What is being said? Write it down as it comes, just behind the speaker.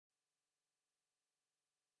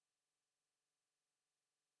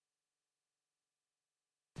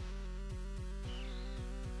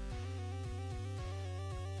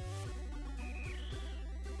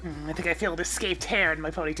I think I feel an escaped hair in my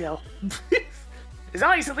ponytail. There's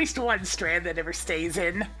always at least one strand that never stays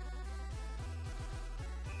in.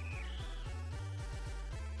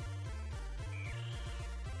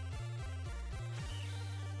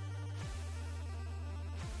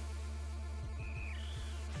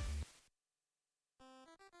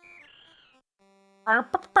 Oh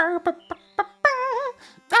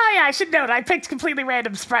yeah, I should note, I picked completely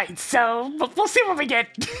random sprites, so we'll see what we get.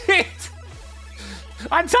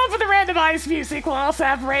 On top of the randomized music, we'll also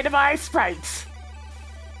have randomized sprites.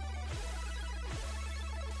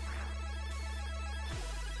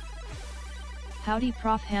 Howdy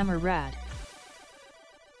Prof Hammer Rad.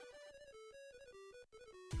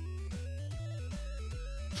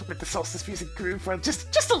 Let the solstice music groove for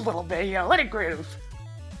just a little bit, you know, let it groove.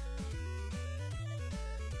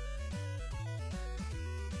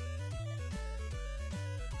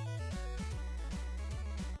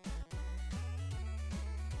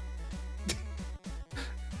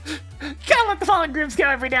 Gotta let the fallen grooves go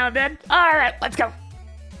every now and then. Alright, let's go.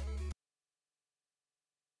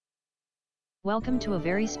 Welcome to a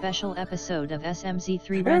very special episode of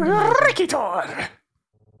SMZ3 Randomizer. Rikitor!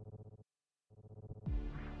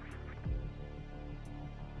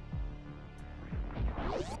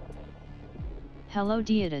 Hello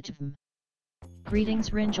Dietatv. Greetings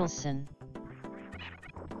Ringelson.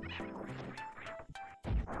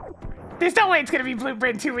 There's no way it's gonna be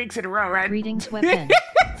Blueprint 2 weeks in a row, right? Greetings Weapon.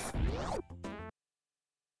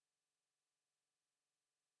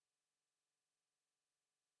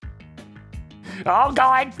 Oh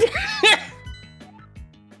god!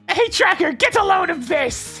 Hey Tracker, get a load of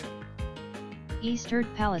this! Eastern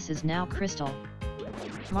Palace is now crystal.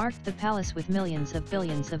 Marked the palace with millions of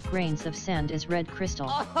billions of grains of sand is red crystal.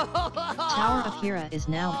 Tower of Hera is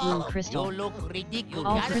now blue crystal. You look ridiculous.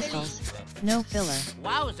 All crystals, no filler.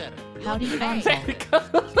 Wowzer. Howdy Fonzel.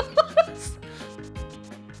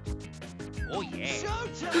 Oh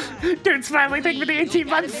yeah. Dude, Smiley, thank you for the 18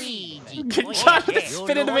 months. Get Oh, John yeah. to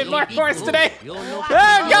spin in a bit more for us today. You Oh look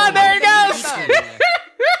god, there he goes!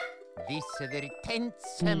 This very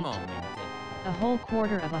tense moment. A whole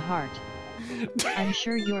quarter of a heart. I'm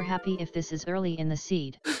sure you're happy if this is early in the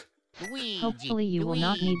seed. Luigi, Hopefully you will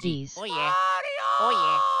not need these. Oh yeah. Oh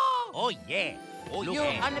yeah. Oh yeah. Oh, you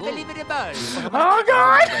unbelievable. Oh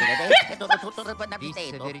god!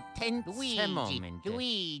 This very tense moment.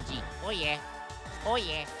 Luigi. Oh yeah. Oh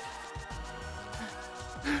yeah.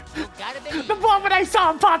 You gotta believe. The moment I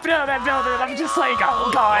saw him popping out of that building, I'm just like,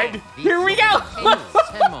 oh god, here we go!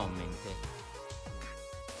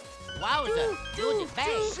 Wowzer, you the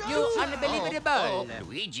best. You unbelievable.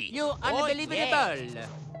 Luigi. You unbelievable.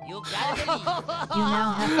 You gotta believe. You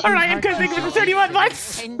now have 2 Alright, I'm heart good, thank you for the crystals. 31 months!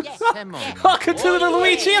 Welcome to the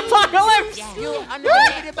Luigi Apocalypse! You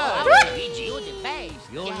unbelievable. Luigi, you the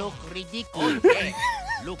best. You look ridiculous.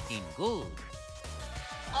 Looking good.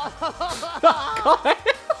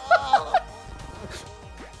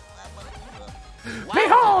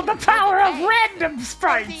 Behold the power of random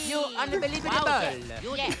sprites! You unbelievable.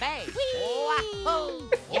 You the best.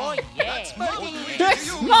 Oh yeah.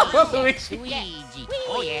 That's not Luigi! Luigi.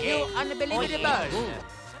 Oh yeah. You unbelievable.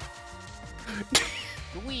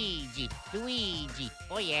 Luigi. Luigi.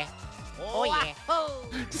 Oh yeah. Oh yeah.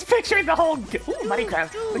 Just picturing the whole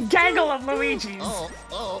Minecraft, the gaggle of Luigi's.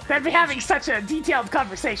 They'd be having such a detailed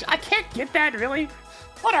conversation. I can't get that, really?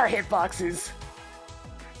 What are hitboxes?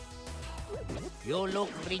 You look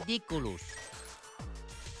ridiculous.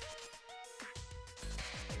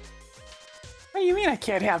 What do you mean I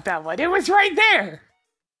can't have that one? It was right there!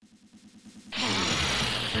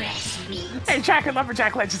 Hey, Tracker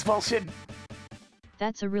Lumberjack Ledge is bullshit.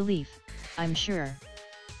 That's a relief, I'm sure.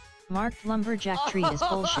 Marked lumberjack tree is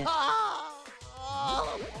bullshit.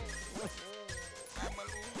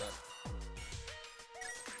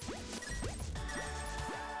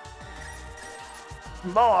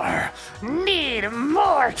 More! Need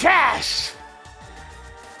more cash!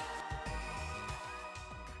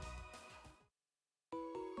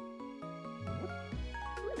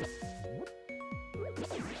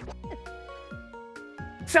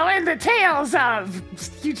 So in the tales of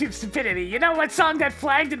YouTube stupidity, you know what song got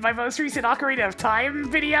flagged in my most recent Ocarina of Time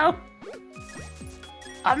video?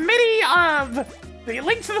 A mini of the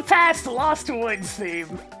Link to the Past Lost Woods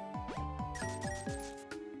theme.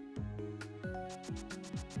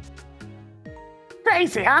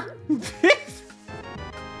 Crazy, huh?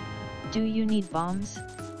 Do you need bombs?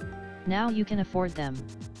 Now you can afford them.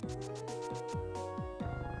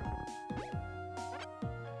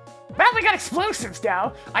 Well, we got explosives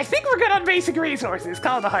now. I think we're good on basic resources.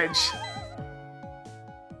 Call it a hunch.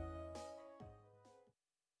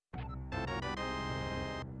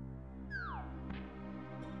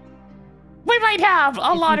 We might have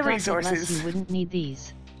a lot of If you got resources. less, you wouldn't need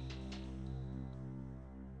these.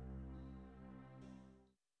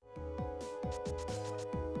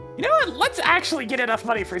 You know what? Let's actually get enough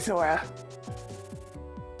money for Zora.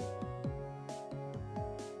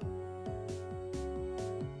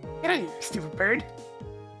 Get out of here, stupid bird.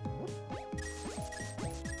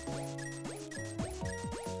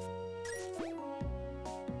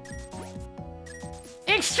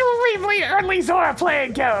 Extremely early Zora play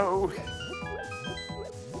and go.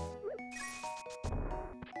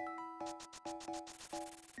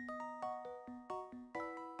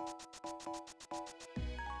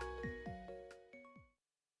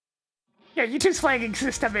 Yeah, YouTube's flagging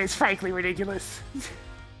system is frankly ridiculous.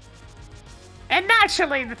 And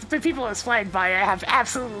naturally, the people it's flagged by have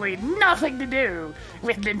absolutely nothing to do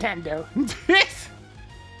with Nintendo.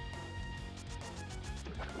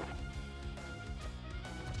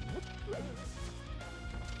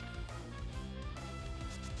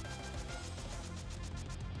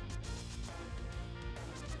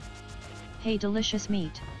 Hey, delicious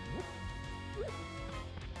meat.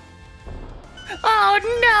 Oh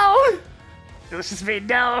no! Delicious meat,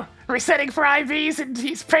 no. Resetting for IVs and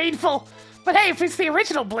he's painful. But hey, if it's the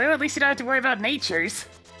original blue, at least you don't have to worry about natures.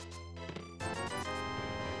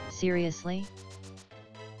 Seriously?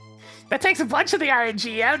 That takes a bunch of the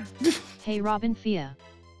RNG out. Hey, Robin Fia.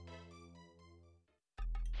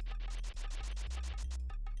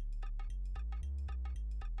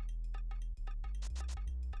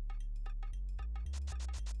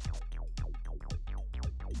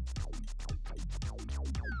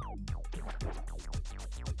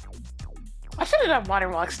 I should have done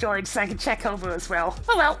waterwalk storage so I can check Hobo as well.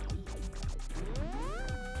 Oh well.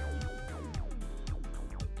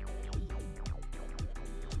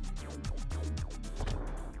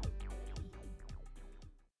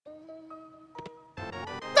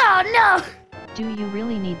 Oh no! Do you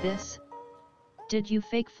really need this? Did you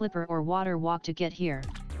fake flipper or water walk to get here?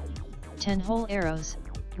 10 whole arrows,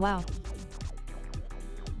 wow.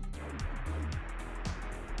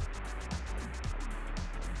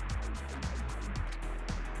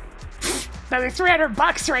 Another 300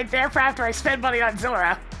 bucks right there for after I spend money on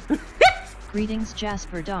Zora. Greetings,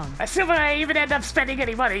 Jasper Dong. Assuming I even end up spending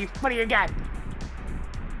any money, what do you got?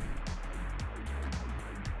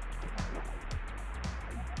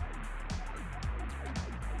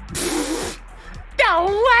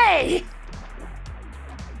 No way!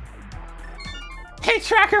 Hey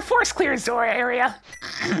Tracker, force clear Zora area.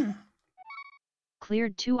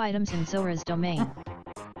 Cleared 2 items in Zora's domain.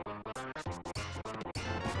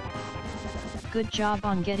 Good job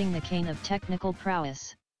on getting the cane of technical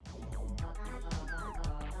prowess.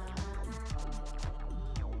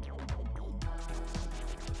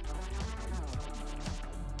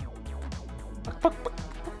 Boom,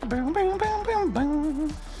 boom, boom, boom,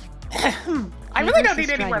 boom. I really don't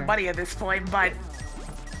need any more money at this point, but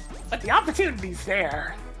the opportunity's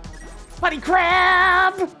there. Money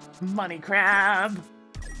crab! Money crab.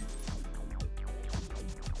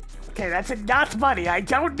 Okay, that's enough money. I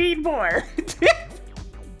don't need more.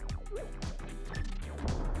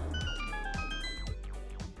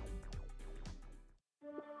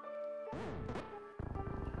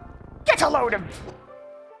 Get a load of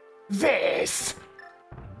this.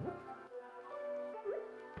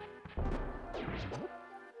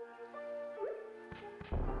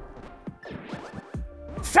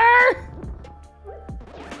 Sir!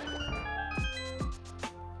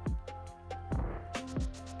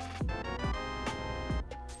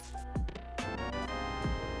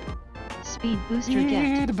 Speed booster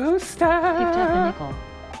get. Speed booster. Picked up a nickel.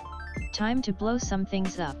 Time to blow some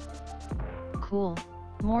things up. Cool.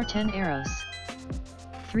 More 10 arrows.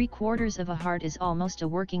 3/4 of a heart is almost a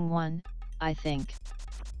working one, I think.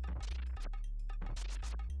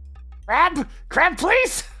 Crab! Crab,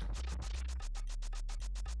 please!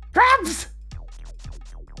 Crabs!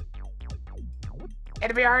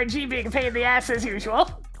 Enemy RNG being a pain in the ass as usual.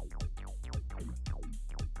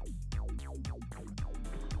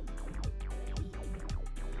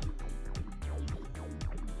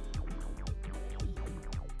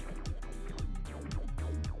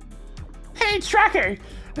 Hey, Tracker!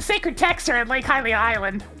 The sacred texts are at Lake Hylia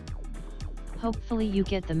Island. Hopefully you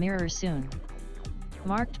get the mirror soon.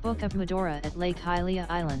 Marked Book of Medora at Lake Hylia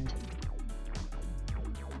Island.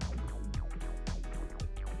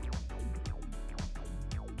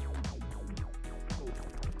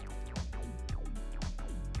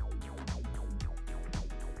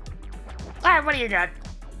 Alright, what do you got?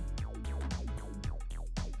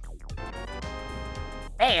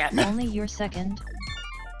 Man! Only your second?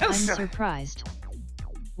 Oh, I'm so- surprised.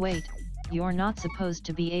 Wait, You're not supposed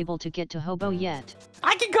to be able to get to Hobo yet.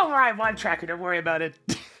 I can go where I want, Tracker, don't worry about it.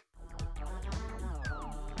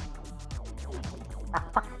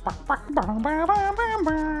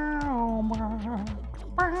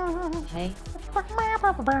 Hey.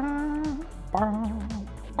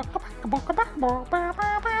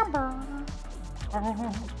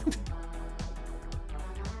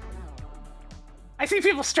 I see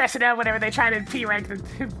people stressing out whenever they try to P-rank the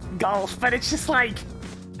golf, but it's just like...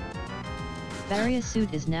 Varia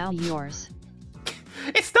suit is now yours.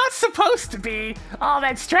 It's not supposed to be all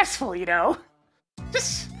that stressful, you know?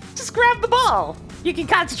 Just grab the ball. You can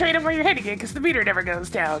concentrate on where you're hitting it, because the meter never goes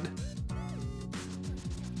down.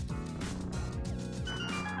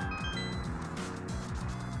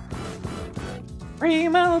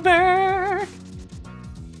 Primo Berg!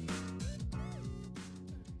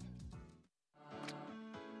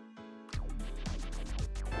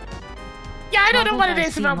 Yeah, I don't know what it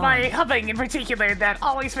is about my hubbing in particular that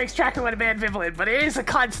always makes Tracker want to be ambivalent, but it is a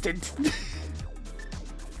constant.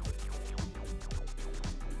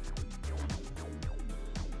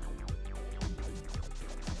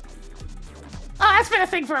 That's been a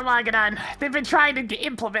thing for Logodon. They've been trying to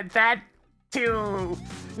implement that to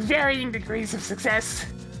varying degrees of success.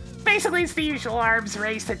 Basically, it's the usual arms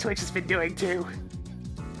race that Twitch has been doing too.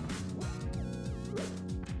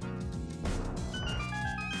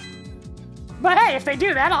 But hey, if they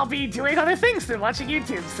do that, I'll be doing other things than watching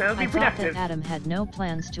YouTube, so it'll be productive. I thought that Adam had no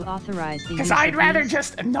plans to authorize the use because I'd rather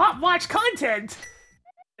just not watch content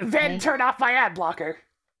than turn off my ad blocker.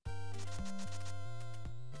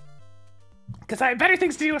 Because I have better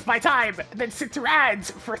things to do with my time than sit through ads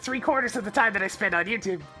for 3/4 of the time that I spend on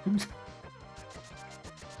YouTube.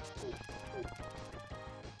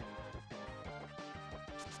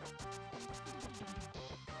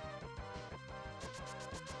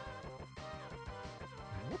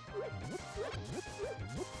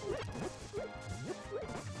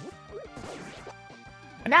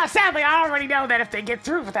 Now, sadly, I already know that if they get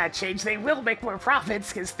through with that change, they will make more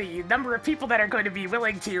profits, because the number of people that are going to be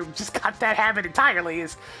willing to just cut that habit entirely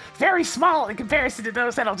is very small in comparison to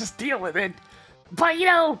those that'll just deal with it. But, you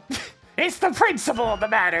know, it's the principle of the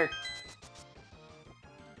matter.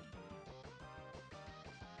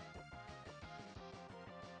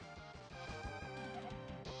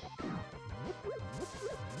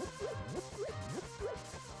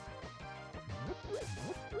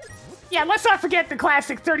 Yeah, let's not forget the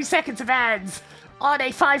classic 30 seconds of ads on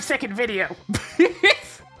a 5-second video.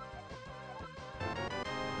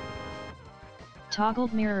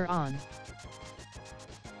 Toggled mirror on.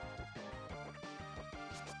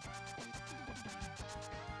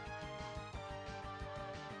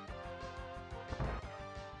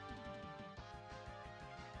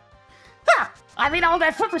 Ha! I mean, all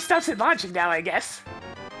that flipper stuff's in launching now, I guess.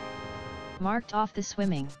 Marked off the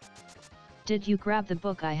swimming. Did you grab the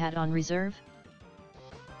book I had on reserve?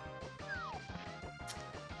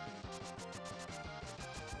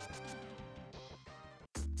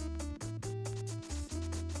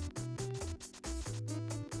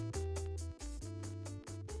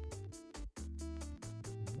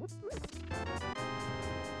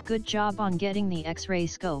 Good job on getting the X-ray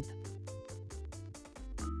scope.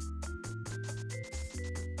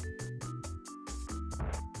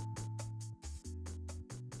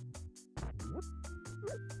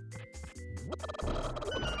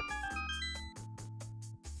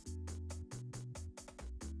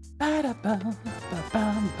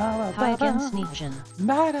 Hi again, Sneakjin.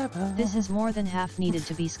 This is more than half needed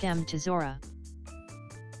to be scammed to Zora.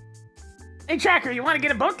 Hey Tracker, you want to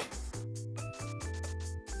get a book?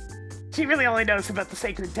 She really only knows about the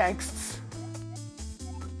sacred texts.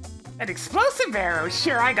 An explosive arrow?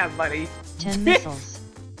 Sure, I got money. 10 missiles.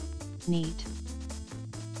 Neat.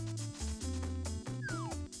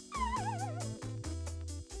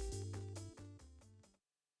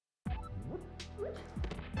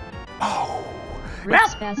 Oh. Rip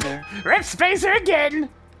Spacer. Rip Spacer again!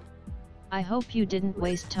 I hope you didn't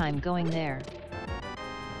waste time going there.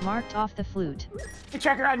 Marked off the flute. Hey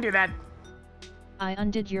Tracker, undo that. I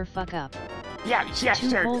undid your fuck up. Yeah, 2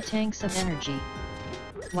 sure. whole tanks of energy.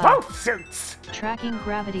 Wow. Both suits! Tracking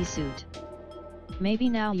gravity suit. Maybe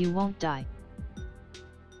now you won't die.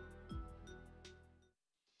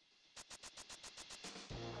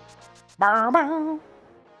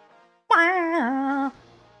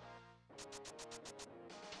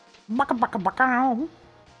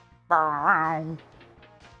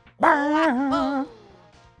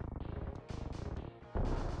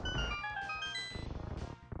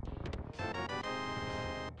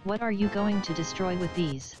 What are you going to destroy with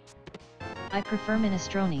these? I prefer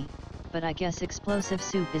minestrone. but I guess explosive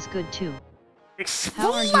soup is good too.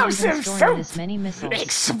 Explosive How are you even storing soup! this many missiles?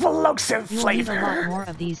 Explosive You'll need flavor! a lot more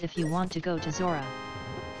of these if you want to go to Zora.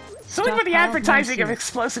 Something with the advertising of soup.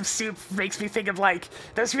 explosive soup makes me think of, like,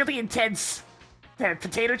 those really intense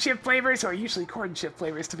potato chip flavors, or usually corn chip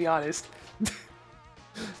flavors, to be honest.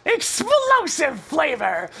 Explosive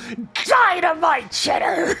flavor! Dynamite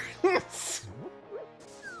cheddar!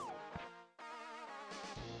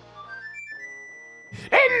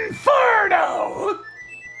 Inferno!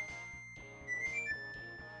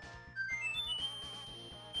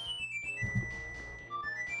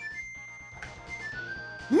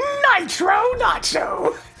 Nitro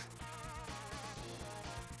Nacho!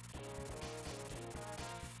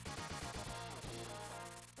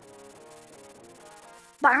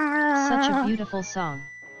 Such a beautiful song.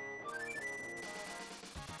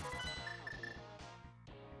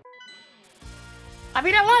 I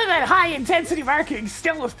mean, a lot of that high-intensity marketing's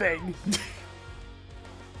still a thing.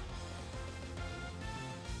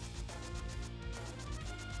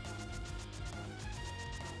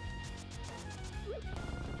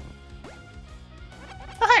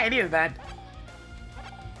 I needed that.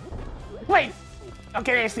 Wait!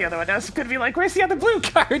 Okay, there's the other one. I was gonna be like, where's the other blue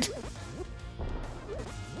card?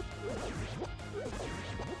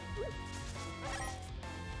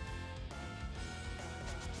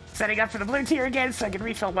 Setting up for the blue tier again so I can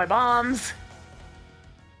refill my bombs.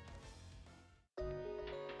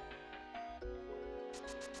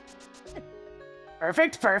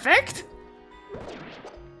 Perfect, perfect.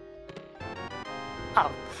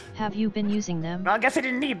 Oh. Have you been using them? Well, I guess I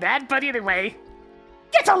didn't need that, but either way.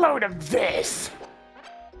 Get a load of this!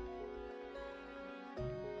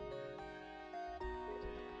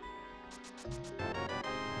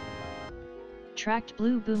 Tracked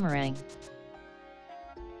blue boomerang.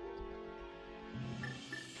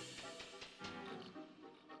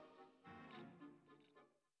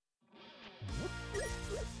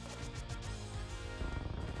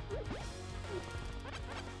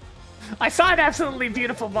 I saw an absolutely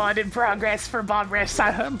beautiful mod in progress for Bomb Rush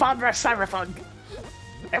Cyberpunk.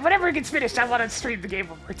 And whenever it gets finished, I want to stream the game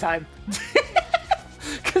one more time.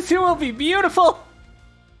 Because it will be beautiful!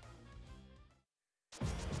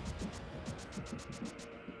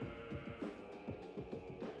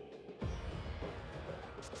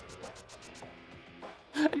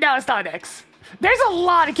 No, it's not X. There's a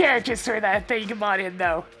lot of characters for that you can mod in,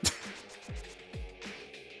 though.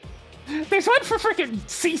 There's one for freaking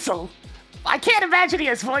Cecil. I can't imagine he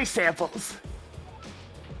has voice samples.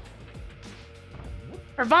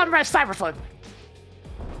 Or Bomb Rush Cyberpunk.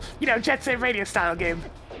 You know, Jet Set Radio style game.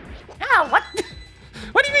 Ah, what?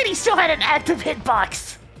 What do you mean he still had an active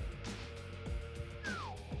hitbox?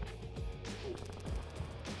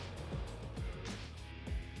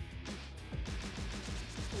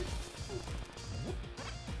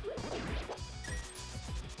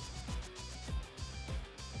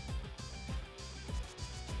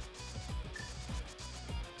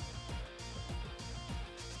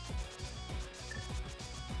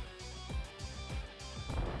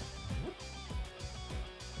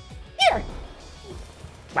 Here!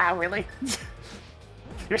 Wow, really?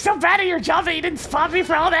 You're so bad at your job that you didn't spot me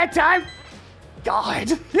for all that time? God.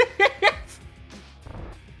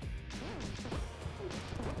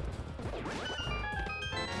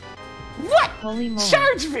 What? Holy moly.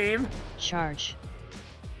 Charge beam? Charge.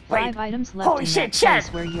 Wait. 5 items left Holy in shit, that Chet!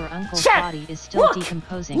 place where your uncle's Chet! body is still Look!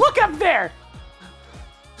 decomposing. Look up there!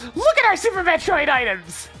 Look at our Super Metroid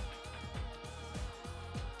items!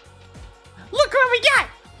 Look what we got!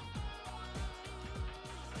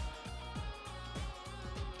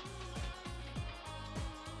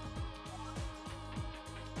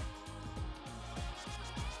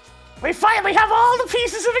 We finally have all the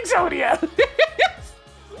pieces of Exodia!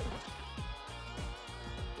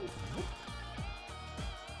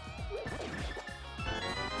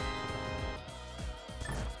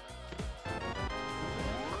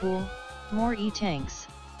 Cool. More E-tanks.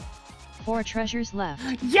 4 treasures left.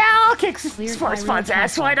 Yeah, I'll kick Cleared Spore by Spawn's real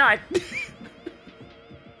ass, why not?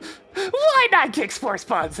 Why not kick Spore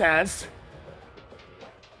Spawn's ass?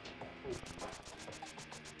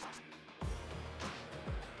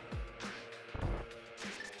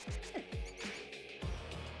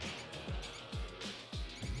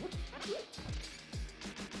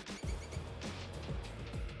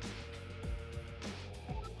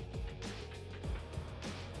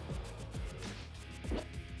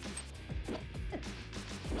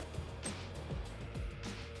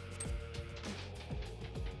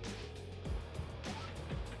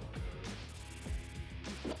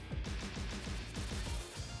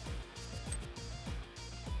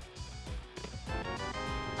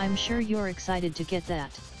 I'm sure you're excited to get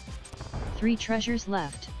that. 3 treasures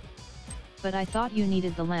left. But I thought you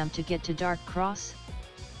needed the lamp to get to Dark Cross?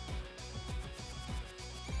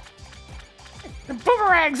 The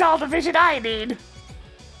boomerang's all the vision I need.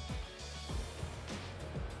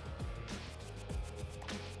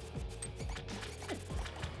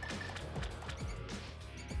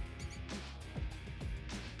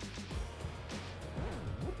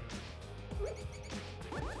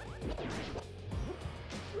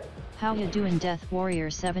 How ya doin', Death Warrior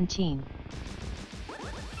 17?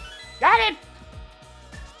 Got it!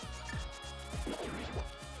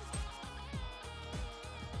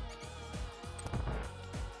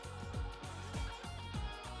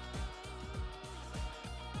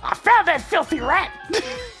 I found that filthy rat!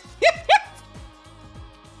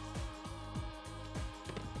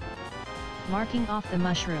 Marking off the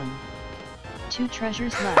mushroom. 2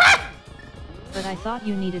 treasures left. But I thought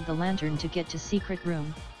you needed the lantern to get to secret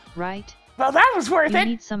room, right? Well, that was worth You it!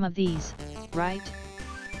 need some of these, right?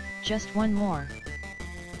 Just one more.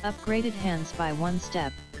 Upgraded hands by 1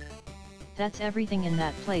 step. That's everything in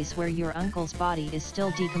that place where your uncle's body is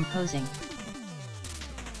still decomposing.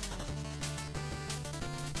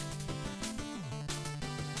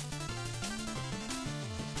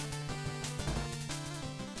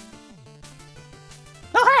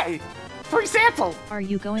 Oh, hey! For example! Are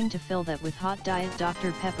you going to fill that with hot diet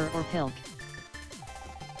Dr. Pepper or Pilk?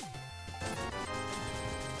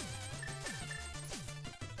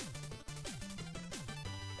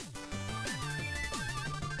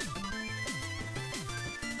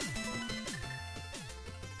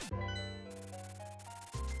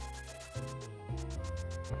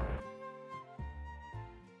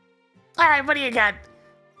 Alright, what do you got?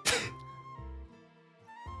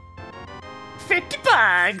 50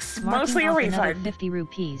 bucks! Mostly a Marking off another refund. 50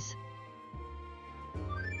 rupees.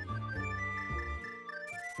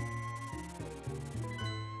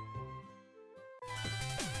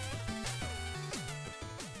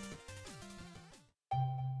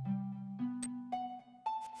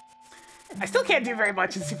 I still can't do very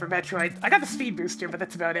much in Super Metroid. I got the speed booster, but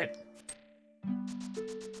that's about it.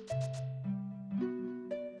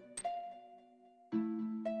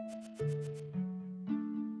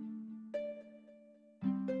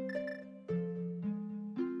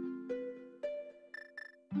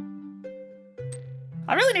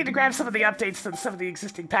 I really need to grab some of the updates to some of the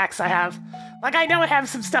existing packs I have. Like, I know I have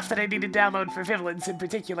some stuff that I need to download for Villains in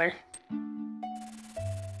particular.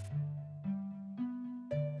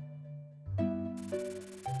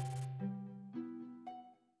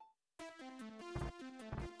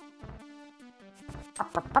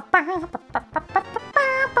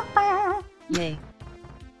 Yay.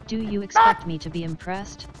 Do you expect me to be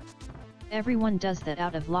impressed? Everyone does that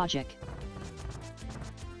out of logic.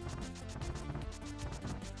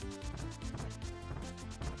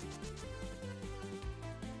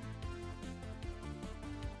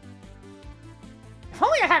 If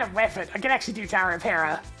only I had a weapon, I could actually do Tower of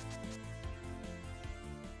Hera.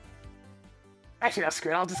 Actually, no,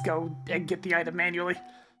 screw it. I'll just go and get the item manually.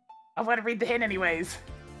 I want to read the hint anyways.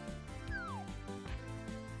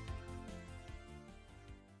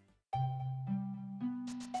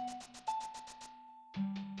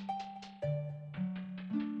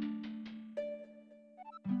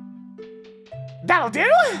 That'll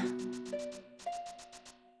do!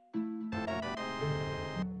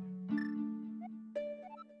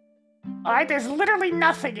 Alright, there's literally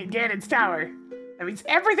nothing in Ganon's Tower. That means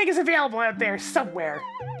everything is available out there somewhere.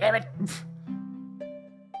 Damn it.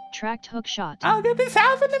 Tracked hook shot. How did this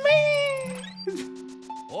happen to me?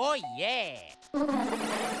 Oh, yeah.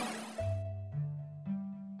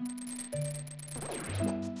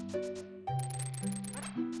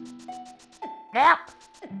 Ow!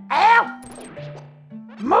 Ow!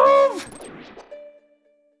 Move!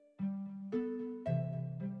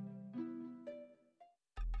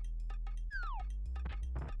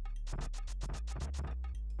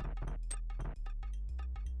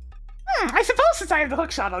 I suppose since I have the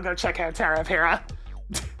hookshot, I'll go check out Tower of Hera.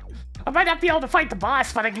 I might not be able to fight the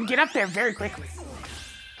boss, but I can get up there very quickly.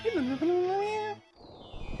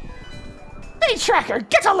 Hey, Tracker,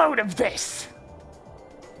 get a load of this!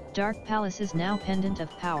 Dark Palace is now pendant of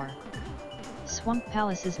power. Swamp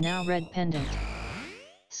Palace is now red pendant.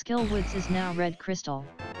 Skill Woods is now red crystal.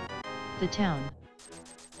 The town.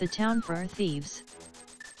 The town for thieves.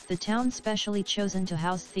 The town specially chosen to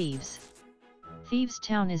house thieves. Thieves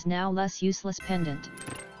Town is now less useless pendant.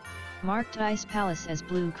 Marked Ice Palace as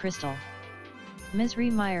blue crystal. Misery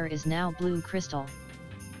Mire is now blue crystal.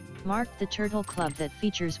 Marked the Turtle Club that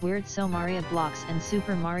features weird Mario blocks and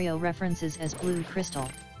Super Mario references as blue crystal.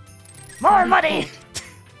 More money!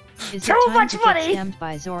 Is Too it time much to money! get scammed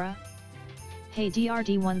by Zora? Hey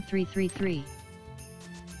DRD1333.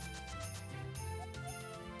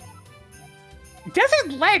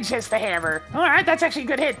 Desert Ledge has the hammer. Alright, that's actually a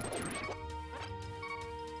good hit.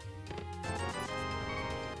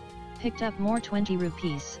 Picked up more 20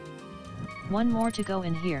 rupees. One more to go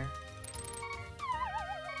in here.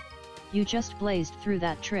 You just blazed through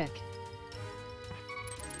that trick.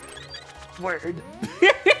 Word.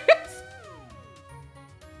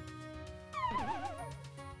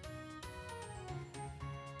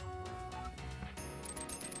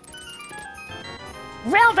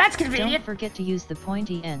 Well, that's convenient. Don't forget to use the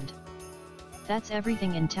pointy end. That's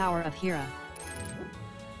everything in Tower of Hera.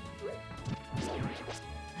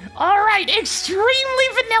 Alright, extremely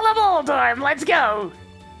vanilla Moldorm, let's go!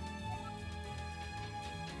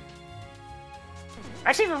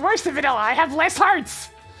 Actually, even worse than vanilla, I have less hearts!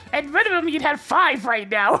 At minimum, you'd have 5 right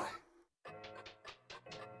now.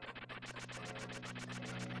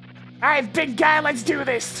 Alright, big guy, let's do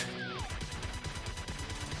this!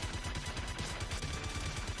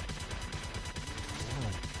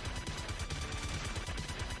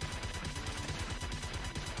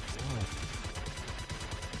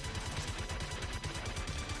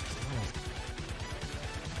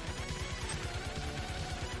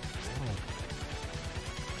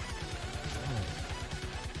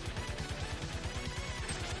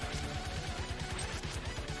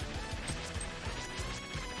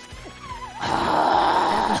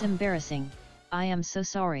 Embarrassing. I am so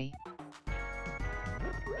sorry.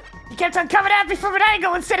 You kept on coming at me from an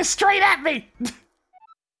angle instead of straight at me!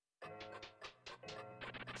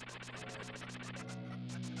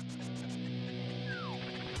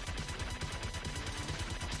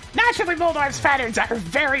 Naturally, Moldorm's patterns are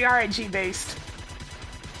very RNG based.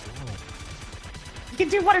 You can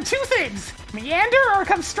do one of 2 things: meander or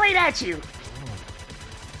come straight at you.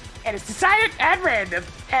 And it's decided at random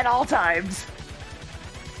at all times.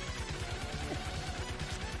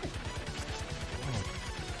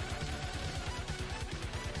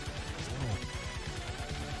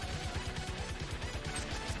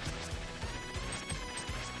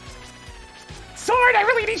 Sword, I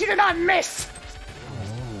really need you to not miss!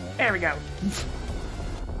 There we go.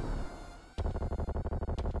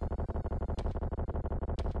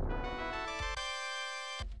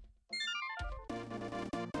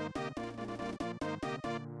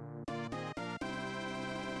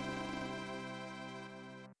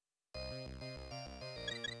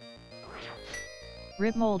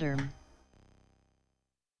 Rip Moldorm.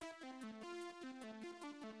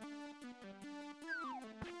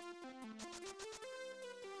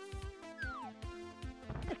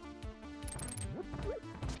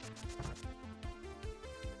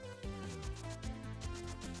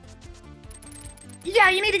 Yeah,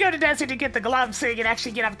 you need to go to desert to get the gloves so you can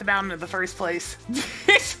actually get up the mountain in the first place.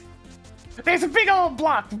 There's a big old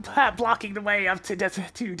block blocking the way up to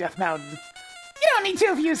Death Mountain. You don't need to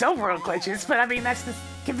if you use overworld glitches, but I mean,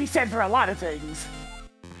 can be said for a lot of things.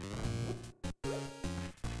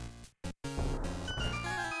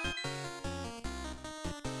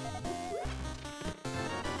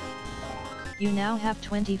 You now have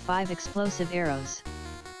 25 explosive arrows.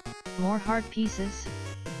 More heart pieces?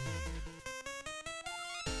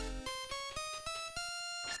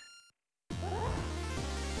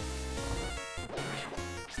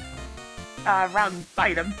 Wrong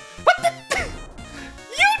item. What the?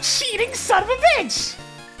 You cheating son of a bitch!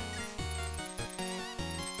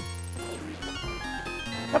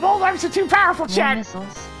 The Moldorms are too powerful, More Chad!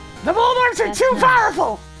 missiles? The Moldorms are That's too nice.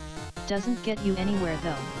 powerful! Doesn't get you anywhere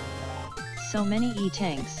though. So many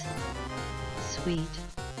E-tanks. Sweet.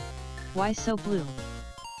 Why so blue?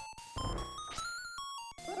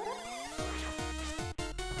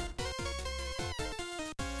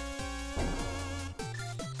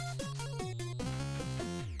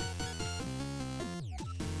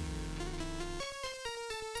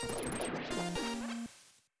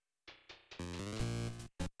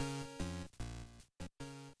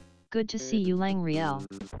 Good to see you, Langriel.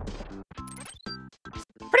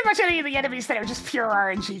 Pretty much any of the enemies that are just pure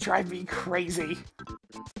RNG drive me crazy.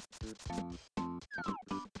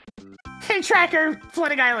 Hey Tracker,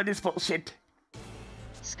 Floating Island is bullshit.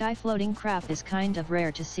 Sky floating crap is kind of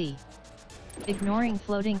rare to see. Ignoring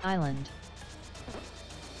floating island.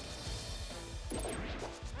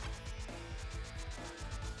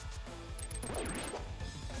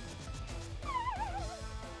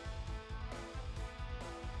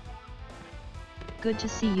 Good to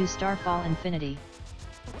see you, Starfall Infinity.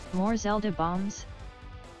 More Zelda bombs?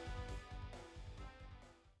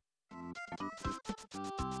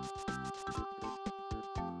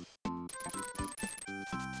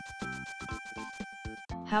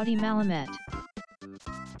 Howdy Malamet.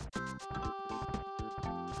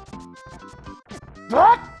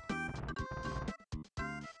 What?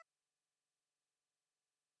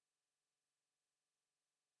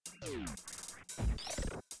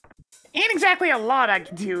 Ain't exactly a lot I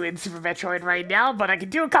can do in Super Metroid right now, but I can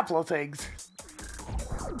do a couple of things.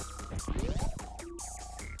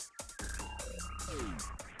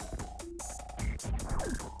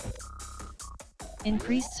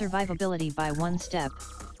 Increased survivability by 1 step.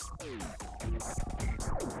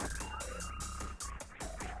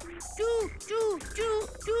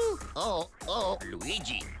 Oh,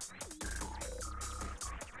 Luigi.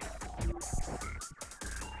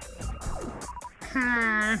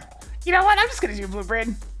 You know what? I'm just gonna do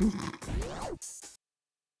Blueprint. Or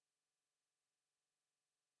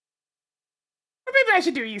maybe I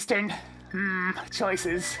should do Eastern.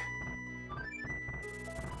 Choices.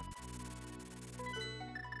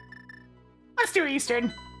 Let's do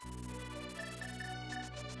Eastern.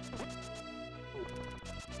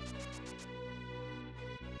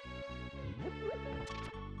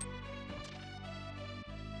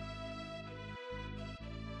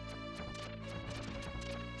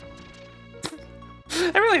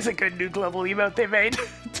 That really is a good new global emote they made.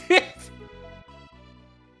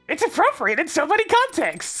 It's appropriate in so many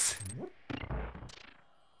contexts.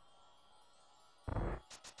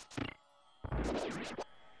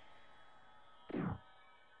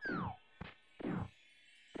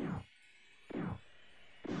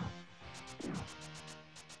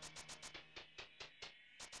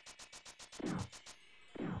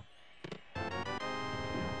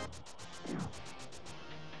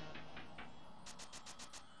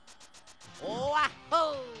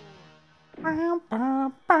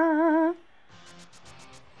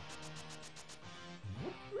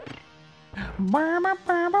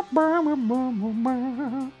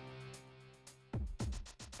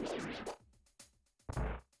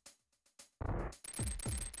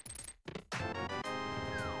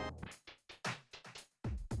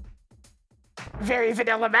 Very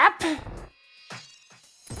vanilla map.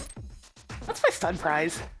 What's my stun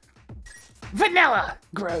prize? Vanilla.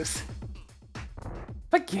 Gross.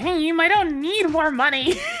 But game, I don't need more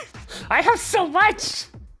money. I have so much.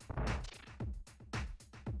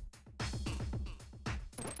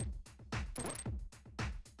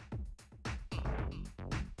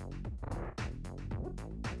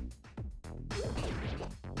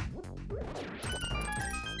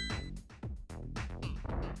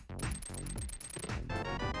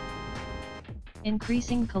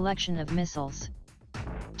 Increasing collection of missiles.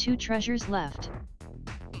 2 treasures left.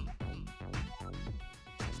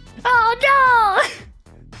 Oh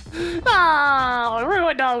no! Oh,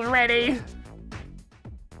 ruined already.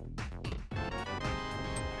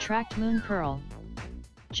 Tracked Moon Pearl.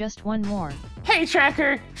 Just 1 more. Hey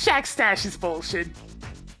Tracker, Shaq stash is bullshit.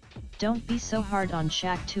 Don't be so hard on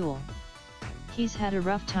Shaq Tool. He's had a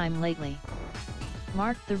rough time lately.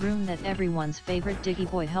 Mark the room that everyone's favorite Diggy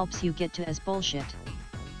Boy helps you get to as bullshit.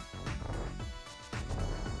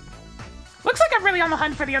 Looks like I'm really on the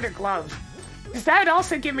hunt for the other glove. Because that would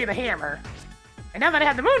also give me the hammer. And now that I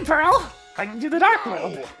have the Moon Pearl, I can do the Dark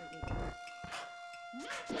World.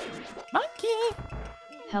 Monkey!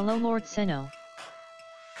 Hello Lord Sinnoh.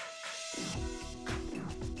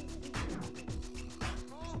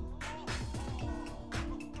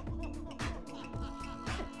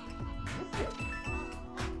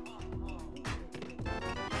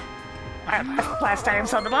 Alright, last time I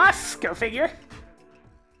saw the boss. Go figure.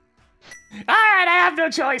 Alright, I have no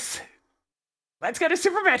choice. Let's go to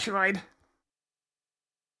Super Metroid.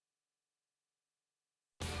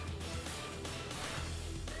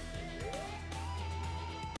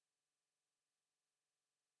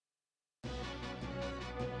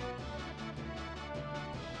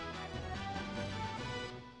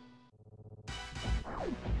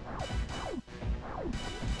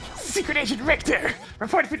 Secret Agent Richter!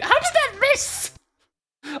 Reported. How did that miss?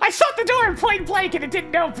 I shot the door in point blank and it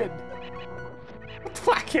didn't open. What the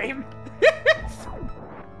fuck, game?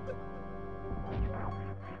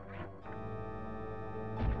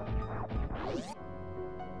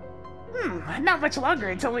 Not much longer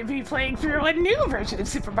until we'll be playing through a new version of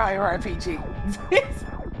Super Mario RPG.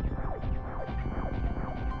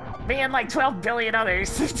 Me and like 12 billion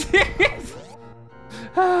others.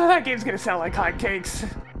 That game's gonna sell like hotcakes.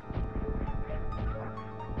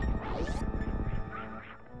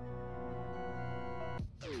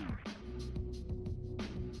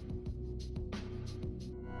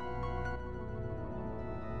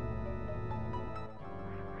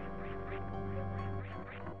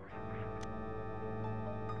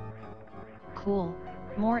 Cool,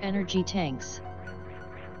 more energy tanks.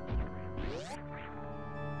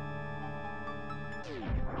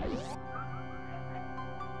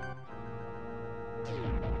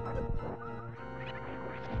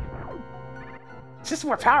 just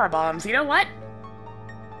more power bombs. You know what?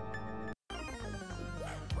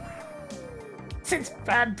 Since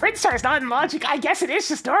Prince Star's not in logic, I guess it is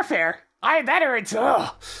just Norfair. Either that or it's,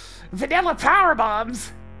 vanilla power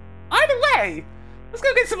bombs. Either way, let's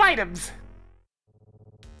go get some items.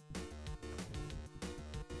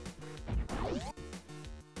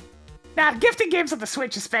 Now, gifting games on the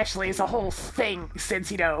Switch especially is a whole thing,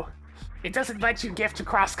 since, you know, it doesn't let you gift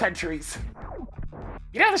across countries.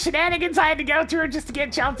 You know the shenanigans I had to go through just to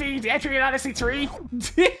get Jumpy entering in Odyssey 3?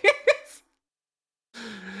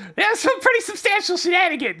 There's some pretty substantial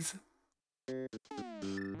shenanigans!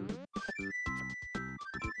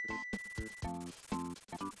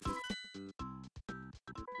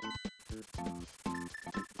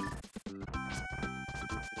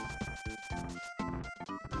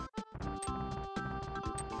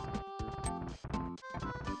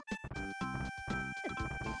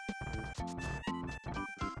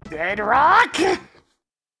 Dead Rock!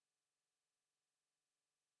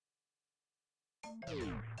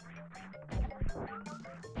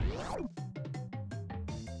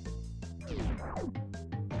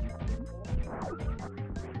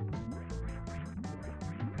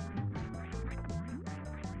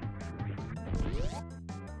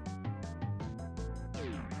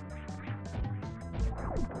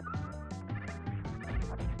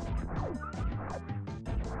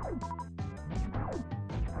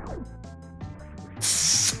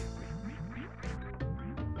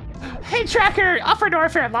 Hey Tracker, Upper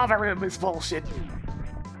Norfair Lava Room is bullshit.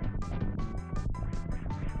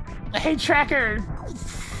 Hey Tracker.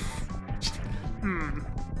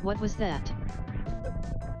 What was that?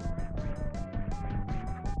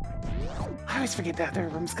 I always forget that their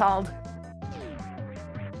room's called.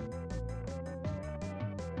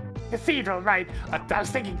 Cathedral, right. I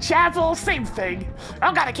was thinking chapel, same thing.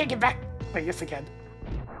 Oh god, I can't get back. Wait, yes I can.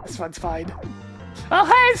 This one's fine. Oh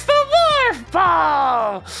hey, it's the Morph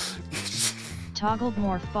Ball! Toggled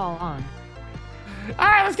morph ball on.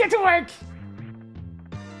 Alright, let's get to work!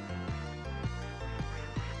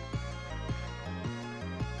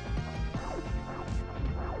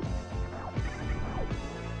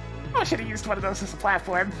 I should have used one of those as a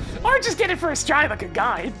platform. Or just get it for a try like a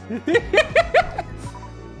guide.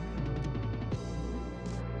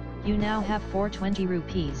 You now have 420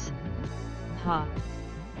 rupees. Ha.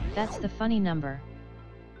 That's the funny number.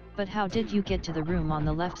 But how did you get to the room on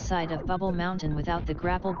the left side of Bubble Mountain without the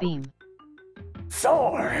grapple beam?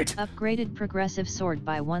 Sword! Upgraded progressive sword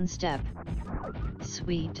by 1 step.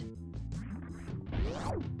 Sweet.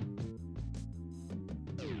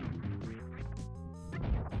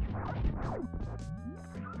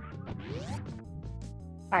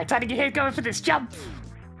 Alright, time to get hit going for this jump.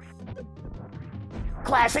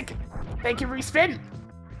 Classic. Thank you, Respin.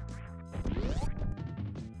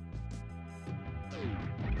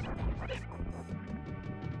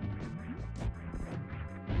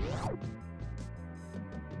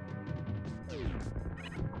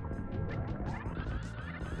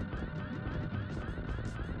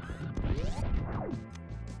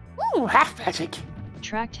 Ooh, half magic.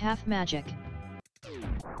 Tracked half magic.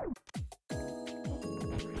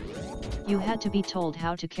 You had to be told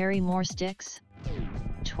how to carry more sticks?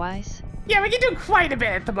 Twice? Yeah, we can do quite a bit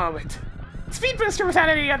at the moment. Speed booster without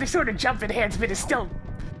any other sort of jump enhancement is still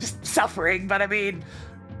just suffering, but I mean,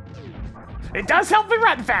 it does help me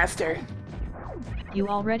run faster. You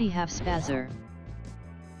already have Spazzer.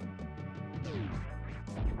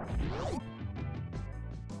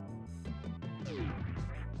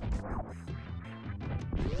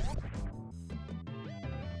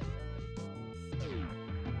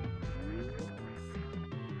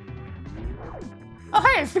 Oh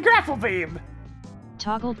hey, it's the grapple beam!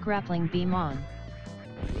 Toggled grappling beam on.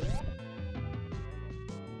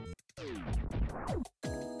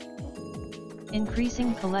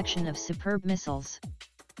 Increasing collection of superb missiles.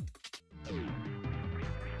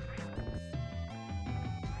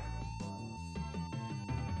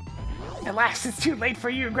 Alas, it's too late for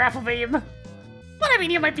you, grapple beam. But I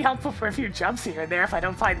mean, you might be helpful for a few jumps here and there if I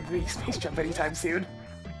don't find the space jump anytime soon.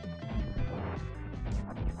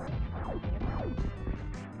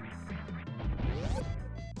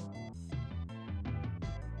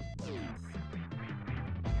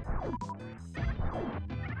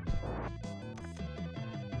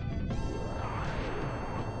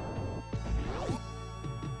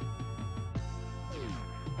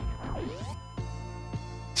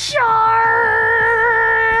 Charge!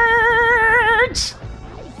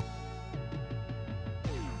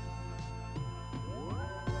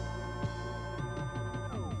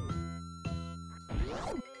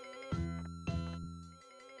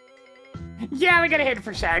 Yeah, we gotta hit it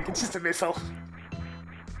for Shaq. It's just a missile.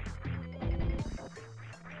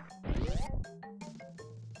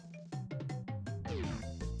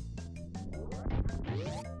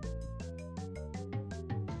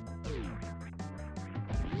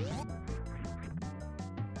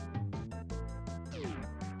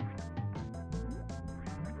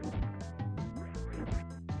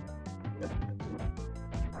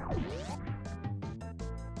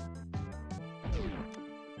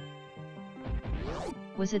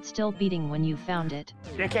 Was it still beating when you found it?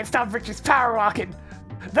 You can't stop Richard's power walking.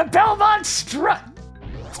 The Belmont strut!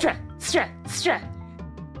 Strut, strut, strut.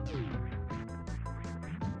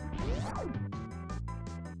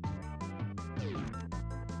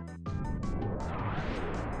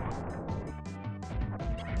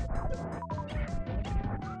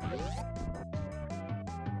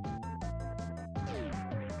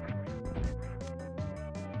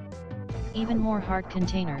 Even more heart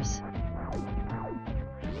containers.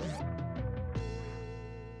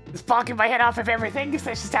 Just bonking my head off of everything, because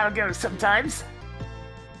that's just how it goes sometimes.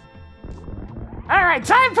 Alright,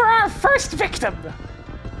 time for our first victim!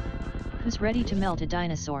 Who's ready to melt a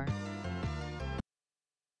dinosaur?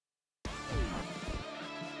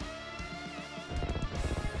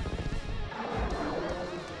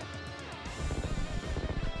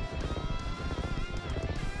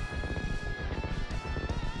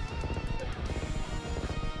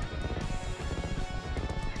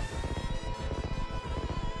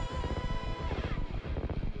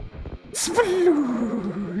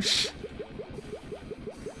 Sploosh!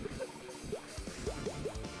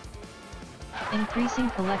 Increasing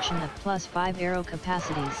collection of +5 arrow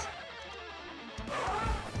capacities.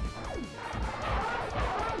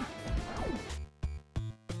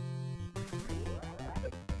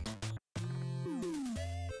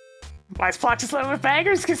 Why is plot just loaded with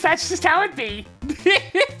bangers? Because that's just how it be.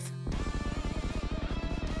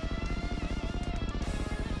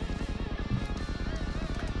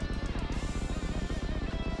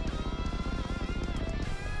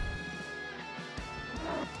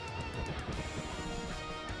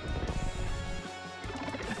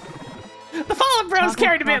 The Fallen Bros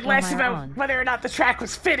cared a bit less about whether or not the track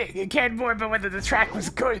was fitting and cared more about whether the track was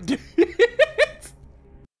good.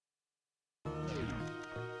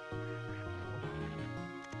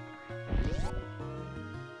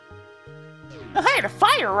 Oh, hey, the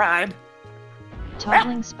fire rod!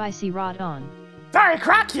 Toggling spicy rod on. Sorry,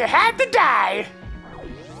 Croc, you had to die!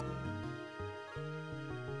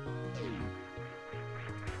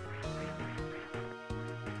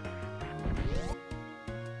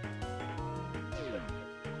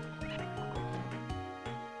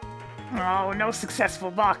 Oh, no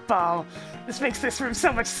successful mock ball. This makes this room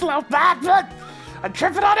so much slow, but I'm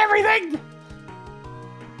tripping on everything!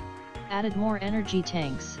 Added more energy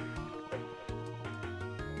tanks.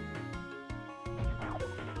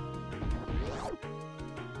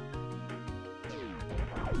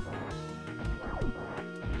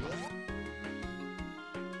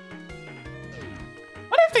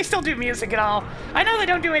 Wonder if they still do music at all. I know they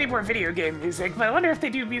don't do any more video game music, but I wonder if they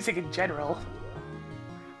do music in general.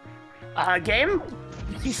 Game?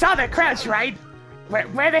 You saw that crouch, right?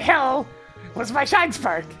 Where the hell was my Shine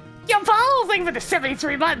Spark? Yo, Paul, thank you for the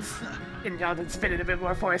 73 months! And Jonathan spinning a bit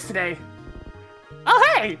more for us today.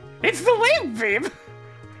 Oh, hey! It's the Wave Beam!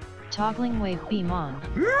 Toggling wave beam on.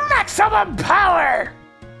 Maximum power!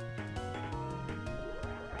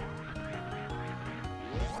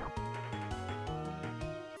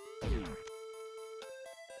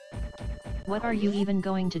 What are you even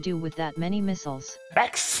going to do with that many missiles?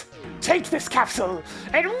 X, take this capsule,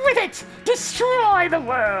 and with it, destroy the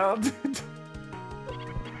world!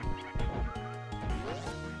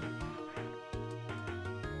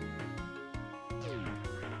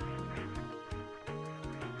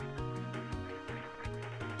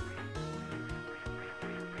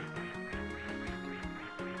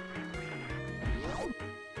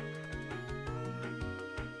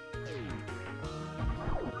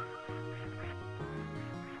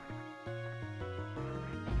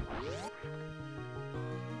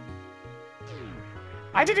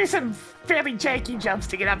 I had to do some fairly janky jumps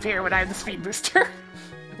to get up here when I have the speed booster.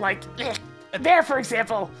 Like, there, for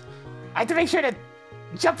example. I had to make sure to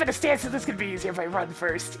jump in a stance so this could be easier if I run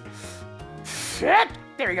first. There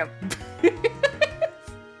we go.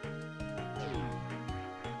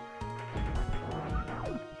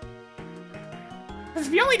 Because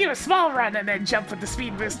if you only do a small run and then jump with the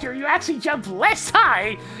speed booster, you actually jump less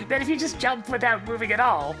high than if you just jump without moving at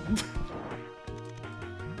all.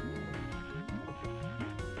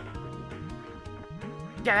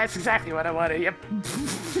 Yeah, that's exactly what I wanted, yep.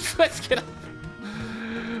 Let's get up.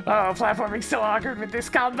 Oh, platforming's so awkward with this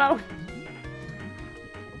combo.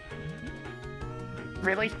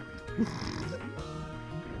 Really?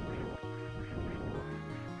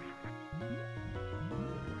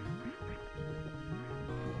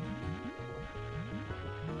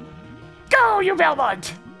 Go, you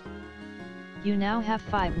Belmont! You now have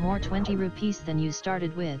 5 more 20 rupees than you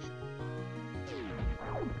started with.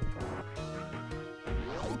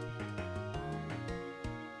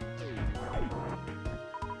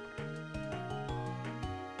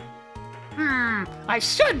 I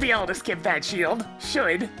should be able to skip that shield.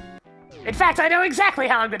 Should. In fact, I know exactly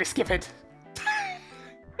how I'm gonna skip it.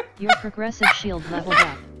 Your progressive shield leveled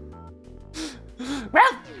up.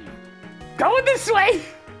 Well, going this way.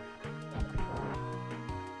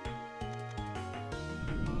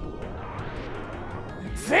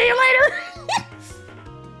 See you later.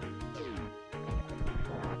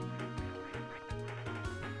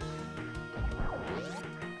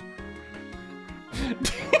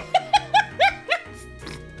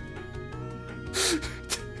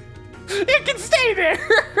 You can stay there.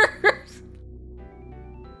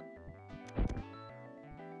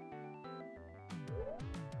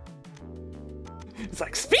 It's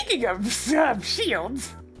like, speaking of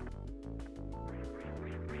shields.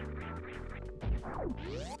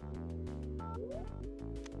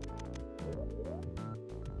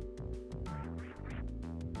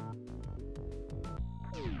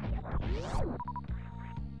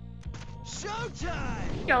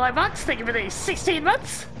 Showtime! Yo, Livebox, thank you for the 16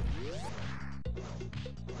 months.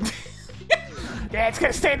 Yeah, it's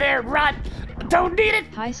gonna stay there, rot. Don't need it.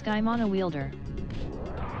 Hi Skymon a wielder.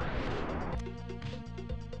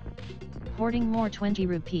 Hoarding more 20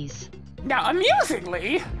 rupees. Now,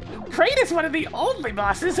 amusingly, Crate is one of the only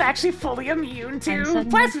bosses actually fully immune I'm to suddenly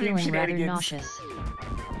plasma beam feeling rather shenanigans. nauseous.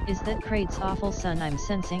 Is that Crate's awful son I'm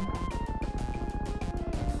sensing?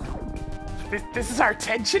 This is our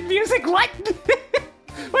tension music? What?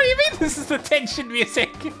 What do you mean this is the tension music?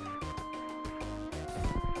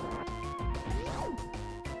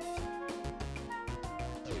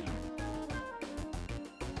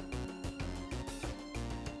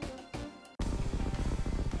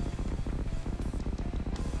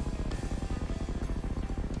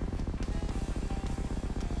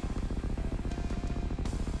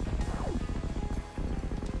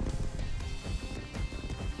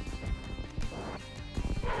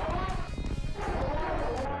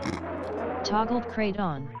 Toggled Crate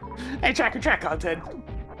on. Hey, track content.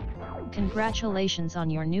 Congratulations on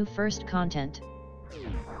your new first content.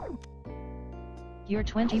 Your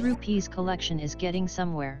 20 rupees collection is getting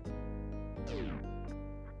somewhere.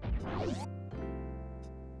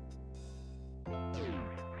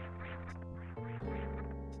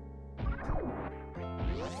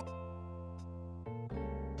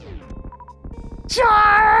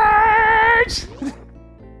 Charge!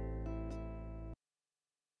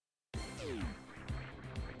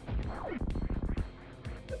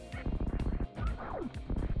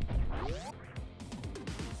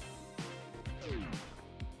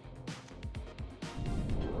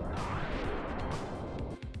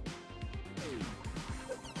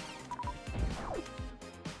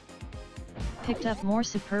 Picked up more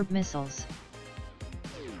superb missiles.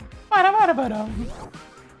 Bada.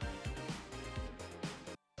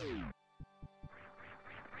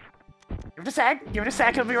 Give it a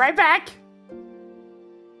sec, I'll be right back.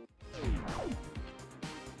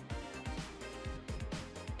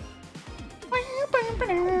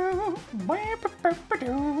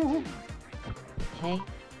 Hey.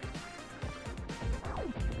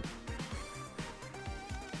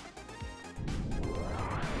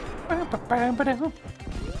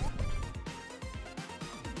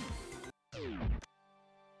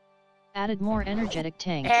 Added more energetic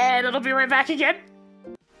tanks. And it'll be right back again.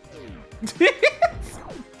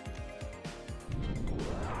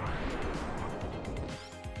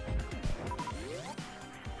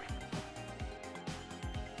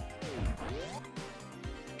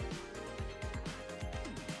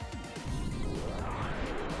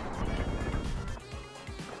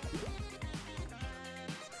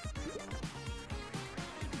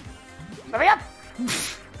 Let me up!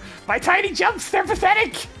 My tiny jumps, they're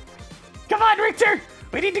pathetic! Come on, Richter!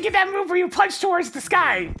 We need to get that move where you punch towards the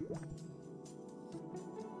sky!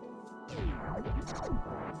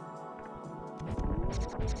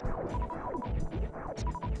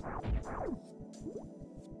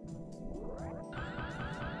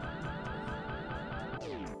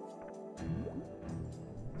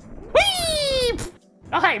 Whee!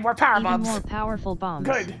 Okay, more power Even bombs. more powerful bombs.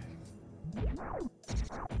 Good.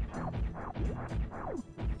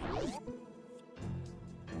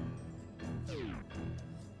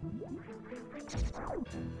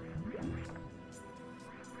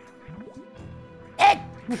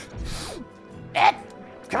 Ed!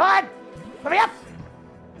 Come on! Let me up!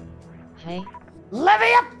 Hey. Let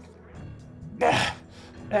me up!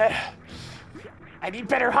 I need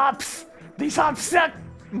better hops. These hops suck.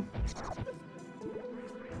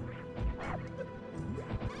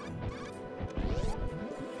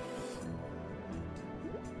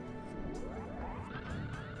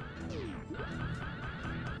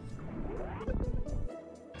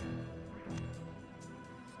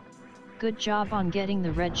 Good job on getting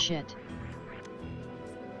the red shit.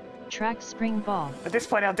 Track spring ball. At this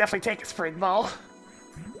point, I'll definitely take a spring ball.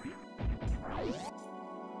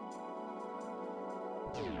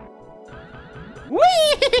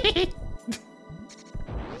 Whee!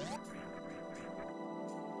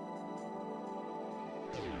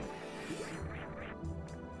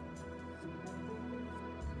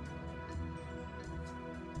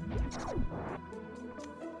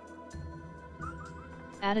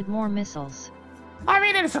 Added more missiles. I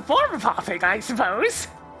mean, it's a form of hopping, I suppose.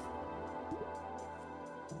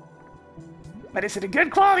 But is it a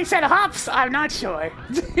good quality set of hops? I'm not sure.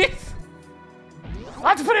 I'll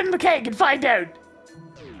have to put it in the cake and find out.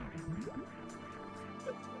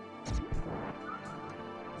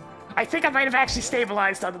 I think I might have actually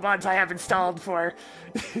stabilized on the mods I have installed for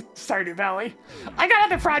Stardew Valley. I got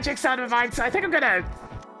other projects out of mind, so I think I'm gonna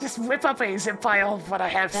just whip up a zip file of what I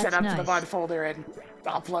have set up in the mod folder and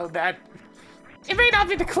upload that. It may not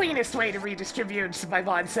be the cleanest way to redistribute my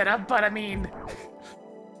mod setup, but I mean,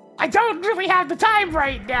 I don't really have the time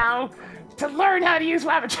right now to learn how to use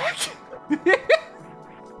Wabbatrack.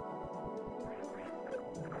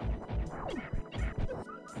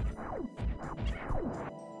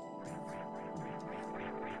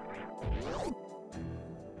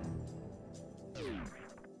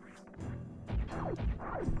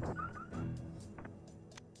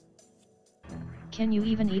 Can you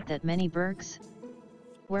even eat that many Berks?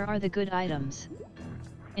 Where are the good items?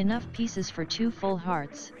 Enough pieces for 2 full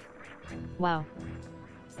hearts. Wow.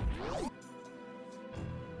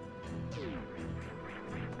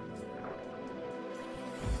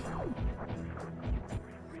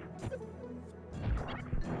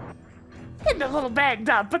 Getting a little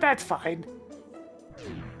bagged up, but that's fine.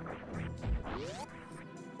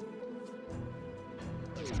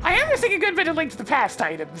 I am missing a good bit of Link to the Past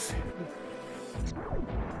items.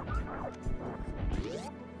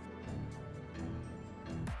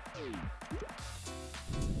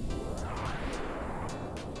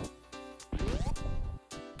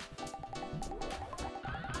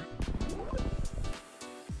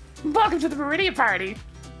 Welcome to the Meridian Party!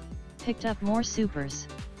 Picked up more supers.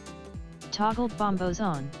 Toggled bombos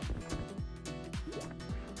on.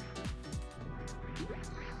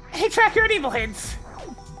 Hey Tracker and Evil Hints!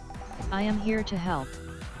 I am here to help.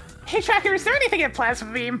 Hey Tracker, is there anything in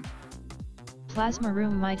Plasma Beam? Plasma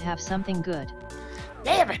Room might have something good.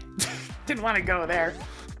 Damn it! Didn't want to go there.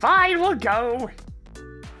 Fine, we'll go!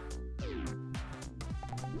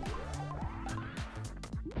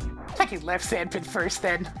 Checking left sandpit first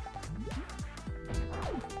then.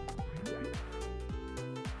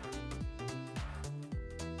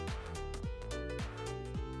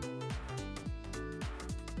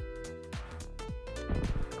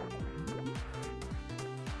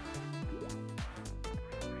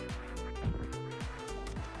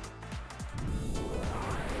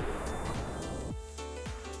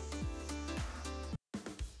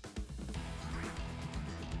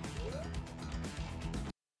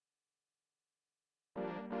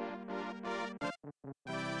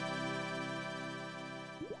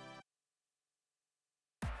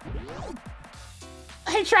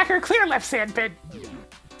 Hey Tracker, clear left sandpit!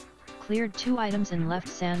 Cleared 2 items in left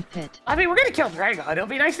sand pit. I mean, we're gonna kill Dragon, it'll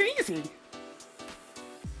be nice and easy!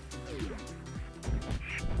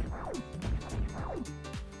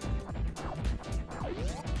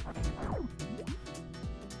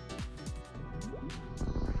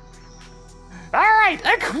 Alright,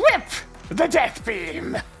 equip the Death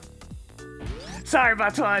Beam! Sorry,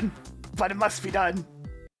 Batuan, but it must be done.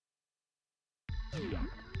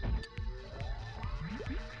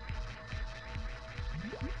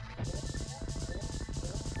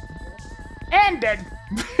 Ended!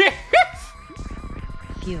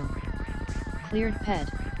 Phew. Cleared ped.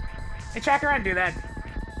 Hey, Tracker, undo that.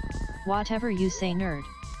 Whatever you say, nerd.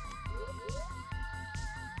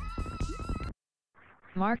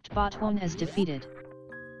 Marked bot1 as defeated.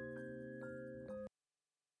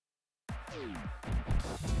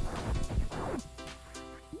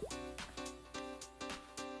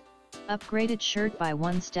 Upgraded shirt by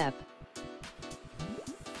 1 step.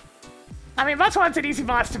 I mean, Batuan's an easy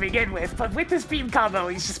boss to begin with, but with this beam combo,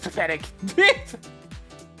 he's just pathetic.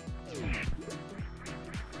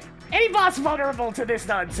 Any boss vulnerable to this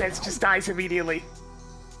nonsense just dies immediately.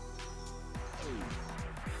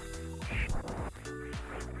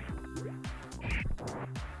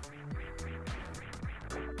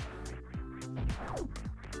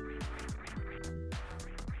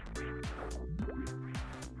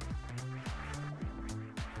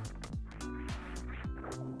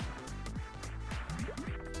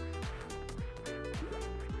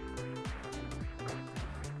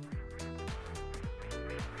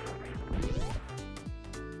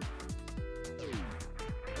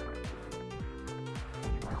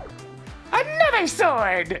 Life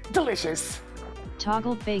sword! Delicious.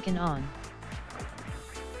 Toggle bacon on.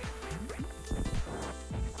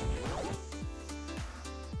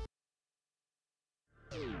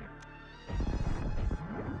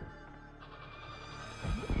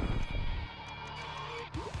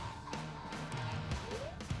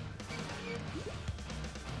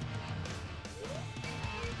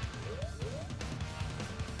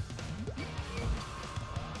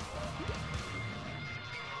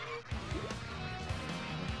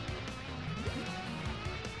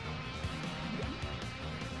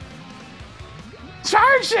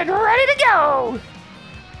 Charged and ready to go!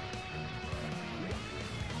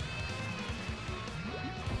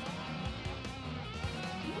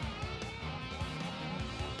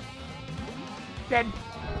 Then...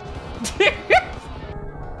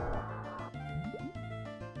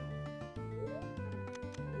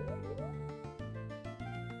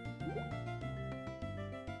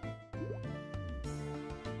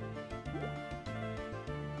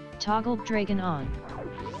 Toggle dragon on.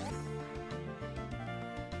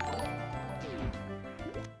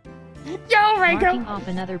 Yo, Ranko! Marking off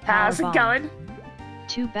another power How's it bomb. going?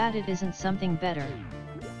 Too bad it isn't something better.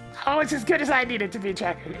 Oh, it's as good as I need it to be,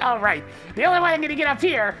 Tracker. Alright, the only way I'm gonna get up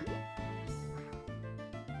here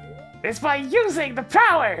is by using the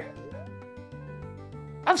power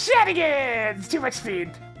of shenanigans! Too much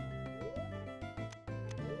speed.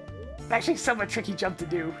 It's actually somewhat tricky jump to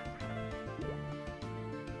do.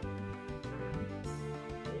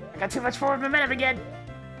 I got too much forward momentum again.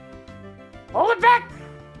 Hold it back!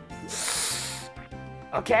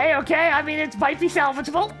 Okay, okay, I mean, it might be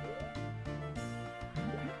salvageable.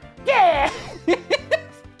 Yeah!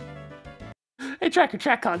 Hey, Tracker,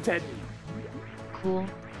 track content. Cool.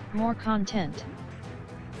 More content.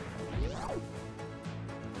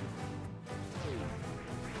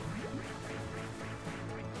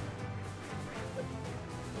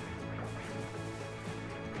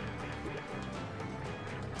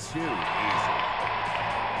 Too easy.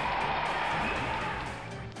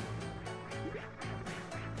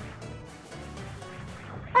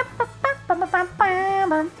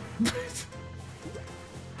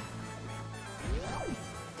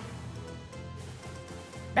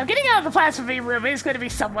 Now, getting out of the plasma beam room is going to be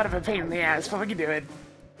somewhat of a pain in the ass, but we can do it.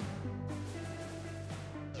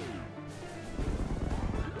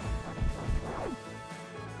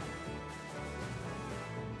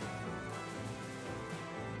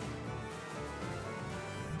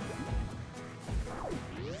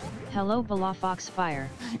 Hello, Bala Foxfire.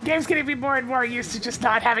 Game's going to be more and more used to just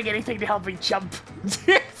not having anything to help me jump.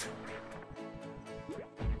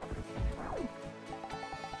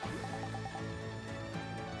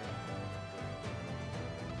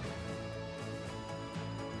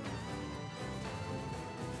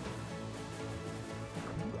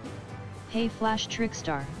 Hey, Flash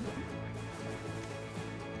Trickstar.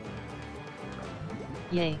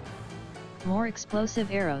 Yay. More explosive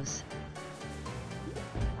arrows.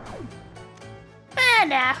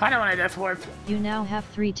 Nah, I don't want to death warp. You now have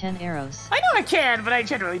 310 arrows. I know I can, but I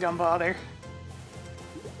generally don't bother.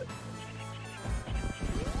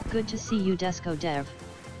 Good to see you, Desco Dev.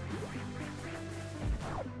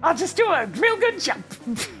 I'll just do a real good jump.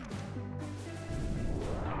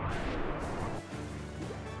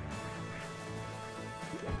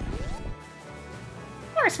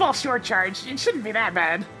 Or a small short charge. It shouldn't be that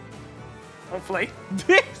bad. Hopefully.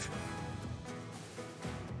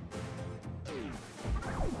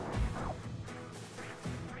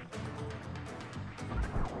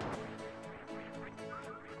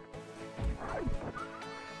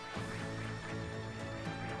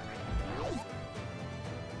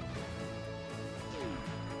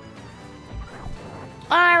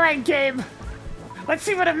 Alright, game. Let's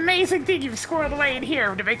see what amazing thing you've squirreled away in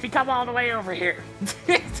here to make me come all the way over here.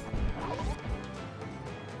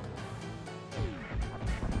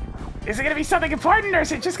 Is it gonna be something important, or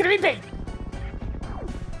is it just gonna be bait?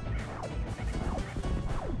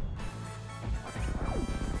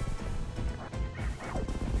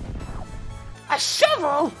 A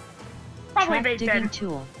shovel? Probably Track bait digging then.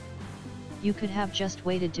 tool. You could have just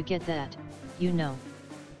waited to get that, you know.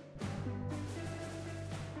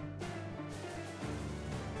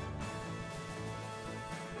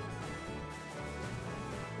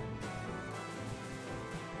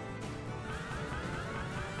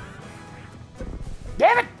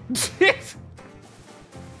 Damn it!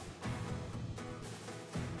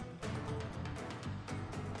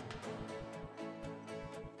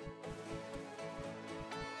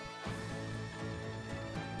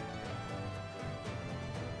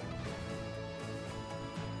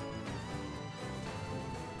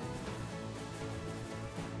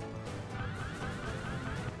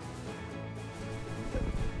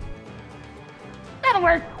 That'll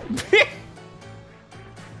work.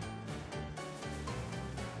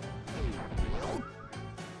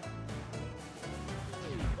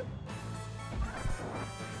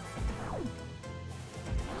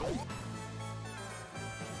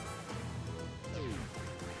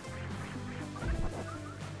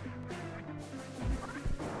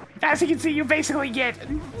 As you can see, you basically get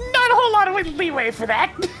not a whole lot of leeway for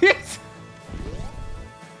that.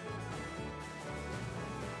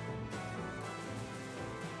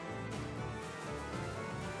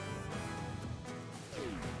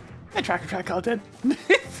 Hey, track content.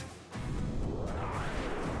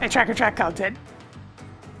 Hey, track content.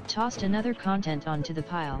 Tossed another content onto the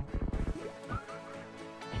pile.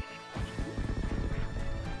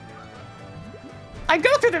 I go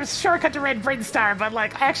through the shortcut to Red Brinstar, but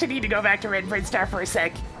like, I actually need to go back to Red Brinstar for a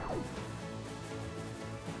sec.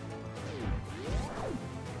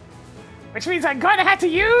 Which means I'm gonna have to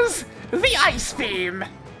use the Ice Beam.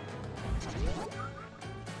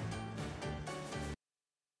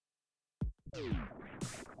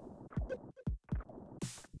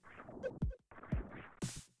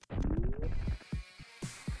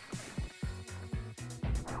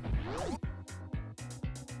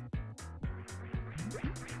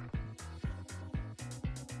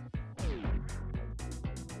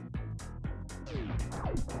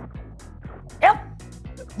 Yep.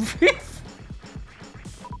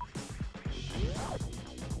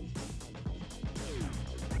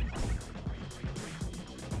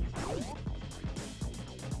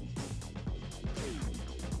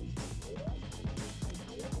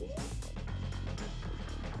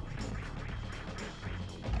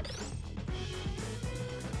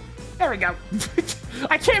 There we go.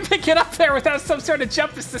 I can't pick it up there without some sort of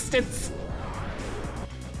jump assistance.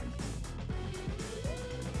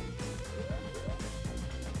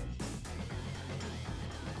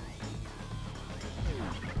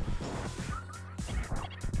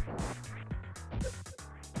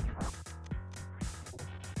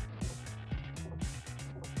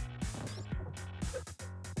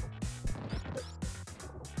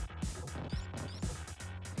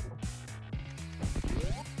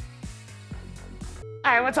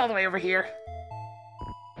 Alright, what's all the way over here?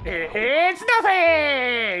 It's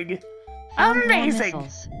nothing! Amazing!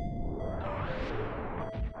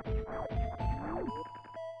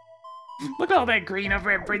 Look at all that green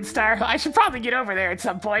over at Brinstar. I should probably get over there at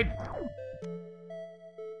some point.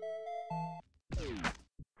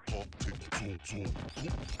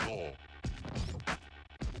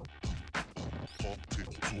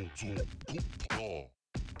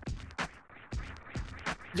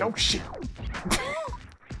 Yo shit.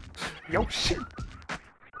 Yo shit.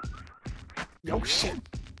 Yo shit.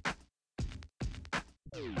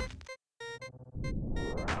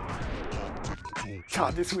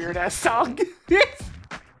 God, this weird ass song.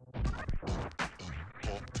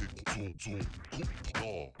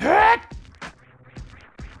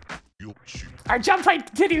 Our jump height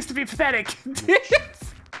continues to be pathetic.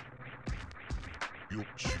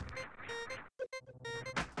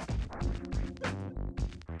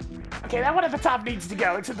 Okay, that one at the top needs to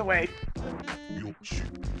go. It's in the way.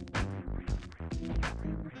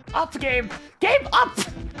 Up, game! Game up!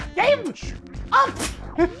 Game up!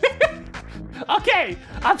 Okay,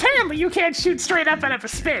 apparently you can't shoot straight up out of a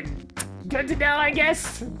spin. Good to know, I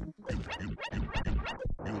guess.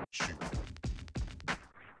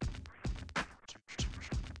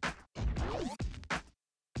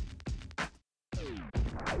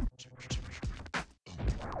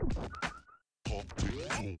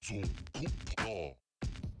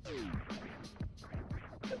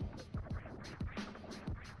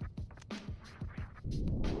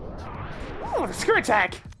 Oh, the screw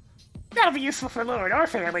attack! That'll be useful for Lord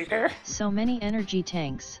Orphan later. So many energy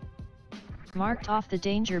tanks. Marked off the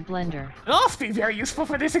danger blender. It'll also be very useful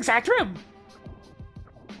for this exact room.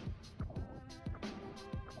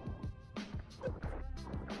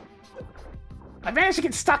 I managed to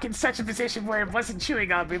get stuck in such a position where it wasn't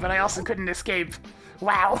chewing on me, but I also couldn't escape.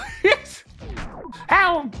 Wow.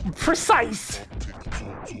 How precise!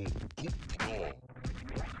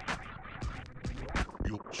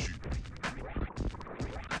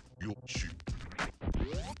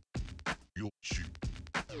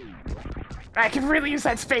 I can really use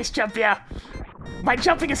that space jump, yeah. My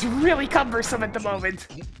jumping is really cumbersome at the moment.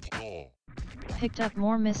 Picked up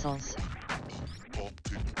more missiles.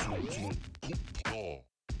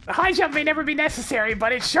 The high jump may never be necessary,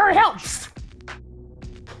 but it sure helps!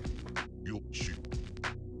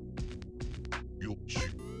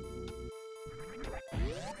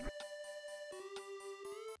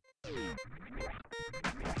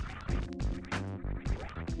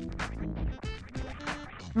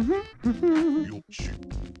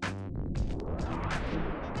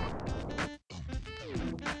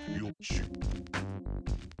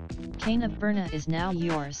 Cane of Berna is now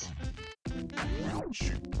yours.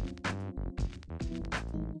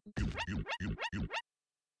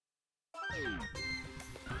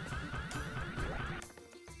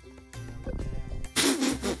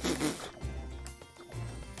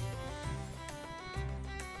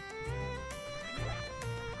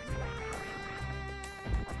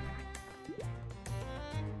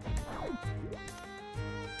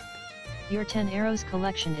 Your 10 arrows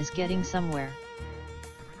collection is getting somewhere.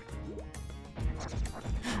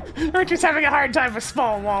 We're just having a hard time with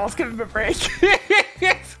small walls. Give him a break.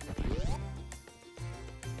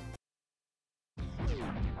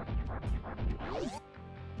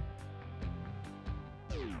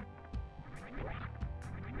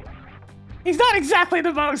 He's not exactly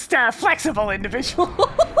the most flexible individual.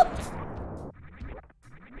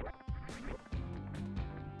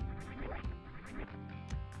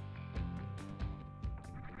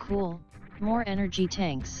 Cool, more energy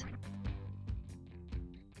tanks.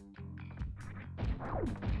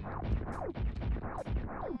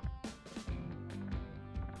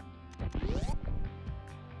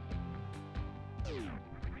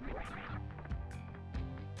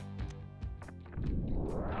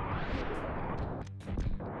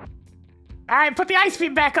 Alright, put the ice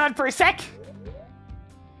beam back on for a sec.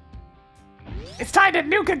 It's time to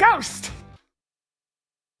nuke a ghost.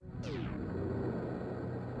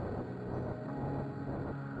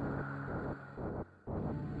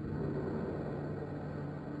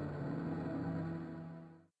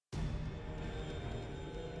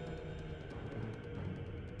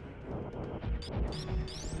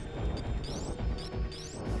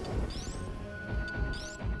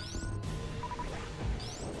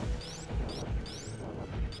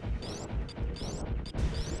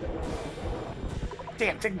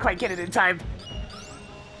 Damn, didn't quite get it in time.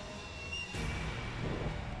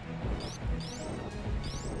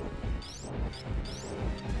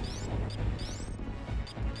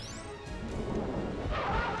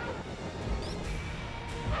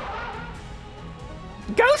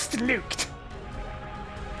 Ghost nuked.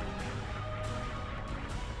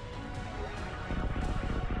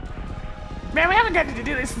 Man, we haven't gotten to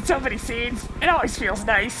do this in so many scenes. It always feels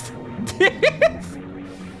nice.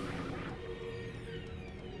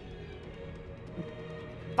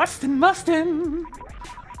 Bustin'.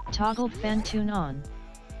 Toggle fan tune on.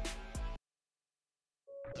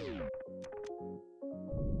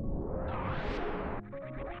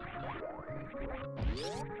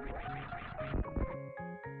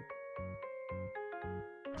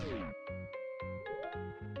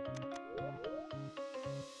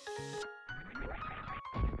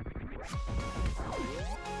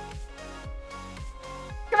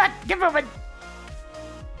 Come on, get moving.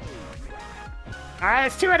 Alright,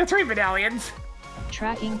 it's 2 out of 3 medallions.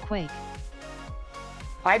 Tracking Quake.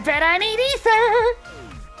 I bet I need ether.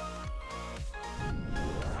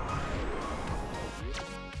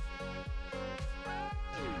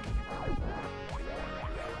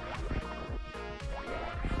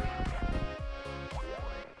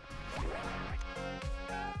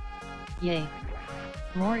 Yay.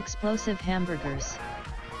 More explosive hamburgers.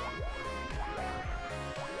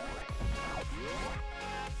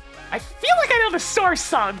 I feel like I know the source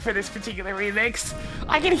song for this particular remix.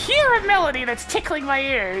 I can hear a melody that's tickling my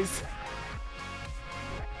ears.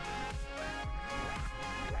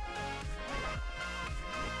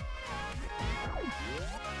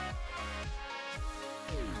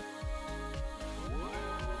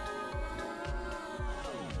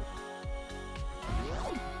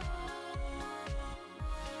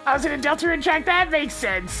 I was in a Deltarune track, that makes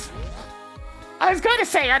sense. I was going to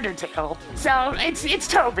say Undertale, so it's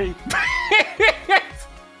Toby.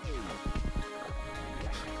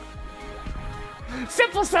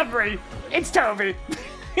 Simple summary, it's Toby.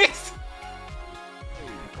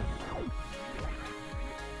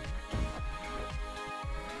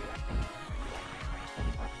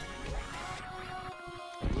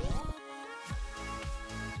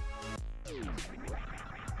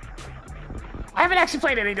 I haven't actually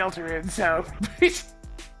played any Deltarune, so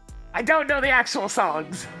I don't know the actual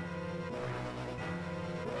songs.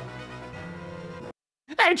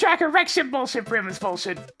 Hey, tracker, wreck ship bullshit, Prim is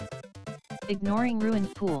bullshit. Ignoring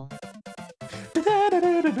ruined pool.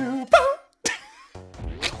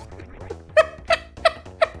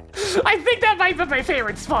 I think that might be my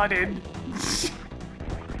favorite spawn in.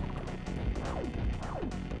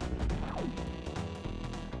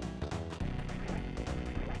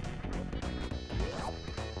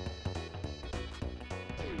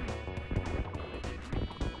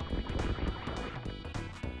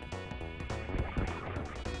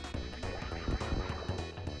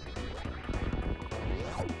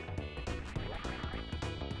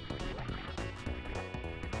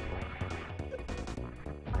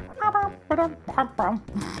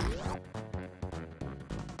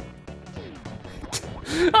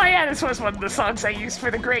 Oh yeah, this was one of the songs I used for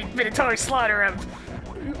the great Minotaur Slaughter of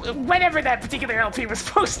whenever that particular LP was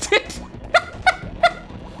posted.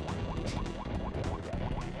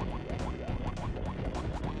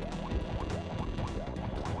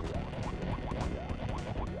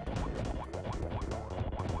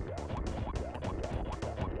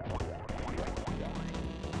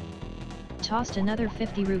 Tossed another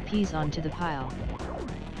 50 rupees onto the pile.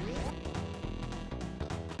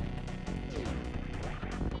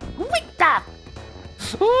 Wita!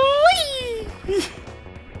 Whee!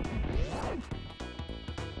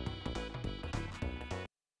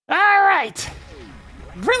 Alright!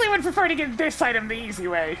 Really would prefer to get this item the easy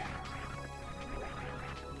way.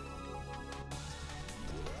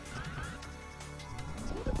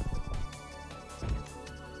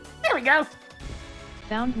 There we go!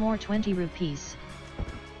 Found more 20 rupees.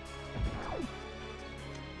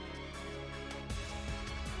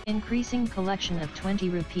 Increasing collection of 20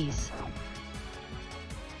 rupees.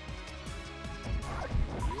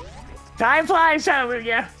 Time flies,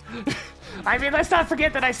 hallelujah! I mean, let's not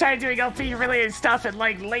forget that I started doing LP-related stuff in,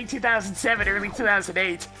 like, late 2007, early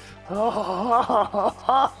 2008.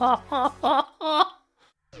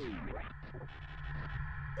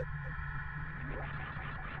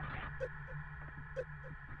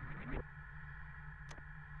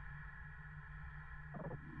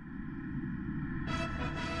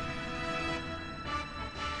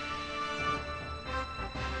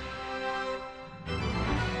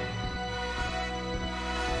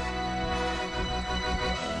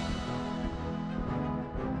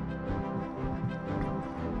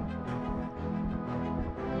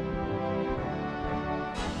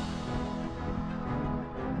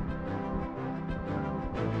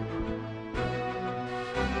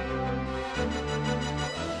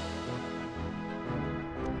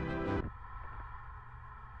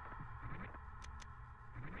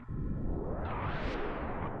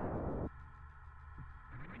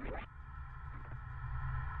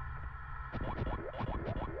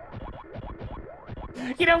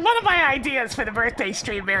 You know, one of my ideas for the birthday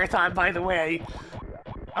stream marathon, by the way...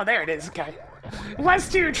 Oh, there it is, okay. Was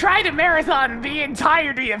to try to marathon the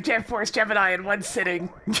entirety of Jet Force Gemini in one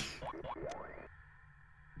sitting.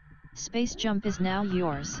 Space jump is now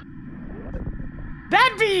yours.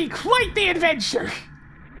 That'd be quite the adventure!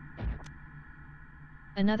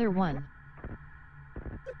 Another one.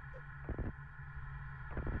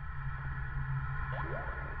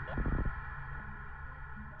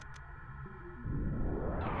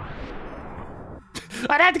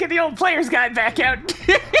 I'd have to get the old player's guide back out.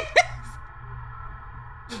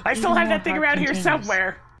 I still have that thing around here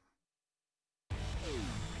somewhere.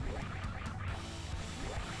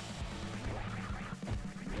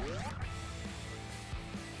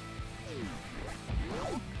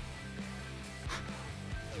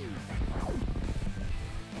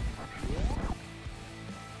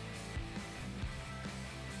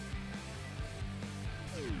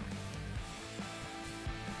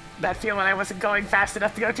 That feeling I wasn't going fast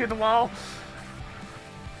enough to go through the wall.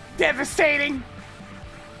 Devastating.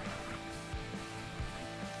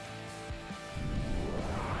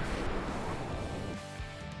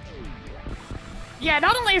 Yeah,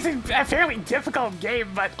 not only is it a fairly difficult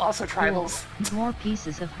game, but also tribals. Cool. More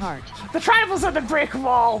pieces of heart. The tribals on the brick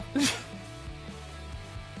wall.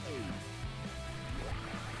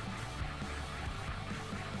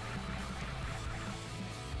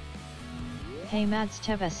 Hey Mads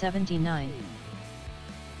Teva 79.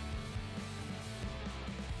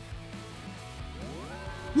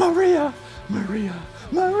 Maria! Maria!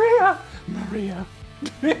 Maria! Maria!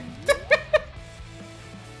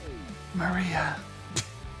 Maria.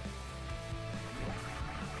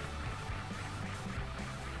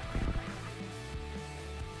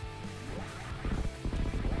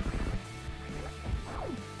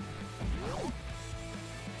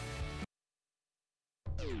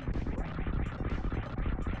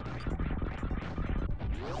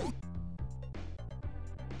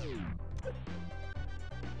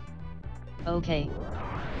 Okay.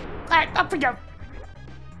 Alright, up we go.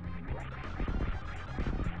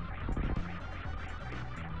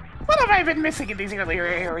 What have I been missing in these earlier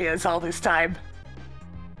areas all this time?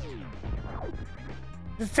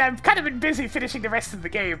 I've kind of been busy finishing the rest of the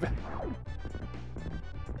game.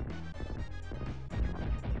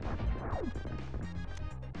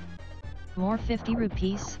 More 50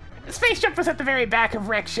 rupees? The space jump was at the very back of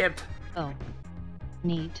Wreck Ship. Oh.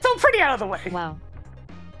 Neat. So pretty out of the way. Wow.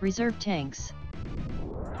 Reserve tanks.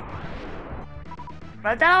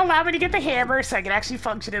 But that'll allow me to get the hammer so I can actually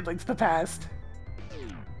function in Link to the Past.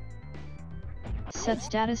 Set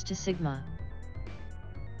status to Sigma.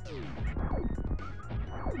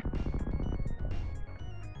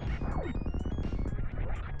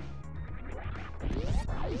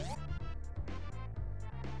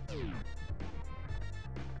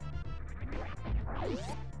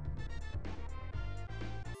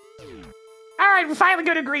 Alright, we're finally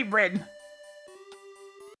going to Green Britain.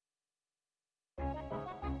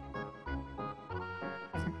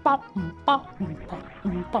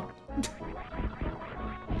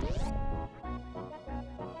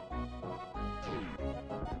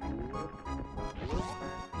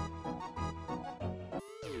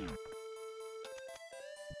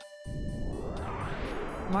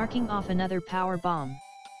 Marking off another power bomb.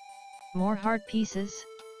 More heart pieces.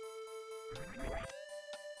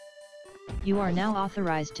 You are now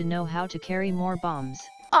authorized to know how to carry more bombs.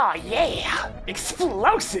 Oh yeah!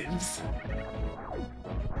 Explosives!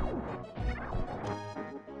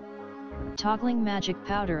 Toggling magic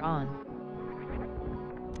powder on.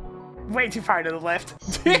 Way too far to the left.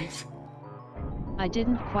 I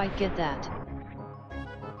didn't quite get that.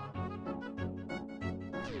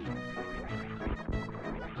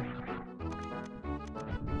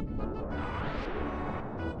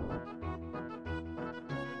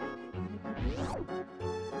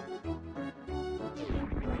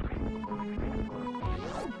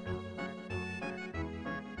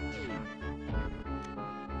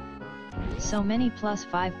 So many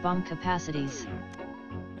 +5 bomb capacities.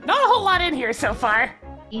 Not a whole lot in here so far.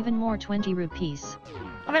 Even more 20 rupees.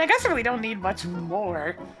 I mean, I guess I really don't need much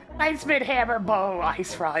more. Ice Mid, Hammer, Bow,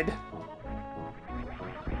 Ice Rod.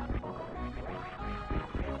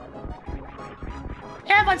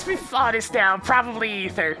 And let's be honest now, probably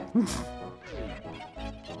Ether.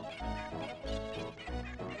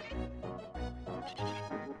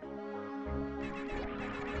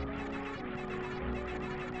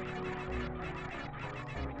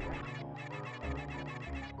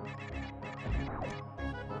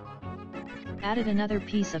 Added another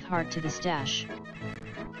piece of heart to the stash.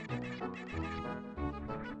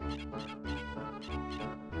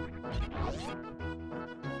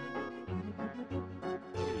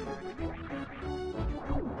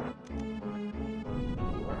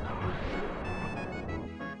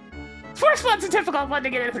 Force Flood's a difficult one to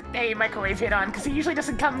get a microwave hit on, because he usually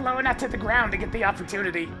doesn't come low enough to the ground to get the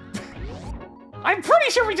opportunity. I'm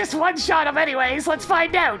pretty sure we just one-shot him anyways, let's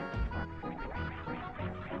find out!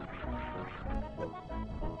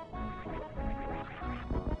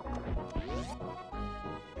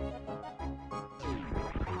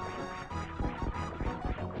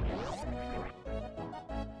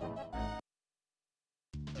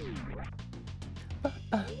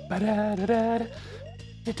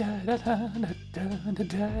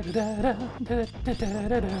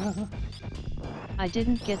 I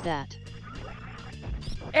didn't get that.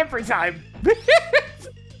 Every time.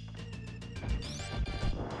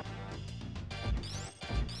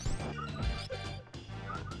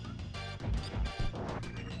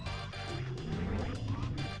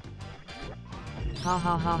 Ha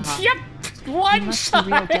ha ha ha. Yep! You One must shot!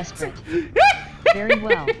 be real desperate. Very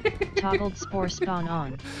well. Toggled spore spawn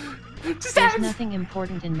on. There's nothing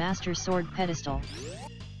important in Master Sword pedestal.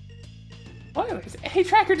 What? Hey,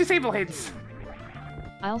 tracker, disable hints.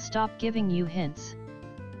 I'll stop giving you hints.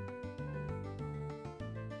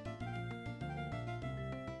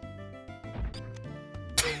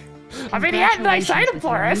 I mean, he had a nice item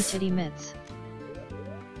for us. Titty mitts.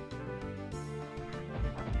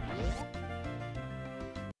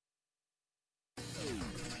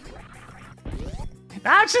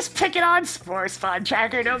 I was just picking on Spore Spawn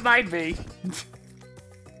Tracker, don't mind me.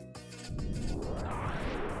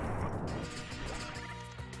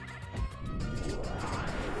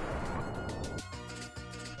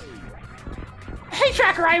 Hey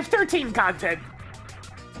Tracker, I have 13 content.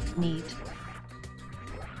 Neat.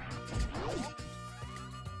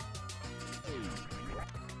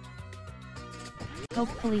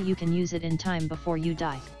 Hopefully you can use it in time before you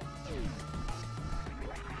die.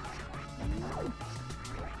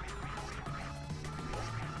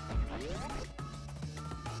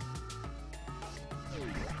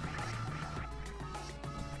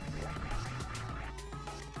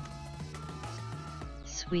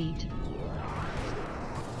 Sweet.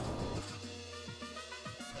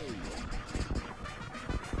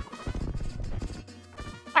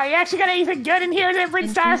 Are you actually got anything good in here there,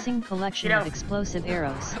 Brinstar? Increasing collection of explosive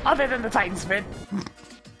arrows. Other than the Titan Spin.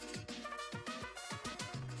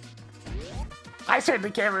 I certainly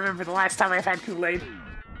can't remember the last time I've had Kool-Aid.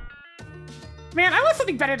 Man, I want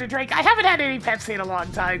something better to drink. I haven't had any Pepsi in a long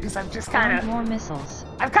time because I'm just kind of... More missiles.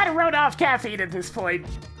 I've kind of rode off caffeine at this point.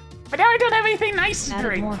 But now I don't have anything nice to Added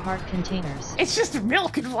drink. more heart containers. It's just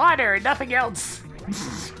milk and water and nothing else.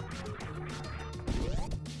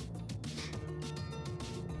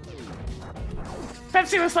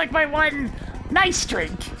 Pepsi was like my one nice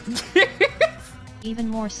drink. Even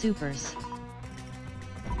more supers.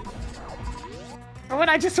 Or when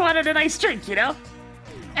I just wanted a nice drink, you know?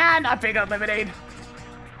 And not big on lemonade.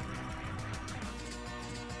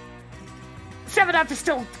 7-Up is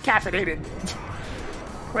still caffeinated.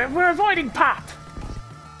 We're avoiding pop.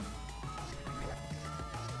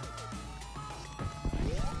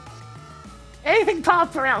 Anything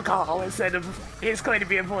pop or alcohol is going to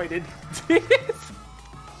be avoided.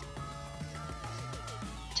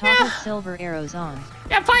 Toggle silver arrows on.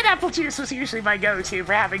 Yeah, pineapple juice was usually my go-to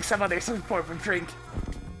for having some other form of drink.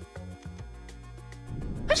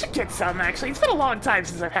 I should get some, actually. It's been a long time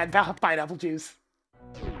since I've had pineapple juice.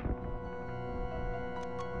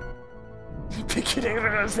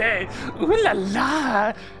 PinkKittyRose. Ooh la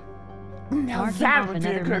la! Now Marking that off would be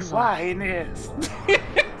a another good missile. wine, yes.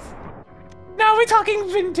 Now we're talking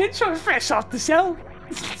vintage or fresh off the shelf?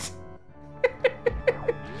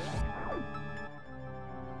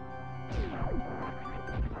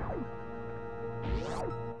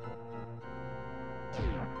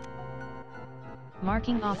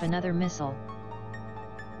 Marking off another missile.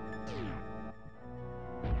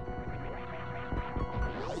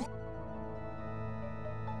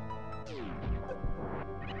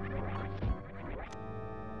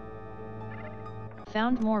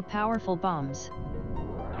 Found more powerful bombs.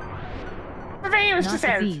 For me, it was Not just the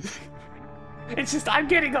as... bees. It's just, I'm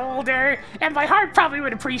getting older, and my heart probably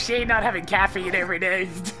would appreciate not having caffeine every day.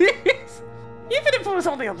 Even if it was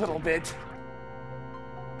only a little bit.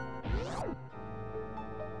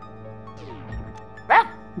 Well,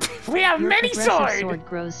 we have Your many progressive sword! sword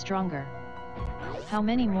grows stronger. How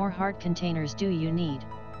many more heart containers do you need?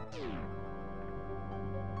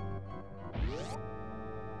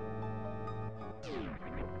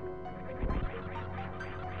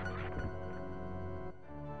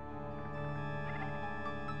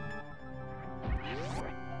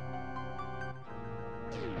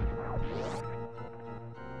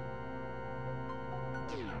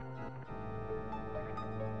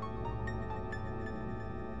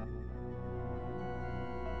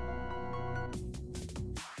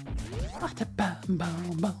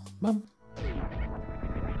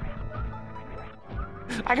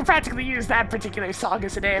 I can practically use that particular song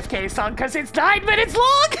as an AFK song because it's 9 minutes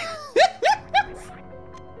long!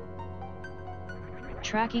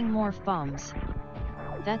 Tracking morph bombs.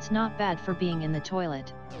 That's not bad for being in the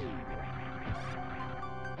toilet.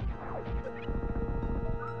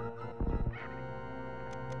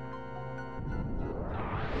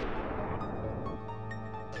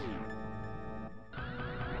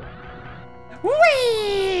 Whee!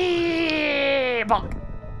 Bonk.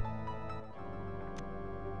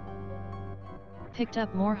 Picked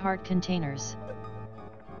up more heart containers.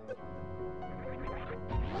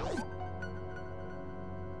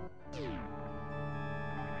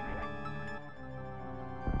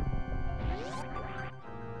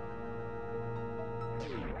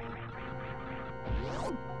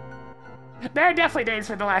 There are definitely days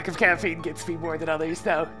where the lack of caffeine gets me more than others,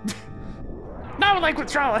 though. Not like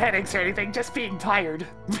withdrawal headaches or anything, just being tired.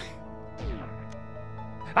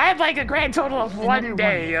 I had like a grand total of one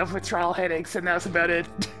day of withdrawal headaches, and that was about it.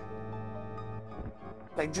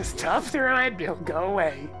 Like, just tough through it, it'll go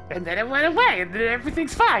away. And then it went away, and then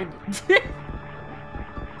everything's fine.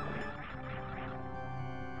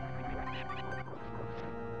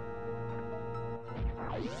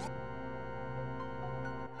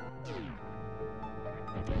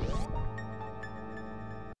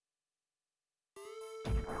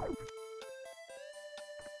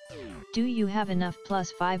 Do you have enough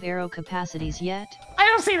 +5 arrow capacities yet? I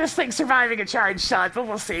don't see this thing surviving a charge shot, but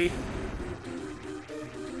we'll see.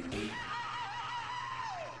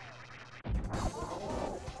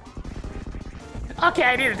 Okay,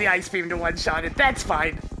 I needed the ice beam to one-shot it. That's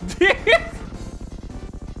fine.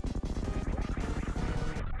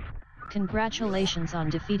 Congratulations on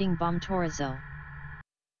defeating Bombtorizo.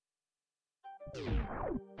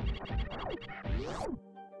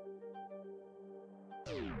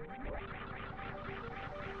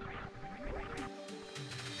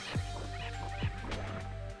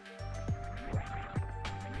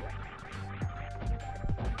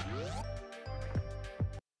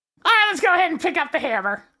 Alright, let's go ahead and pick up the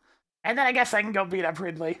hammer. And then I guess I can go beat up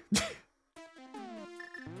Ridley.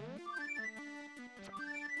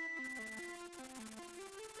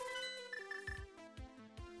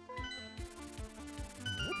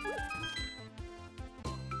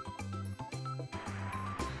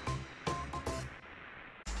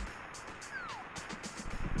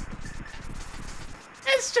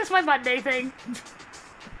 It's just my Monday thing.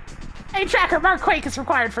 Hey, Tracker, Mark Quake is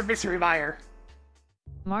required for Mystery Mire.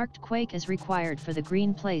 Marked Quake is required for the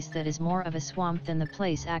green place that is more of a swamp than the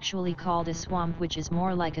place actually called a swamp, which is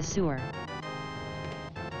more like a sewer.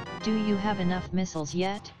 Do you have enough missiles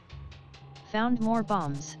yet? Found more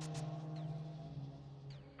bombs.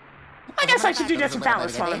 I guess I should do Desert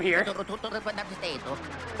Palace while I'm here.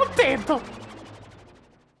 Potato.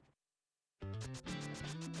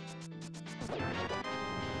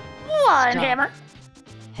 One Stop. hammer.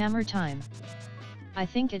 Hammer time. I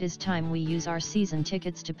think it is time we use our season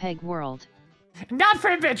tickets to Peg World. Not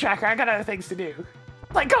for a bit, Tracker. I got other things to do.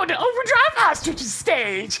 Like going to Overdrive Ostrich's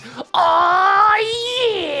stage.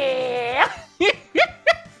 Oh yeah!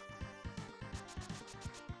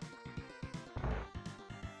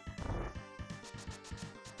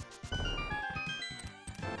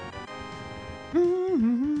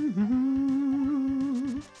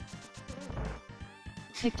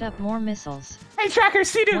 Picked up more missiles. Hey, Tracker,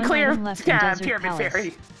 Sea-Doo One clear item left in Desert Pyramid Palace.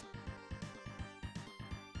 Fairy.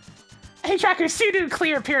 Hey, Tracker, Sea-Doo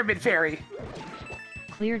clear Pyramid Fairy.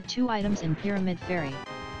 Cleared 2 items in Pyramid Ferry.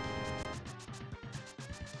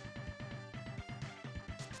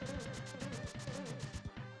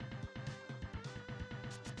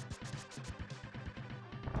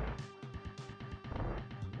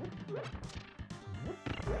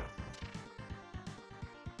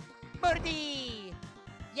 Birdie!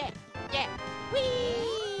 Yeah, yeah. Whee!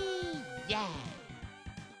 Yeah.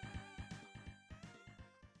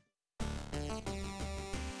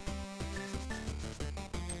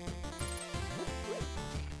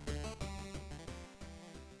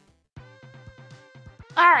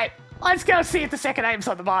 Alright, let's go see if the second item's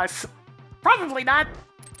on the boss. Probably not.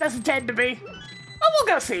 Doesn't tend to be. But we'll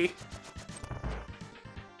go see.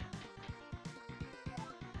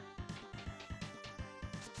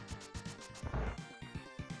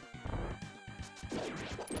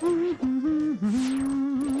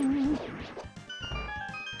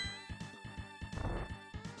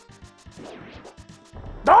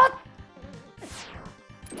 Dot!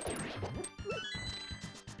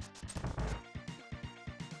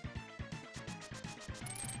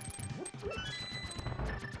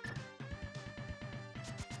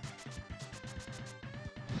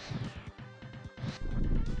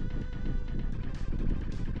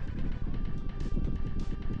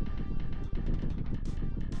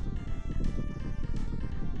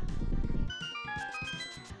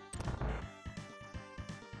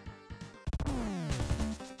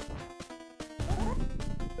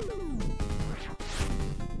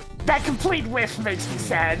 That complete whiff makes me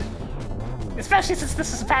sad. Especially since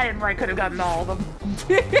this is a pattern where I could have gotten all of them.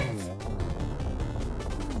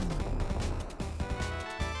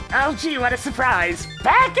 Oh gee, what a surprise.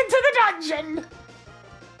 Back into the dungeon!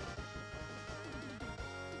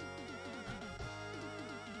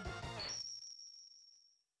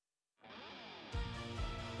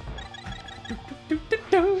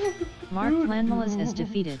 Mark Landmalas is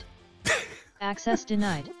defeated. Access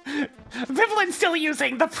denied. Vivian's still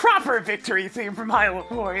using the proper victory theme from Hyrule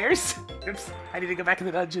Warriors. Oops, I need to go back in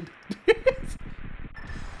the dungeon.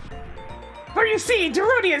 For you see,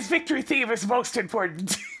 Darunia's victory theme is most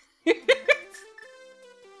important.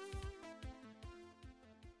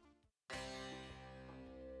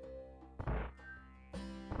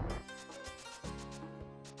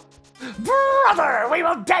 Brother, we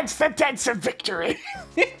will dance the dance of victory.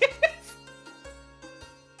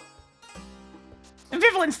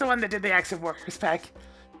 Vivian's the one that did the Axe of Warriors pack.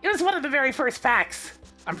 It was one of the very first packs.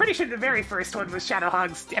 I'm pretty sure the very first one was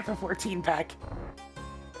Shadowhog's FF14 pack.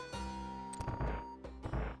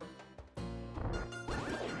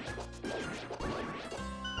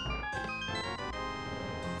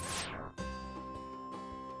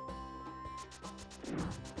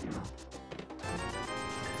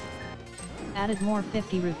 Added more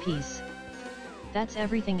 50 rupees. That's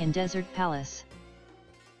everything in Desert Palace.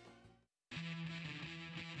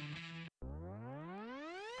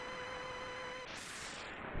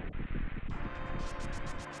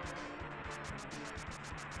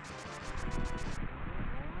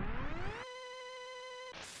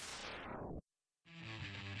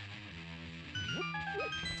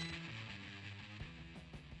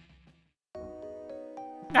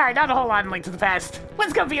 Alright, not a whole lot in Link to the Past.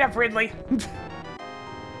 Let's go beat up Ridley.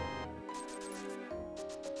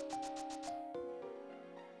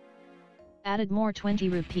 Added more 20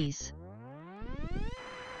 rupees.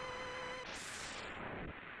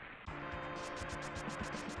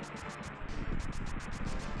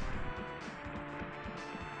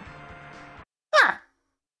 Huh.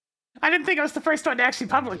 I didn't think it was the first one to actually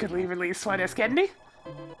publicly release one as Kennedy.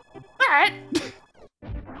 Alright.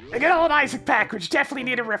 The good old Isaac pack, which definitely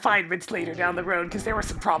needed refinements later down the road, because there were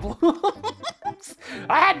some problems.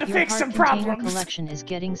 I had to fix some problems. Your collection is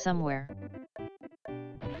getting somewhere.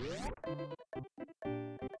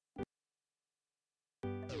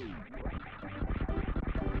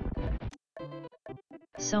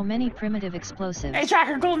 So many primitive explosives. Hey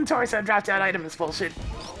Tracker, Golden Torso dropped down item is bullshit.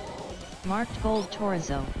 Marked Gold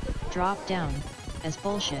Torso, drop down, as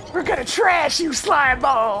bullshit. We're gonna trash you slime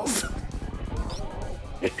balls!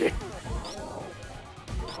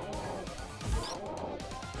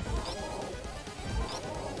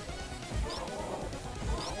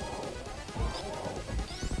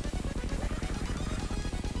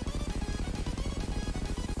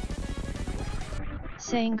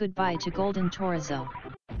 Saying goodbye to Golden Torso.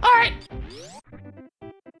 Alright!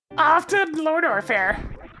 Off to Lord Orfair.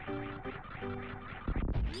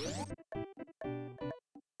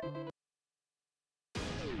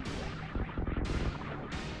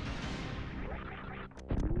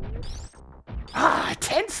 Ah,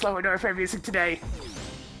 tense Lord Orfair music today.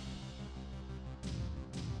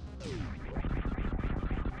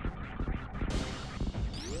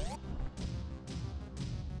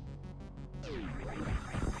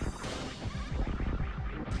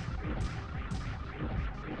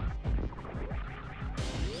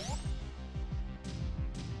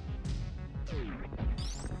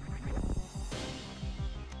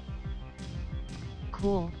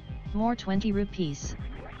 Cool. More 20 rupees.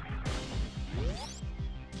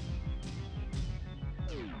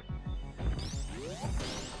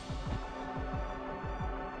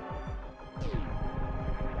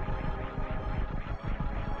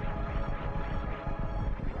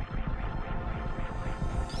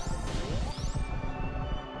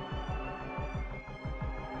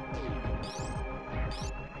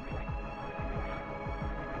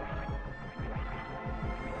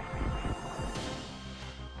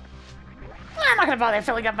 I'm not gonna bother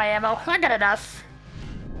filling up my ammo. I got enough.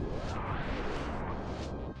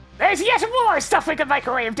 There's yet more stuff we can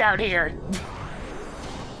microwave down here.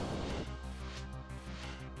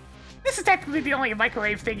 This is technically the only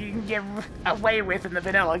microwave thing you can get away with in the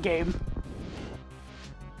vanilla game.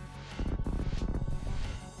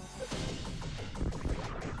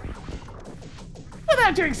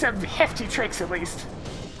 Without doing some hefty tricks, at least.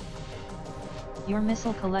 Your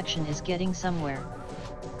missile collection is getting somewhere.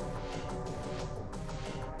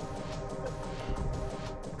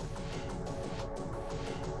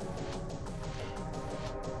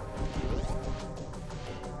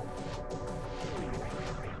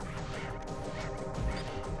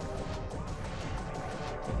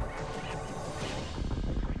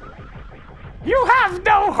 You have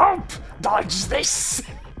no hope! Dodge this!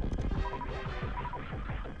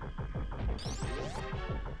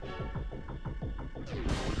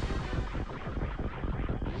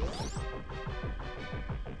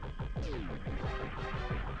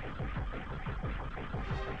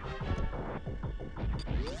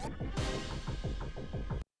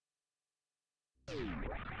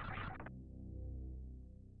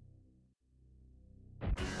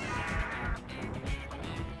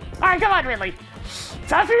 Alright, come on, Ridley.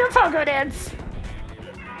 Time for your pogo dance.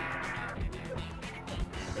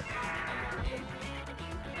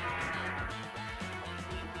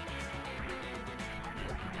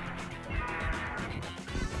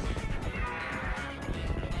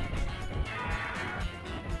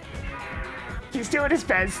 He's doing his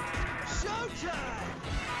best.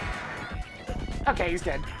 Okay, he's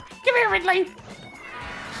dead. Come here, Ridley.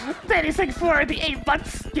 Anything for the 8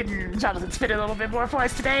 months? Getting Jonathan spin a little bit more for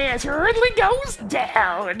us today as Ridley goes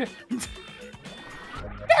down.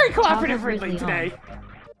 Very cooperative Ridley today.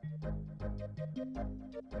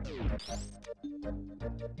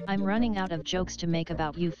 I'm running out of jokes to make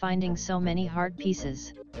about you finding so many hard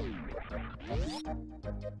pieces.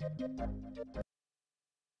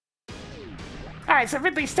 Alright, so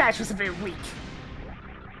Ridley's stash was a bit weak.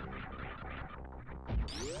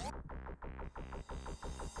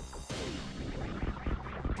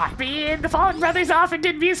 I mean, the Fallen Brothers often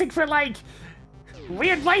did music for, like,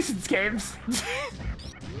 weird license games.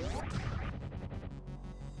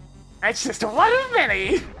 That's just one of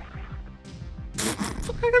many.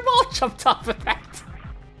 I'm all jumped off of that.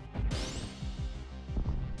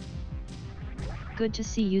 Good to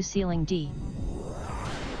see you sealing D.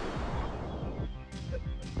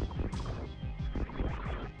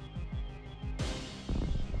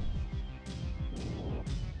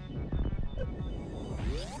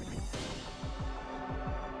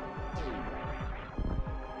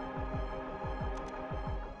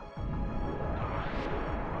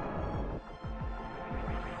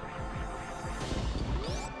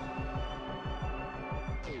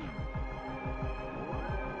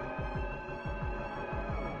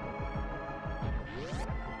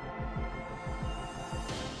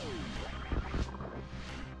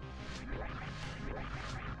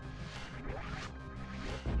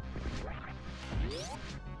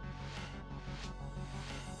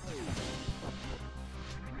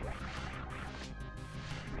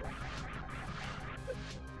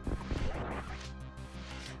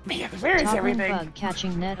 Man, where is Toggling everything? bug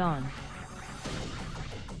catching net on.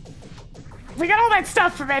 We got all that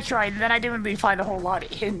stuff for Metroid, and then I didn't really find a whole lot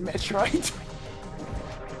in Metroid.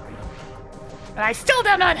 And I still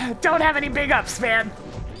don't have any big ups, man.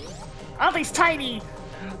 All these tiny,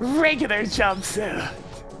 regular jumps.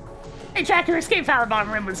 Hey, Tracker, escape power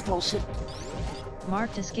bomb room was bullshit.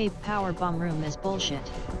 Marked escape power bomb room is bullshit.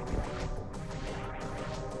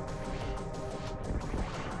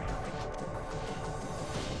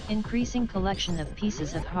 Increasing collection of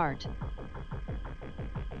pieces of heart.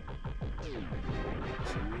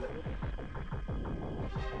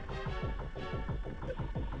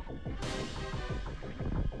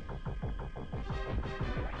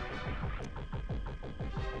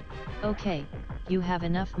 Okay, you have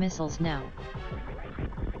enough missiles now.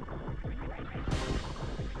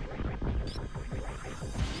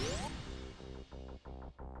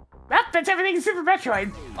 Well, that's everything in Super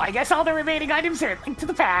Metroid. I guess all the remaining items are linked to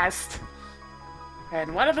the past.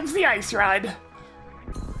 And one of them's the ice rod.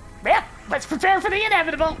 Yeah, let's prepare for the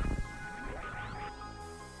inevitable.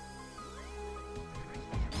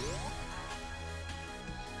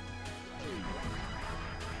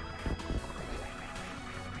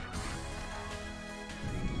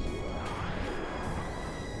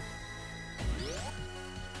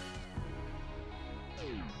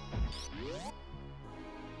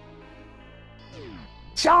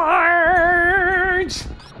 Charge!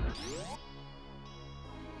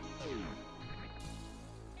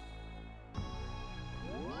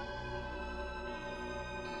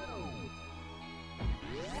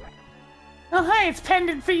 Oh, hey, it's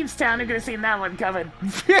Pendant Thieves Town. I could have seen that one coming.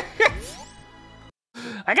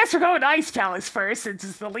 I guess we're going to Ice Palace first, since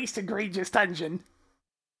it's the least egregious dungeon.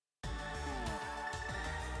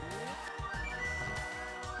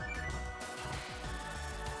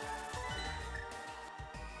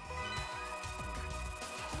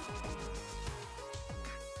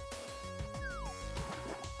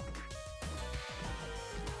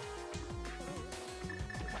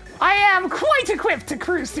 I am quite equipped to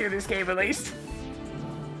cruise through this game, at least.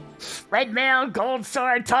 Red mail, gold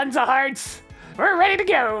sword, tons of hearts. We're ready to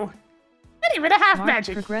go. And even a half Marked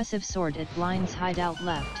magic. progressive sword at Blind's hideout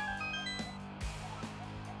left.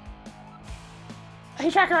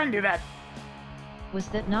 Hey, Tracker, undo that. Was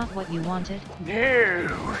that not what you wanted?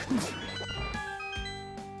 No.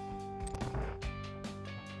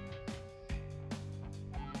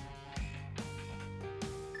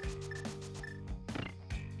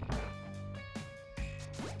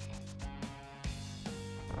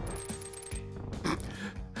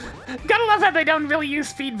 Gotta love how they don't really use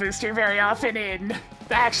Speed Booster very often in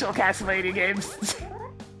the actual Castlevania games.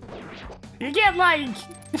 You get, like...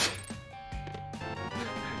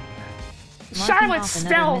 Charlotte's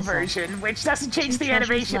spell version, which doesn't change the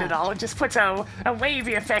animation at all. It just puts a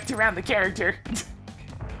wavy effect around the character.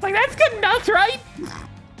 Like, that's good enough, right?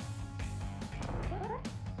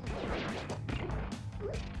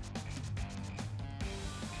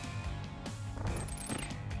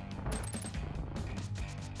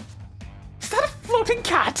 Is that a floating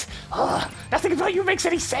cat? Ugh, nothing about you makes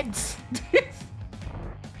any sense.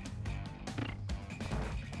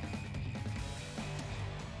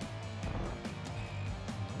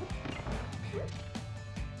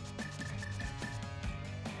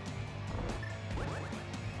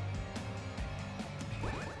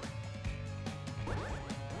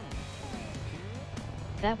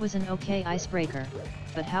 That was an okay icebreaker,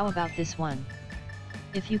 but how about this one?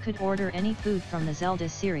 If you could order any food from the Zelda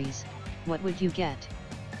series, what would you get?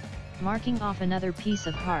 Marking off another piece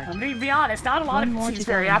of heart. I'm gonna be honest, not a lot of it seems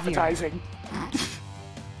very appetizing.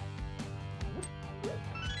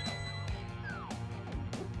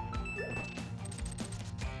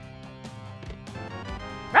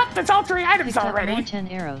 Well, that's all 3 items already. More 10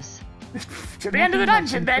 arrows. To the end of the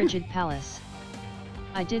dungeon, then. Frigid Palace.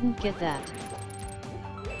 I didn't get that.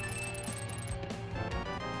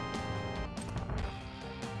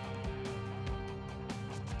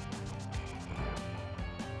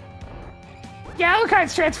 Yeah,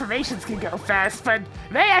 Alucard's transformations can go fast, but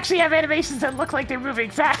they actually have animations that look like they're moving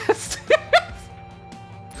fast.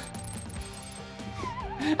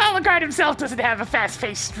 Alucard himself doesn't have a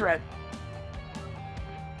fast-paced strut.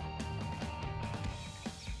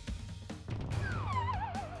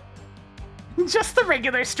 Just the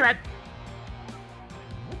regular strut.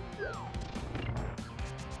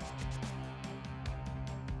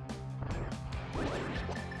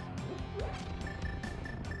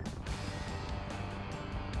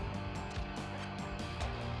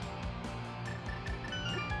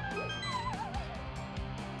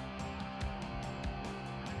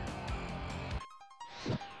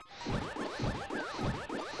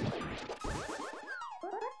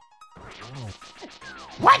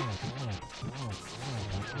 What?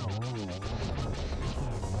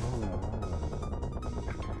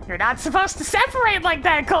 You're not supposed to separate like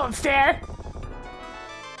that, Cold Stare!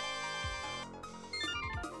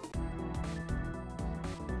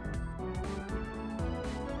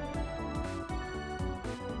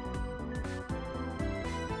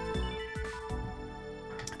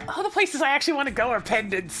 All the places I actually want to go are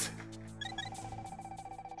pendants.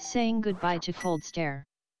 Saying goodbye to Cold Stare.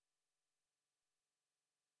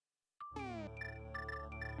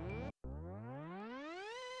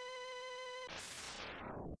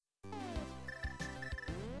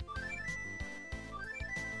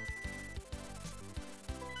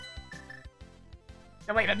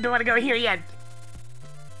 Oh wait, I don't want to go here yet.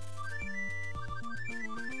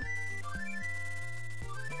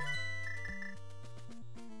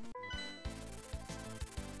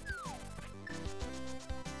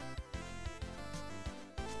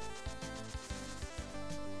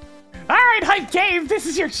 Alright, Hype Game, this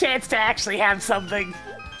is your chance to actually have something.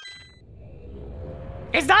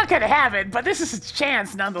 It's not gonna happen, but this is a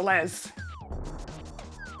chance nonetheless.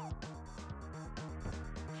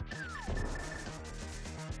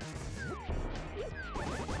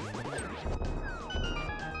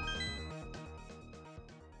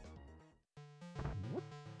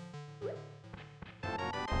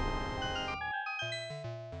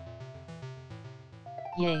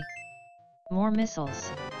 Yay. More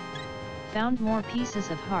missiles. Found more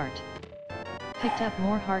pieces of heart. Picked up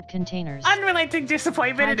more heart containers. Unrelenting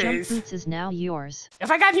disappointment High it jump is. boots is now yours.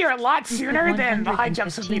 If I got here a lot You sooner, put then the high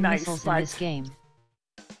jumps would be 115 nice, missiles in but this game.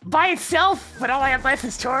 by itself, when all I have left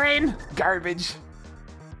is terrain, garbage.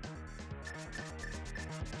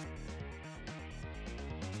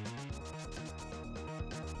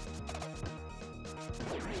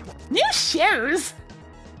 New shoes?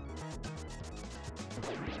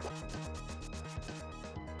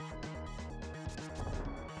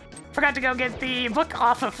 Forgot to go get the book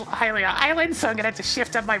off of Hylia Island, so I'm gonna have to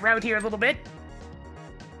shift up my route here a little bit.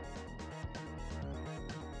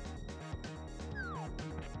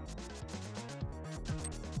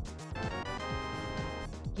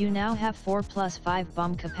 You now have 4+5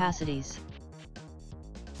 bomb capacities.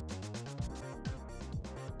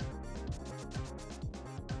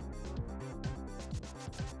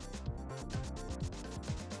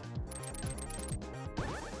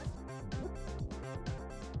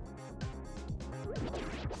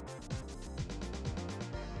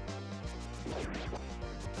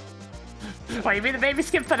 What, you mean the baby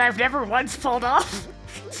skip that I've never once pulled off?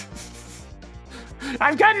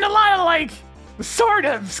 I've gotten a lot of, like, sort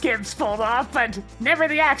of skips pulled off, but never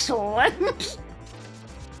the actual one.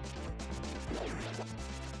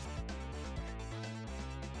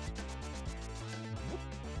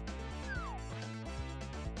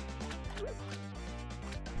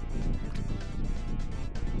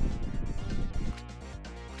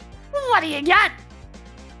 What do you got?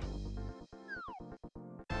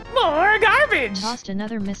 More garbage! Tossed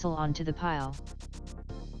another missile onto the pile.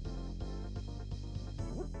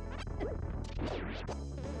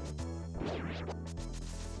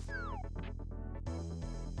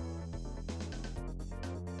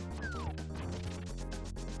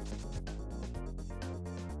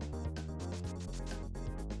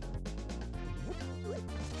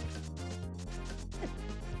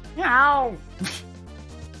 Ow!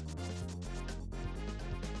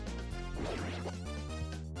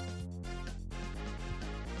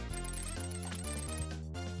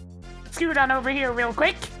 Scoot on over here real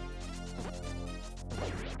quick.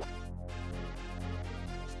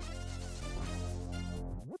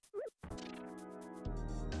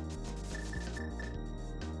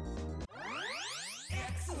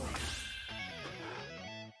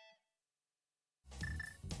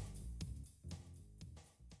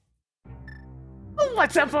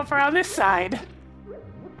 What's up over on this side?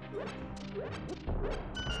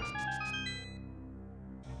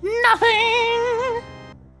 Nothing!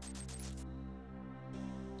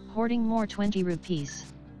 Hoarding more 20 rupees.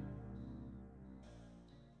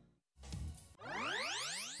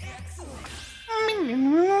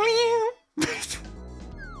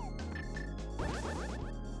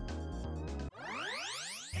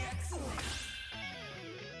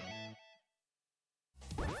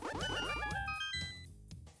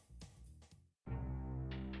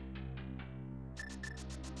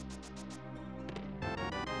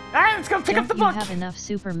 Alright, let's go pick up the book! Don't you have enough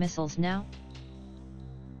super missiles now?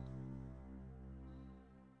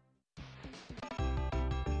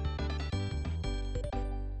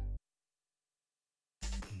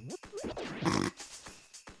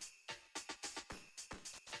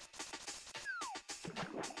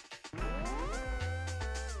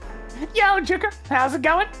 Yo, Joker, how's it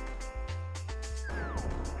going?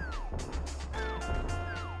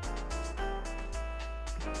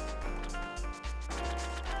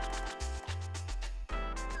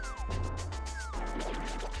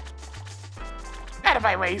 Out of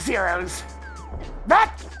my way, zeros.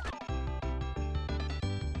 That!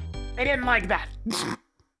 I didn't like that.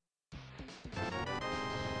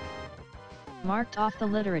 Marked off the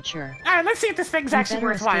literature. Alright, let's see if this thing's actually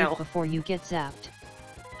worthwhile. Before you get zapped.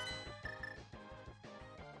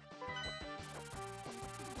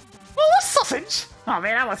 Oh, sausage! Oh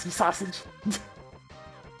man, I want some sausage.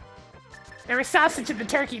 There was sausage in the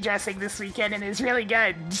turkey dressing this weekend and it's really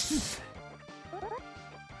good.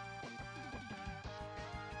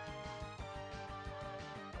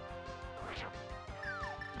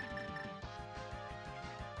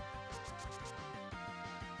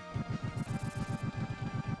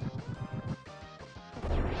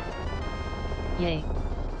 Yay.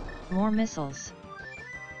 More missiles.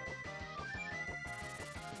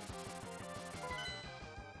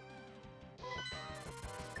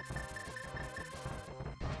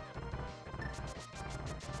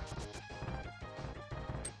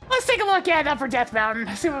 Let's take a look at Upper Death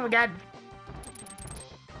Mountain, see what we got.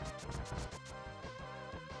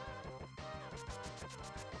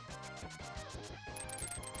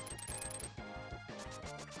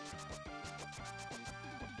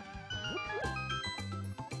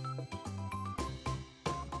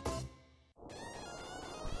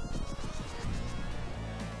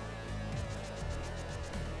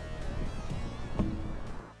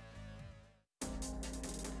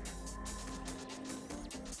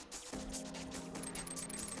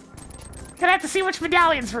 Gonna have to see which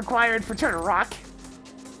medallion's required for Turtle Rock.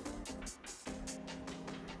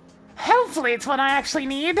 Hopefully it's one I actually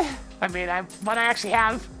need. I mean, one I actually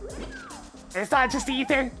have. It's not just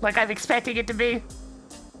ether, like I'm expecting it to be.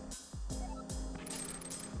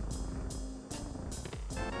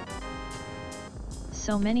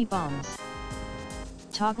 So many bombs.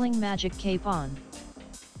 Toggling magic cape on.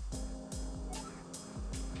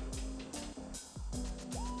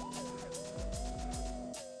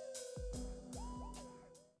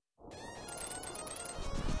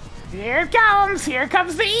 Here it comes! Here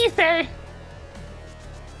comes the ether!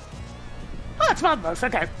 Oh, it's Bombos,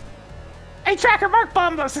 okay. A tracker marked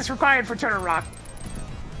Bombos is required for Turtle Rock.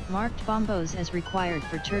 Marked Bombos as required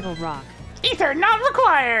for Turtle Rock. Ether not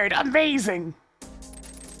required! Amazing!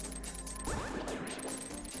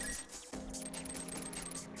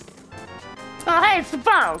 Oh, hey, it's the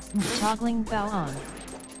bow! Toggling bow on.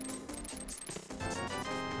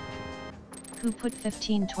 Who put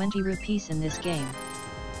 15-20 rupees in this game?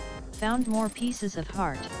 Found more pieces of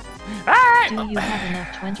heart. Alright! Do you have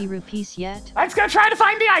enough 20 rupees yet? Let's go try to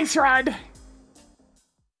find the ice rod!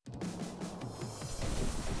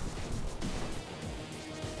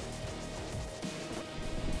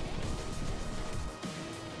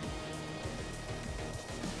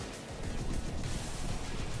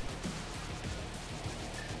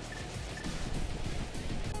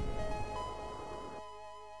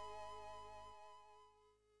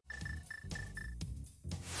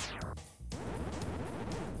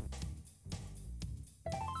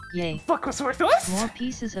 Yay. Book was worthless? More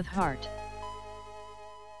pieces of heart.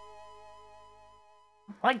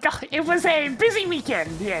 Like, it was a busy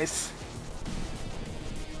weekend, yes.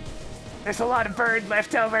 There's a lot of bird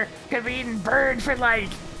left over. Could be eating bird for like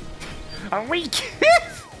a week.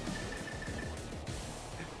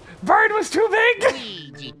 Bird was too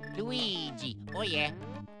big. Luigi, oh yeah,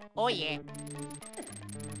 oh yeah.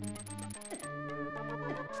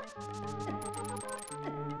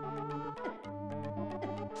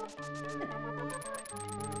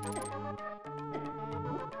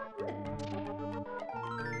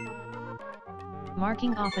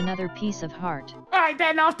 Marking off another piece of heart. Alright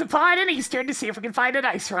then, off to Pond and Eastern to see if we can find an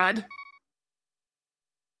ice rod.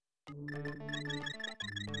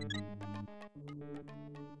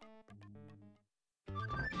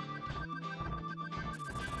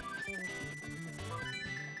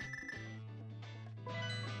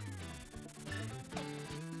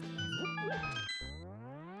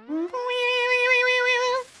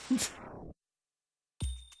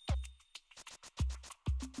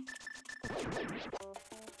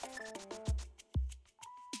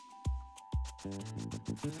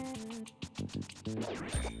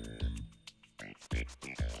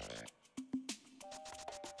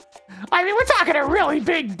 I mean, we're talking a really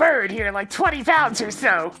big bird here, like 20 pounds or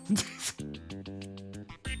so.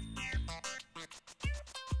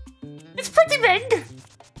 It's pretty big.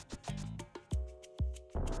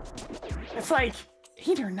 It's like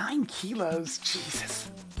 8 or 9 kilos,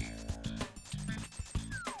 Jesus.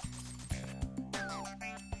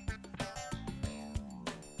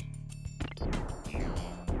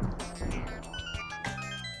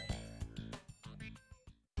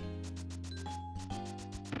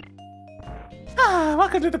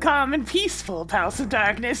 welcome to the calm and peaceful Palace of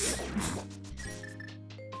Darkness.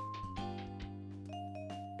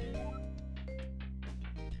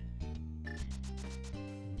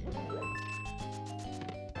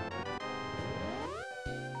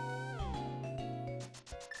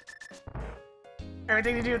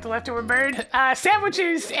 Everything to do with the leftover bird?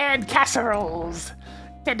 Sandwiches and casseroles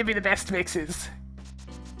tend to be the best mixes.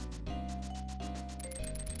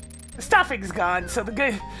 The stuffing's gone, so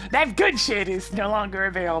that good shit is no longer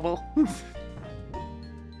available.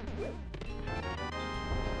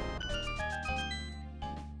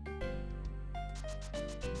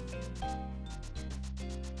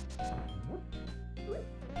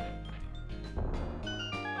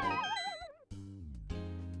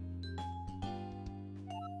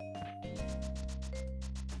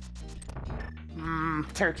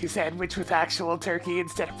 Turkey sandwich with actual turkey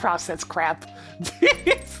instead of processed crap.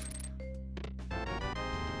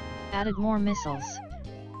 Added more missiles.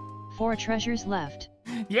 4 treasures left.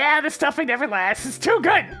 Yeah, the stuffing never lasts. It's too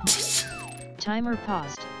good. Timer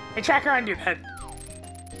paused. Hey, Tracker, undo that.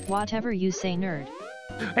 Whatever you say, nerd.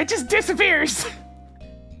 It just disappears.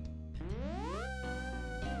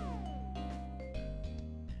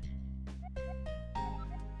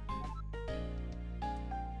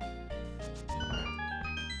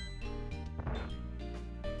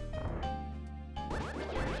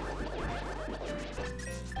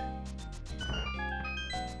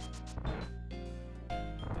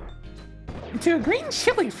 To a green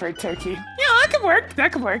chili for a turkey. Yeah, that could work.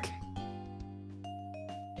 That could work.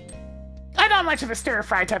 I'm not much of a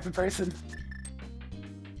stir-fry type of person.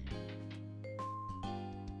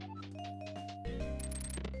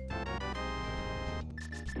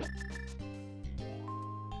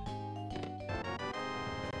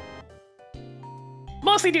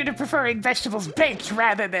 Mostly due to preferring vegetables baked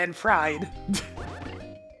rather than fried.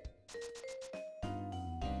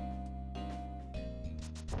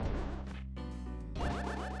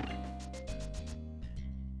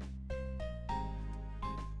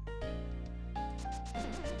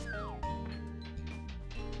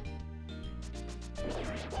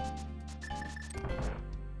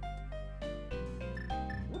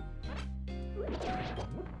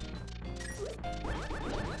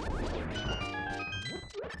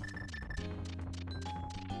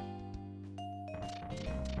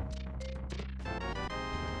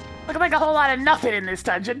 Looking like a whole lot of nothing in this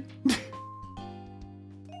dungeon.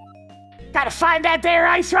 Gotta find that there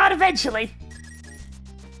ice rod eventually.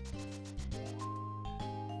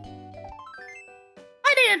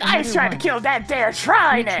 I need an ice rod to kill that there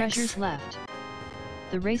Trinex. 3 treasures left.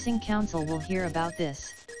 The Racing Council will hear about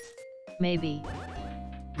this. Maybe.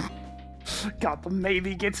 God, the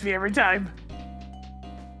maybe gets me every time.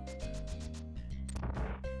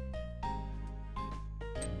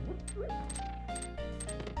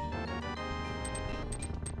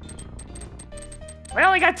 We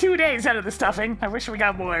only got 2 days out of the stuffing. I wish we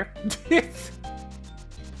got more.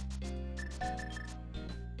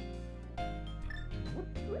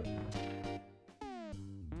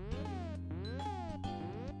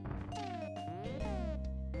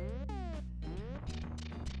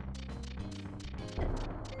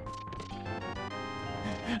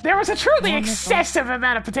 There was a truly excessive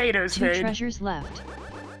amount of potatoes 2 made. treasures left.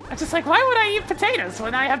 I'm just like, why would I eat potatoes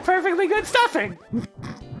when I have perfectly good stuffing?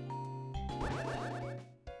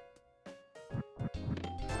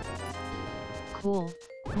 Cool.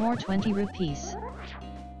 More 20 rupees.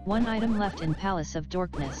 1 item left in Palace of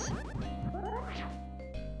Darkness.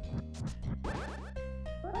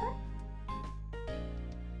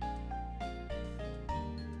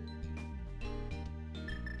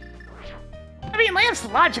 I mean, lamps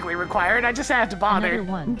logically required. I just have to bother.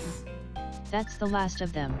 Another one. That's the last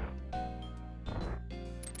of them.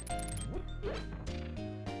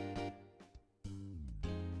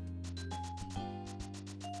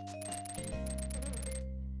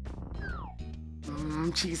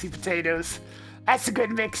 Cheesy potatoes. That's a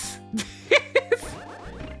good mix.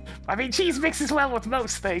 I mean, cheese mixes well with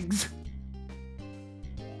most things.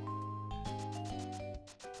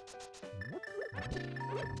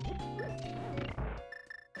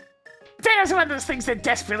 Potatoes are one of those things that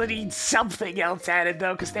desperately need something else added,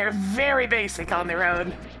 though, because they're very basic on their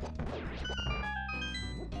own.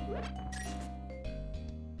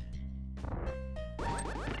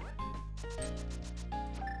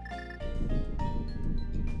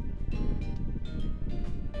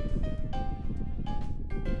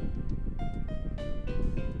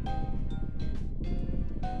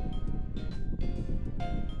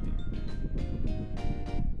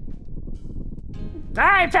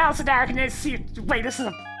 Alright, Palace of Darkness. Wait, this is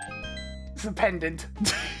a pendant.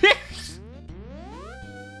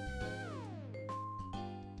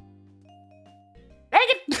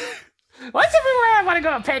 What's everywhere I want to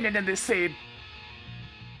go abandoned in this scene?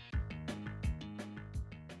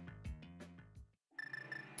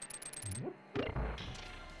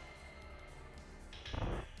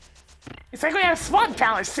 It's like we have Swamp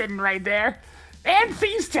Palace sitting right there. And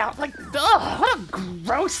Thieves Town. Like, ugh, what a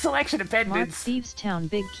gross selection of Mark pendants. Thieves Town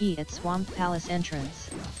big key at Swamp Palace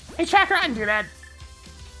entrance. Hey, Tracker, undo that.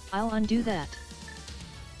 I'll undo that.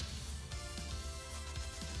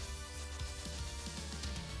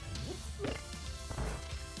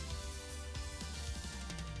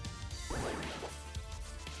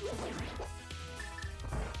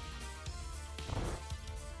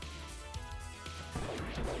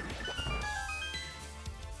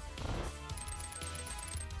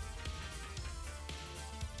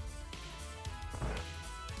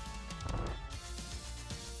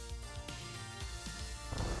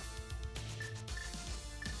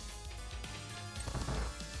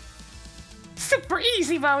 Super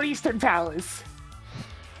easy, Mount Eastern Palace.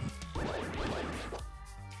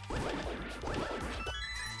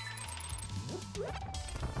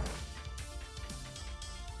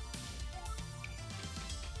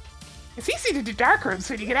 It's easy to do dark rooms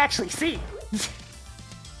when you can actually see.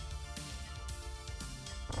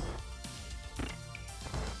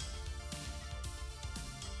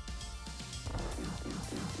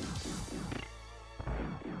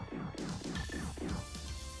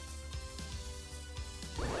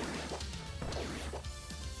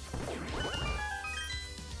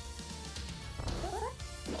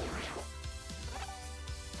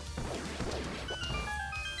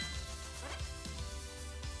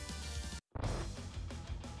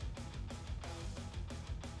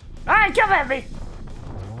 Alright, come at me!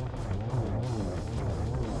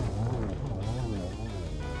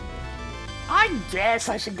 I guess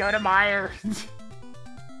I should go to Meyer.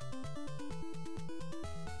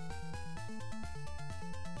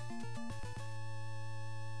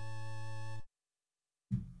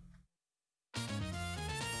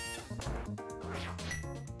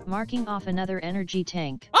 Marking off another energy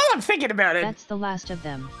tank. Oh, I'm thinking about it. That's the last of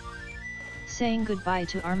them. Saying goodbye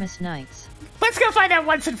to Armus Knights. Let's go find out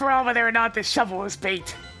once and for all whether or not this shovel was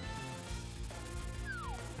bait.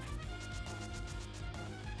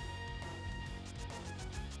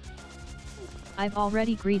 I've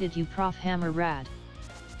already greeted you, Prof. Hammer Rad.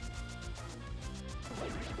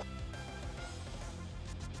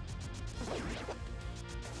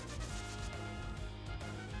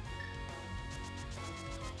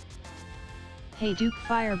 Hey Duke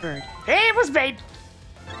Firebird. Hey, it was bait.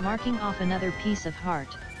 Marking off another piece of heart.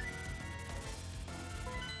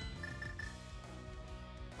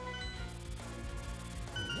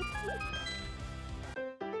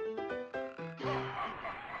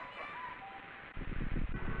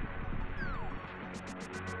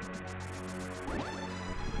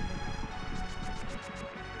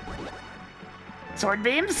 Sword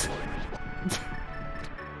beams?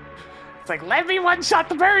 It's like, let me one-shot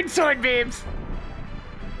the bird, sword beams!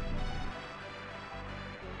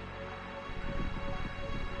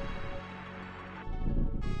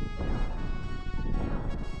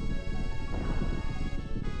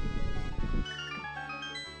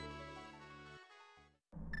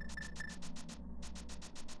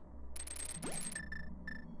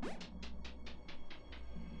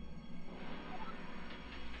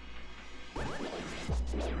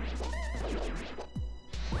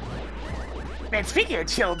 Man, speaking of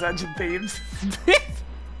chill dungeon themes,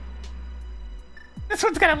 this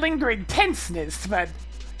one's got a lingering tenseness, but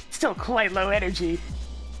still quite low energy.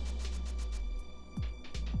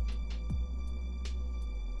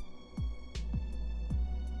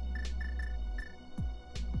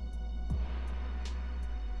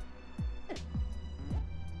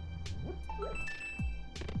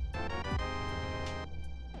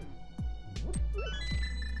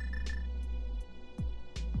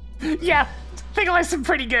 Yeah, I think I have some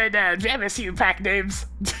pretty good MSU pack names.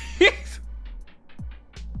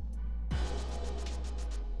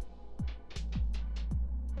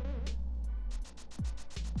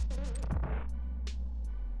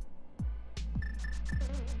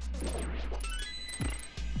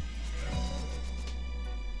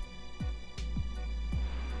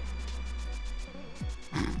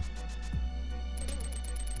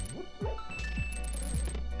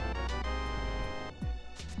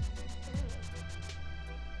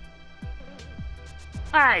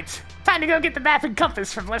 Alright, time to go get the map and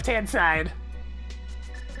compass from left-hand side.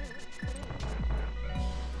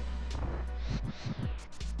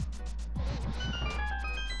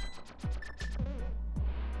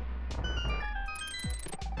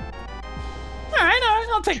 Alright,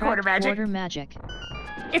 I'll take quarter magic. Quarter magic.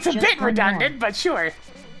 It's a Just bit one redundant, more. but sure.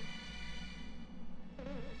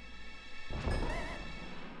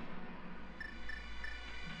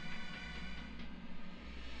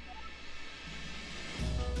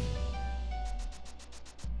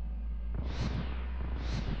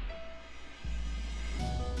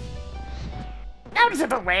 Out of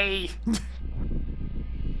the way!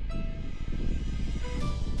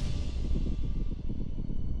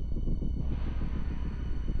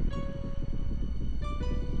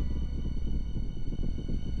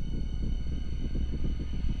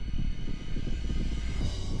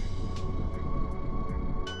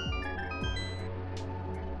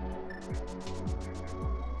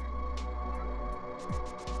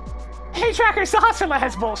 Hey Tracker, Sahasrahla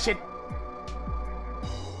has bullshit!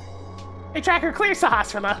 Hey Tracker, clear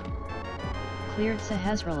Sahasrahla! Cleared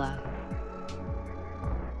Sahasrahla.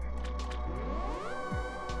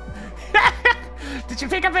 Did you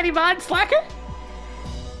pick up any mods, Slacker?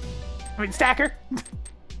 I mean, Stacker?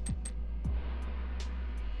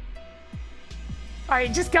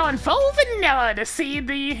 Alright, just going full vanilla to see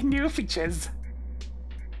the new features.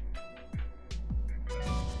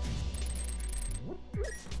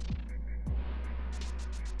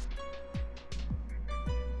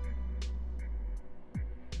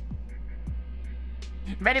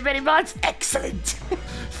 Many mods, excellent!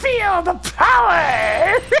 Feel the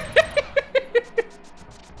power!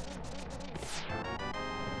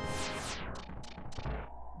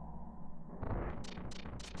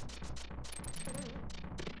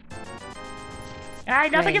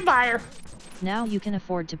 Alright, nothing in Mire. Now you can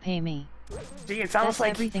afford to pay me. Gee, it's almost That's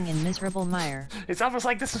like everything in miserable mire. It's almost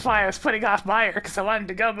like this is why I was putting off Mire, because I wanted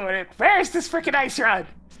to go with it. Where's this frickin' ice run?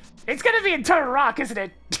 It's gonna be in Total Rock, isn't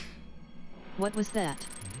it? What was that?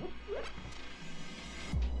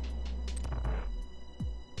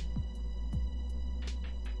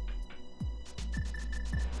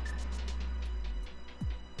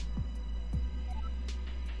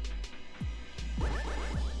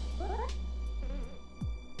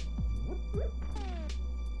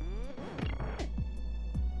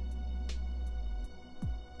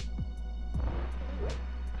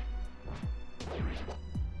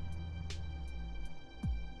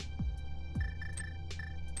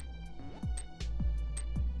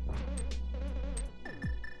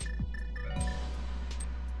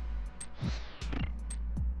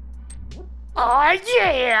 Aw,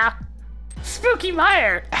 yeah! Spooky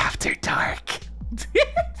Mire after dark.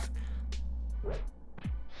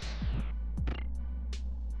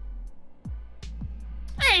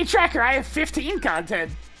 Hey, Tracker, I have 15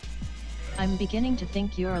 content. I'm beginning to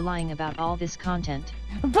think you're lying about all this content.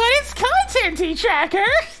 But it's content-y, Tracker!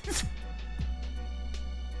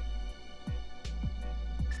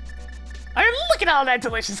 I mean, look at all that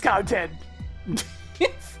delicious content.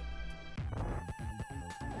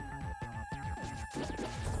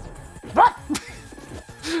 What?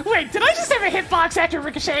 Wait, did I just have a hitbox after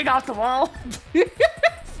ricocheting off the wall?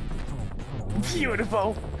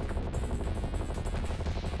 Beautiful.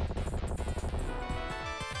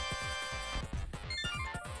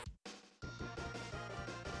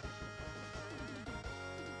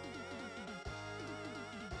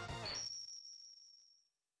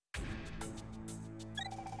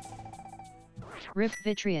 Rip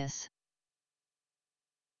Vitreous.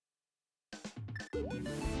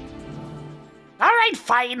 Alright,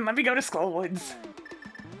 fine, let me go to Skullwoods.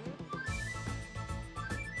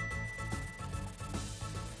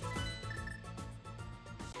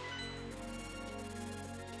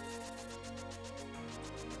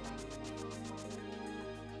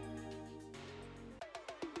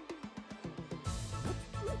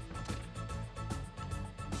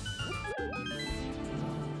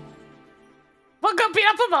 We'll go beat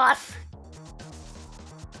up the boss.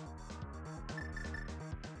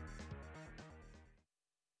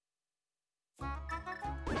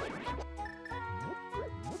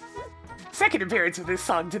 Second appearance of this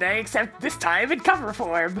song today, except this time in cover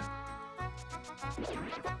form.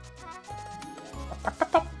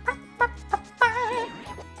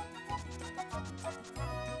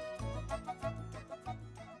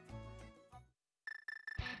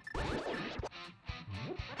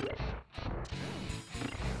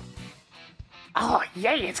 Oh,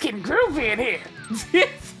 yay, it's getting groovy in here.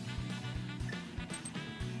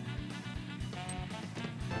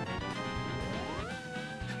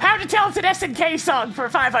 How to tell it's an SNK song for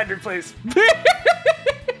 500, please.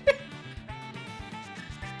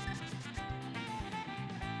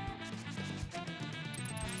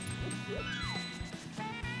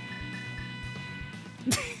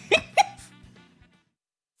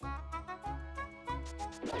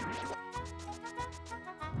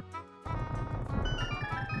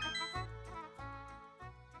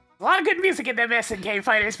 A lot of good music in them SNK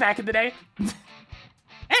fighters back in the day. And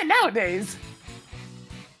nowadays.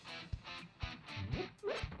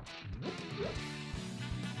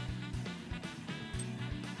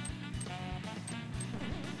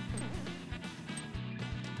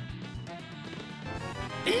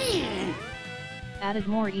 Added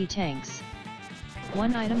more E-tanks.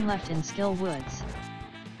 1 item left in Skill Woods.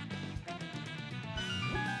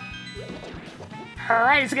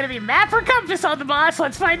 Alright, is it gonna be map or compass on the boss?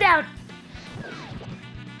 Let's find out.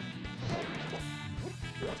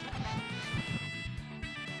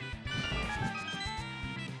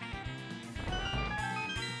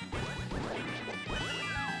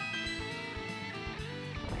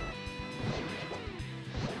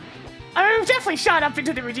 I've definitely shot up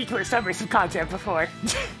into the ridiculous numbers of content before.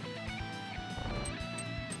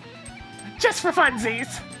 Just for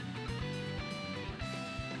funsies.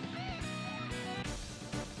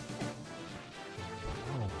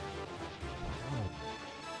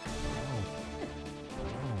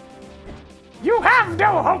 You have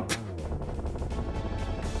no hope!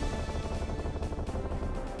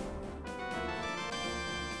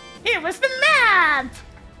 It was the map!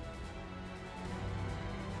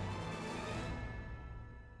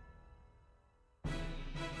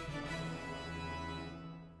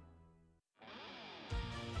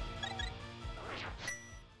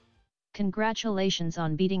 Congratulations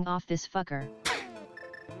on beating off this fucker.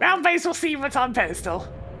 Round base will see what's on pedestal.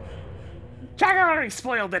 Tracker already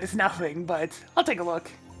spoiled that it's nothing, but I'll take a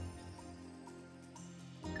look.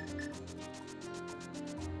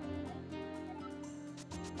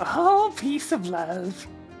 A whole piece of love.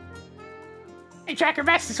 Hey, Tracker,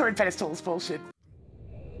 Master Sword pedestal is bullshit.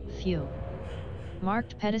 Phew.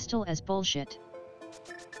 Marked pedestal as bullshit.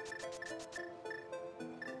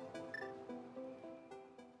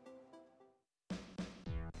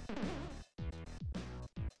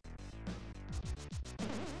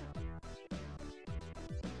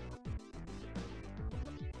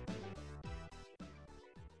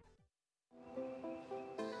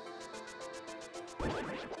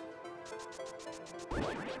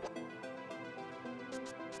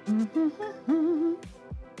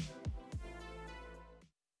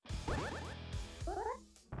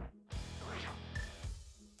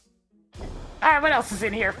 Alright, what else is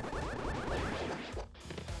in here?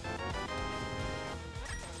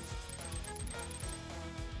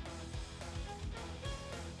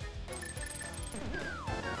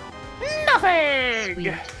 Nothing!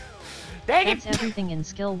 Sweet. Dang That's it! everything in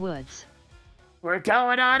Skill Woods. We're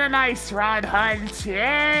going on an ice rod hunt!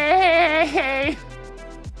 Yay!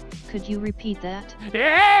 Could you repeat that?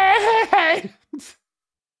 Yay!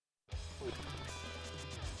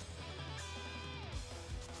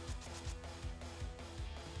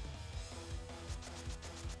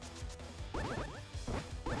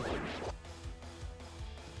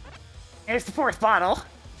 Here's the 4th bottle.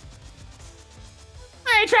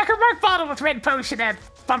 Hey, Tracker, mark bottle with red potion at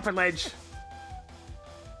bumper ledge.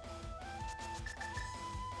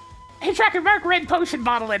 Hey, Tracker, mark red potion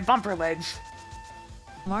bottle at bumper ledge.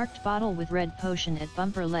 Marked bottle with red potion at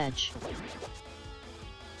bumper ledge.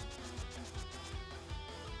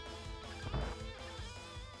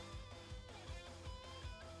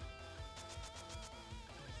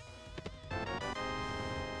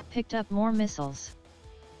 Picked up more missiles.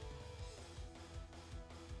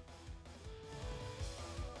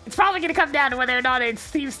 It's probably gonna come down to whether or not it's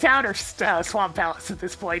Thieves Town or Swamp Palace at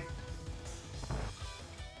this point.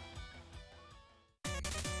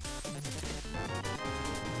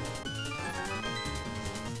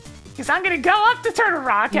 Because I'm gonna go up to Turtle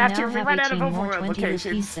Rock after we run out of overworld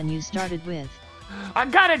locations. Than you started with.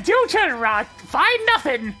 I'm gonna do Turtle Rock, find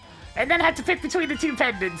nothing, and then have to pick between the 2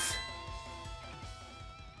 pendants.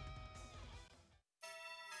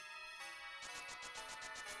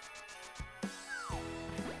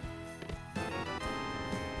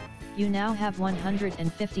 You now have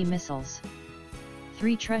 150 missiles.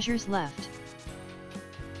 3 treasures left.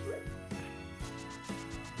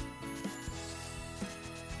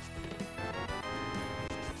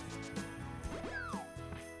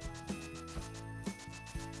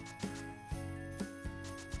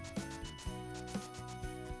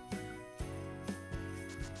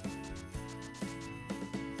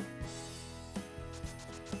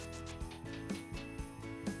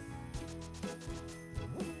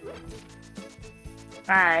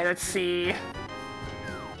 Alright, let's see.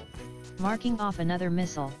 Marking off another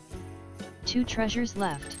missile. 2 treasures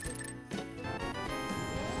left.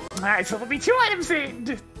 Alright, so there'll be 2 items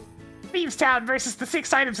in Thieves Town versus the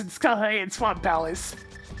 6 items in Skull and Swamp Palace.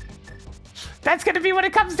 That's gonna be what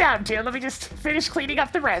it comes down to. Let me just finish cleaning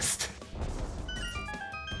up the rest.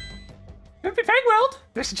 Could be Fang World.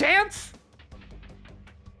 There's a chance.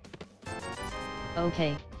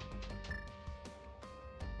 Okay.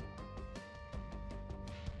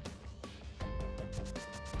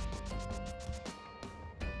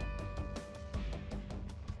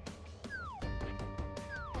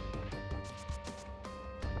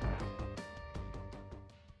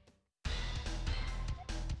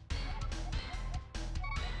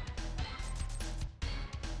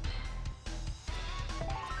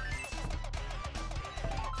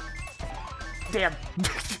 Damn.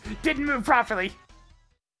 Didn't move properly.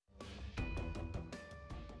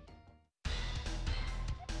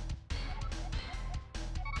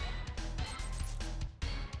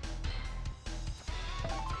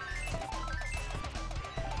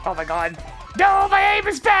 Oh my god. No, my aim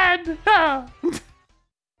is bad! Oh.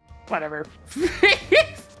 Whatever.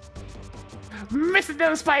 Missing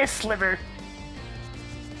those by a sliver.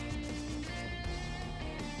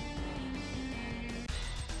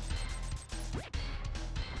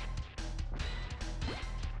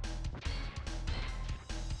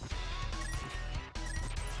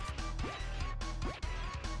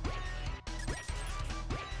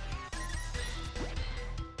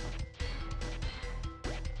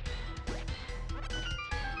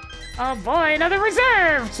 Oh boy, another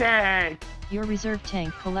reserve tank! Your reserve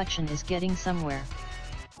tank collection is getting somewhere.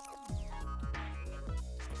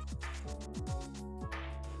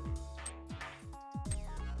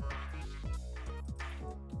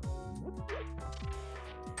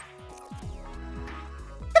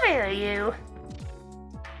 Come here, you!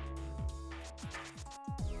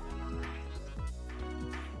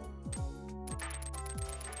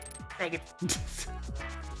 Dang it.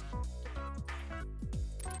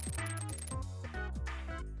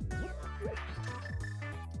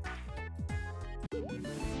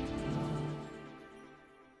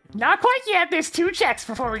 Not quite yet, there's 2 checks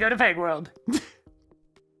before we go to Peg World.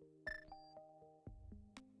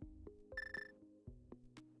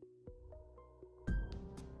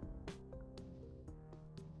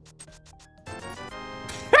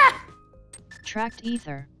 Tracked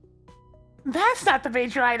ether. That's not the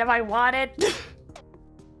major item I wanted.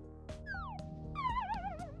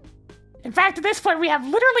 In fact, at this point we have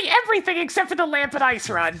literally everything except for the lamp and ice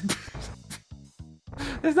run.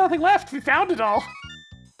 There's nothing left, we found it all.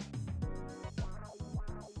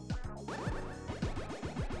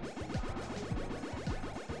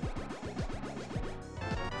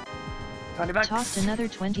 $20. Tossed another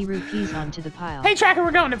 20 rupees onto the pile. Hey Tracker, we're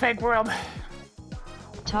going to Peg World.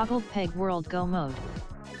 Toggle Peg World Go mode.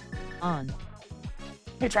 On.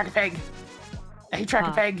 Hey Tracker Peg. Hey Tracker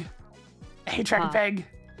Pop. Peg. Hey Tracker Pop. Peg.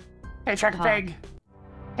 Hey Tracker Pop. Peg.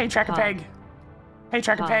 Hey Tracker Pop. Peg. Hey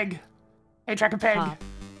Tracker Pop. Peg. Hey Tracker Peg. Pop.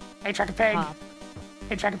 Hey Tracker Peg. Pop.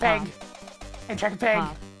 Hey Tracker Peg. Pop. Hey Tracker Peg.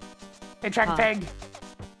 Pop. Hey Tracker Pop. Peg.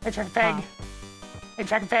 Hey Tracker Peg. Pop. Hey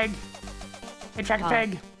Tracker Peg. Hey Tracker Pop.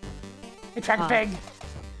 Peg. Hey Tracker Pop. Peg.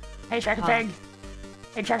 Hey Tracker Pop. Peg.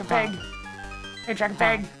 Hey Tracker Pop. Peg. Hey Tracker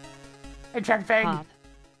Peg. Hey Tracker Peg. Pop.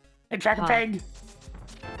 Hey Tracker Pop. Peg.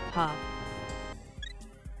 Pop.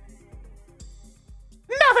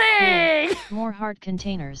 Nothing! More heart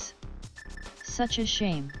containers. Such a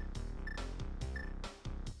shame.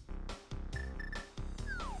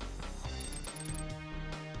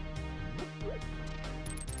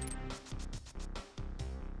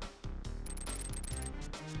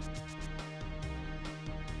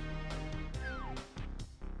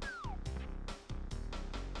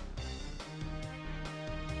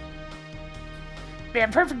 Man,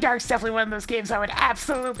 Perfect Dark's definitely one of those games I would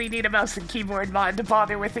absolutely need a mouse and keyboard mod to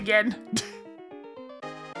bother with again.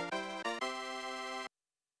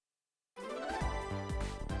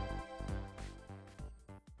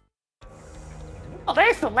 Oh,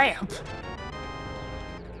 there's the lamp.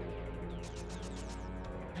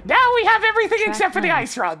 Now we have everything Track except for the lamp.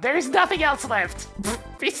 ice rod. There's nothing else left.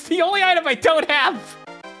 It's the only item I don't have.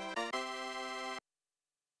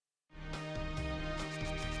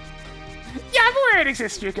 Yeah, I'm aware it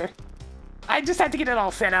exists, Juker. I just had to get it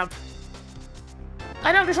all set up.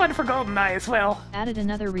 I know there's one for GoldenEye as well. Added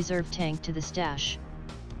another reserve tank to the stash.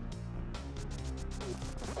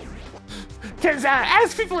 Because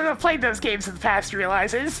as people who have played those games in the past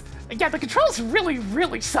realizes, yeah, the controls really,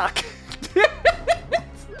 really suck.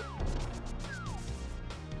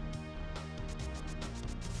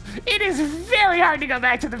 It is very hard to go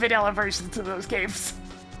back to the vanilla versions of those games.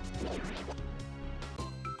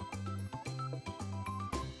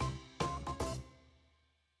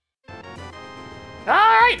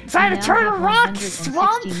 Alright, time to Now turn a have rock, 160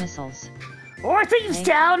 swamp, missiles. or thieves Okay.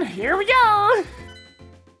 down. Here we go!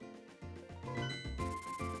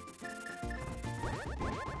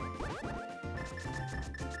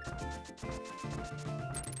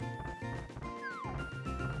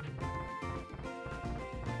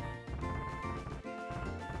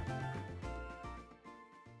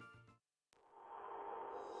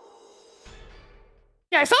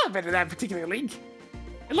 Yeah, I saw a bit of that particular league.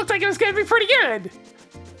 It looked like it was going to be pretty good.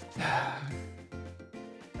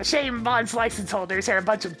 A shame Mod's license holders are a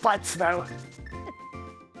bunch of butts, though.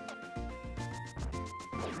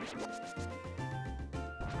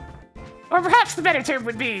 Or perhaps the better term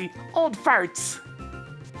would be old farts.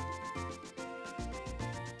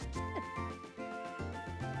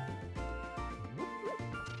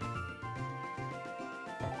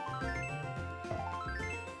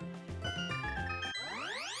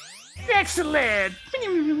 Excellent!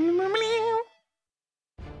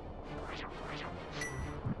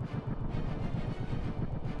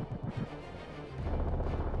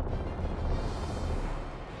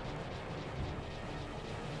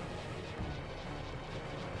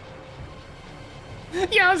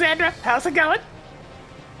 Yo, Xandra, how's it going?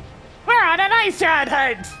 We're on an ice rod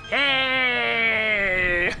hunt!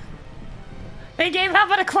 Hey! Hey, Gabe, how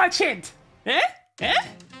about a clutch hint? Eh? Eh?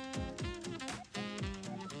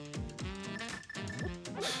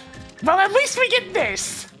 Well, at least we get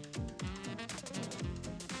this!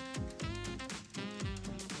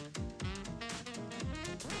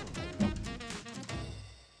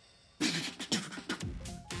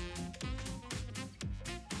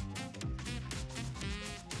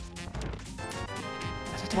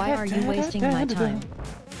 Why are you wasting my time?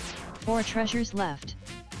 4 treasures left.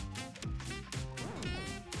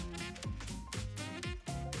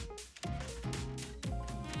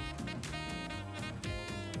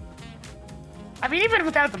 I mean, even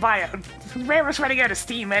without the bio, Rare was running out of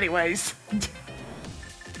steam anyways.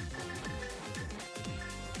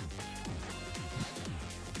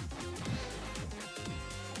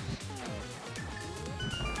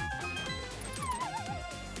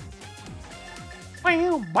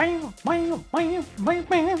 Wow, wow, wow, wow, wow,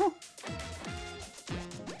 wow.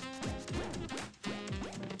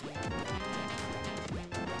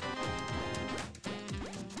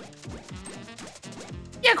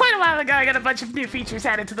 Yeah, quite a while ago, I got a bunch of new features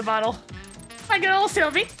added to the model. Like an old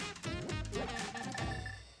Sylvie.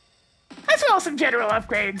 As well as some general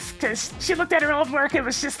upgrades, because she looked at her old work and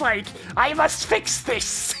was just like, I must fix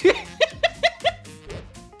this!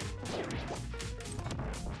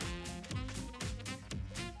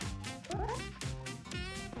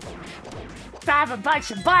 I have a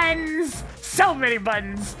bunch of buttons! So many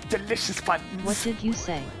buttons! Delicious buttons! What did you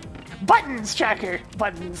say? Buttons, Tracker!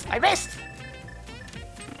 Buttons. I missed!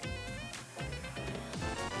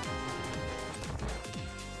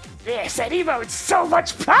 Yes, that emote's so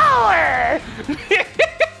much power!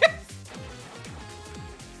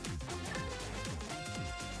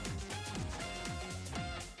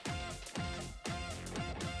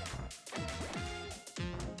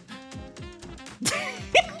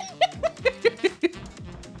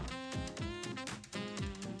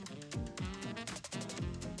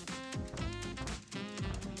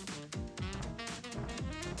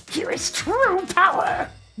 Here is true power!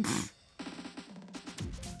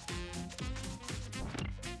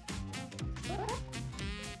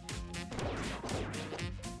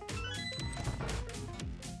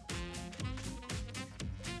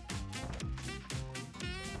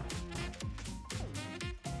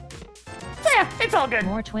 Yeah, it's all good.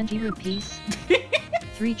 More 20 rupees.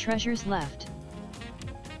 3 treasures left.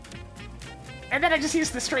 And then I just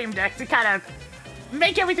used the Stream Deck to kind of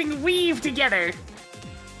make everything weave together.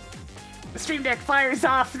 The Stream Deck fires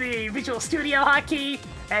off the Visual Studio hotkey,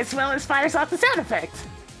 as well as fires off the sound effect.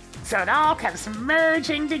 So it all comes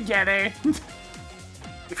merging together.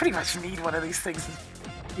 You pretty much need one of these things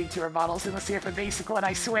to do to our models unless you have a basic one,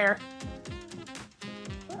 I swear.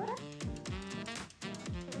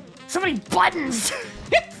 So many buttons!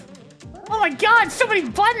 Oh my god, so many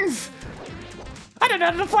buttons! I don't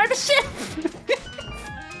know how to fly the ship!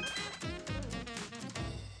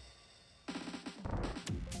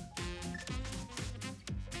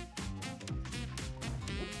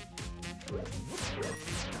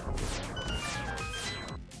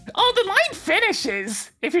 Oh, the line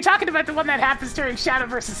finishes! If you're talking about the one that happens during Shadow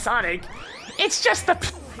vs. Sonic, it's just the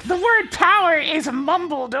word power is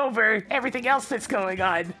mumbled over everything else that's going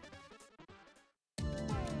on.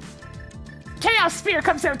 Chaos Spear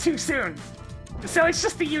comes out too soon. So it's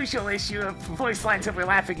just the usual issue of voice lines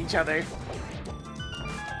overlapping each other.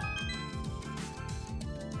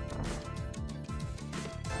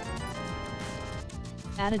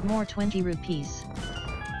 Added more 20 rupees.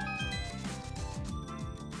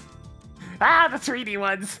 Ah, the 3D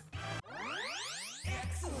ones.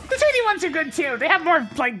 The 3D ones are good too. They have more,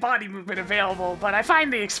 like, body movement available, but I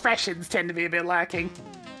find the expressions tend to be a bit lacking.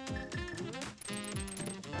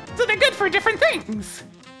 So they're good for different things.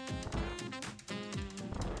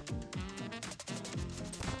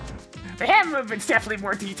 The hand movement's definitely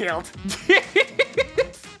more detailed.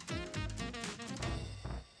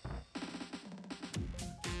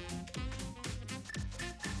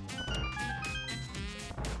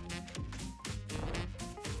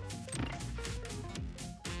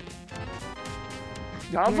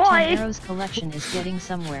 Oh Your boy! 10 arrows collection is getting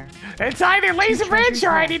somewhere. It's either Laser Bridge or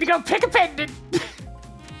I left. need to go pick a pendant.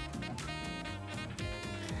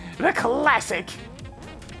 The classic.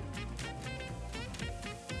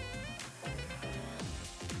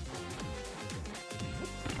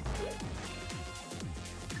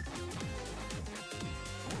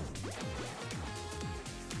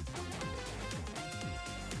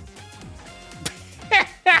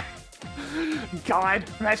 God,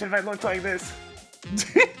 imagine if I looked like this.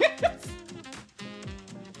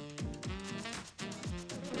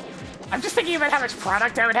 I'm just thinking about how much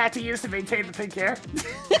product I would have to use to maintain the pink hair.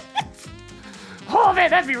 Oh man,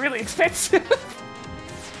 that'd be really expensive.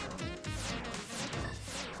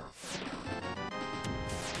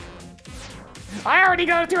 I already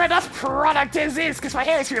go through enough product as is because my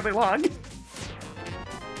hair is really long.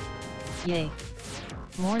 Yay.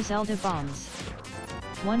 More Zelda bombs.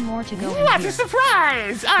 One more to go in What here. a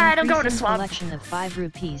surprise! Alright, I'm going to Increasing swap. collection of 5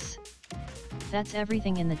 rupees. That's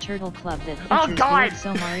everything in the Turtle Club that Oh, features God. weird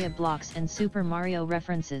So Mario blocks and Super Mario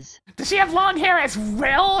references. Does she have long hair as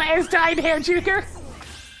well as dyed hair, Juker?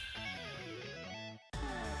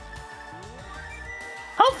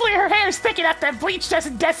 Hopefully her hair is thick enough that bleach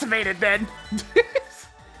doesn't decimate it then.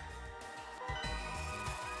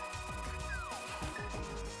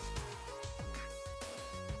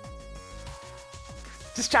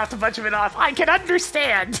 Just chopped a bunch of it off. I can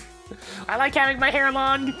understand. I like having my hair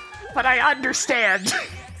long, but I understand.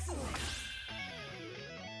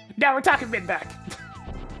 Now we're talking mid-back.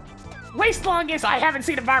 Waist long is I haven't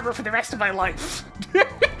seen a barber for the rest of my life.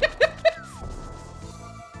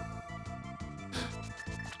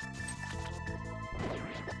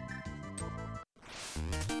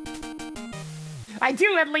 I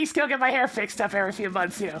do at least go get my hair fixed up every few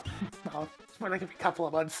months, you know. Well, it's more like every couple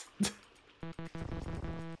of months.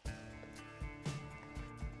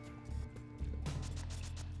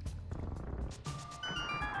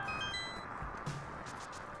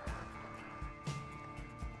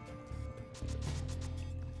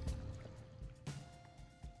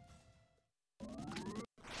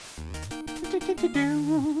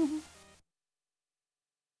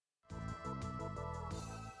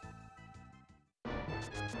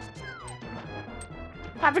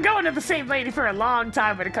 I've been going to the same lady for a long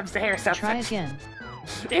time when it comes to hair stuff. Try again.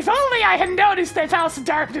 If only I had noticed that House of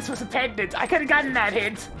Darkness was a pendant. I could have gotten that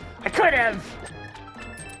hint. I could have.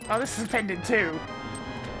 Oh, this is a pendant too.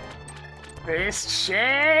 Fist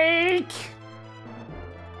shake.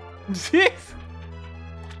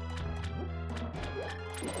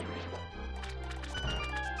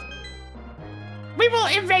 We will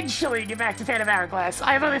eventually get back to Phantom Hourglass.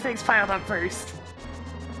 I have other things piled up first.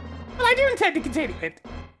 But I do intend to continue it.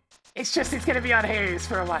 It's just it's gonna be on hiatus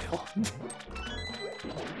for a while.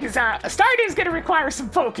 Because a start is gonna require some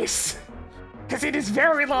focus. Because it is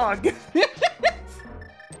very long.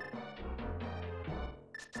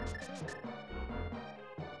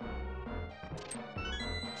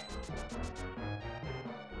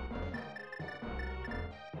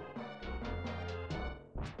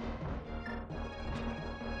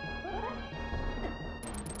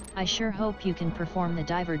 I sure hope you can perform the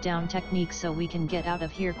diver down technique so we can get out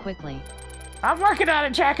of here quickly. I'm working on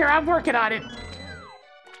it, Jacker. I'm working on it.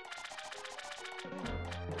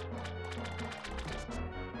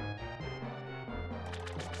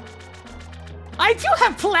 I do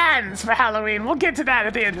have plans for Halloween. We'll get to that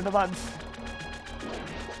at the end of the month.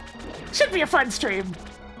 Should be a fun stream.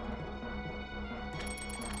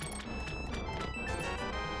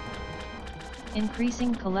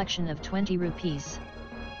 Increasing collection of 20 rupees.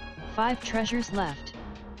 5 treasures left.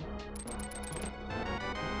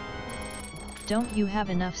 Don't you have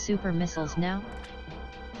enough super missiles now?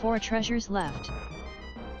 4 treasures left.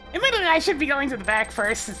 Admittedly, I should be going to the back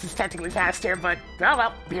first, since it's technically faster, but oh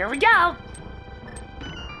well, here we go!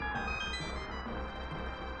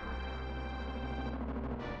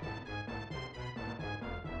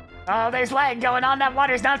 Oh, there's lag going on. That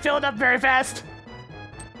water's not filling up very fast.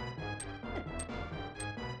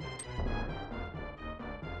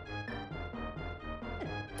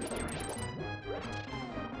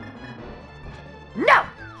 No!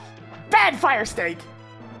 Bad fire stake.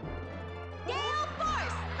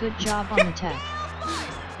 Good job on the tech.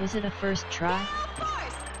 Was it a first try?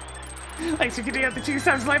 Thanks for getting out the 2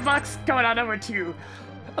 subs light box. Going on over to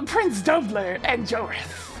Prince Dobler and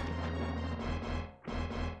Jorith.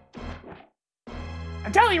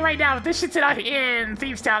 I'm telling you right now, if this shit's not in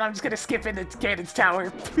Thieves Town, I'm just gonna skip into Ganon's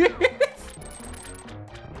Tower.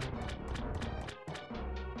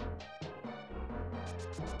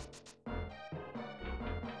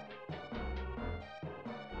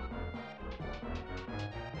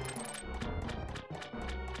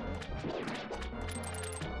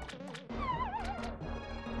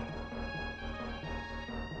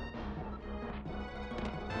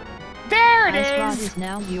 spot is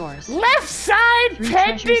now yours. Left side 3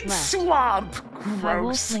 treasures pendant left. swamp. High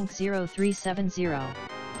Wolf Gross. Link 0370.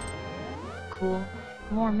 Cool.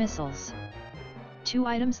 More missiles. 2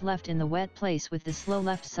 items left in the wet place with the slow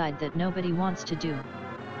left side that nobody wants to do.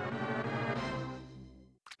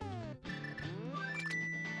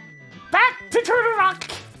 Back to Turtle Rock.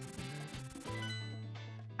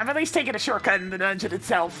 I'm at least taking a shortcut in the dungeon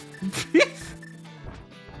itself.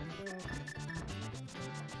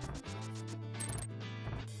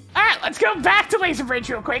 Alright, let's go back to Laser Bridge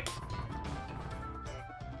real quick.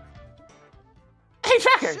 Hey,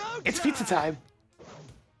 Tracker! It's pizza time.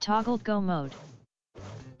 Toggled go mode.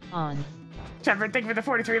 On. Trevor, thank you for the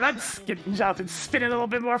 43 months. Getting Jonathan spinning a little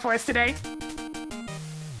bit more for us today.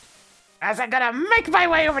 As I'm gonna make my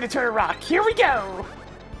way over to Turtle Rock. Here we go!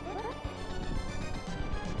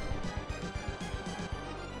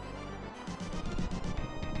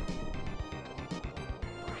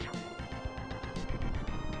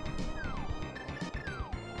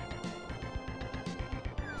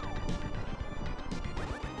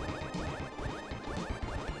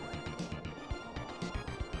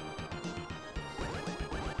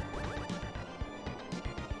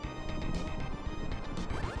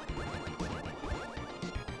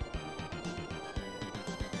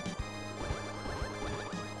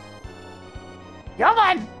 Come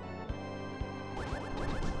on!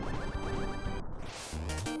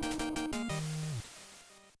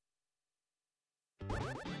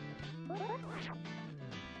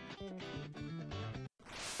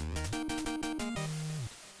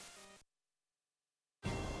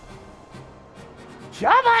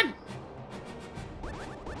 Come on!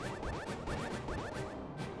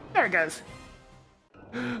 There it goes.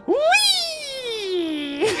 Whee!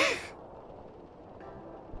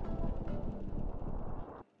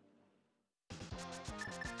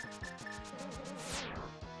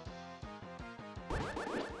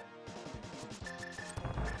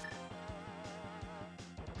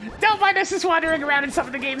 Don't mind us just wandering around in some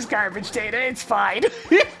of the game's garbage data, it's fine.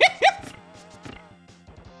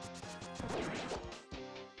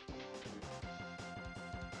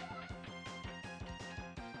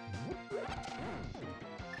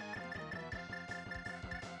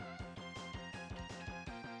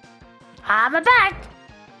 I'm back!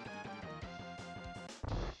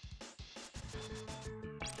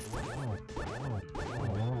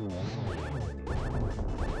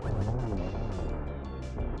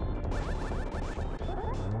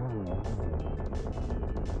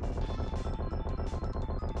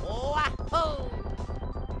 Wahoo!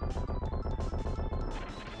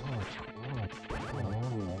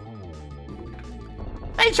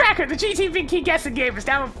 Hey Tracker, the GT Big Key guessing game is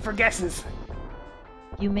now for guesses.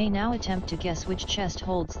 You may now attempt to guess which chest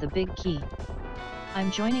holds the big key.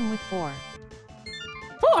 I'm joining with 4.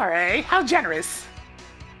 4, eh? How generous.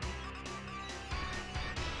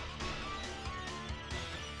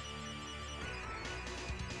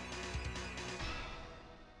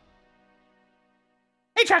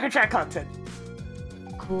 Hey Tracker, track content.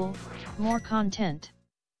 Cool. More content.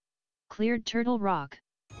 Cleared Turtle Rock.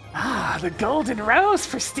 Ah, the Golden Rose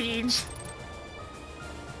prestige.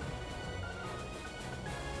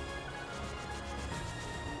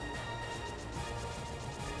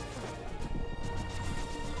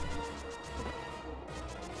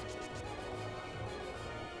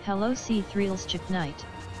 Hello C3's Chick Knight.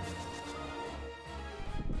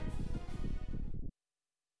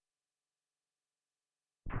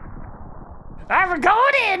 Alright, we're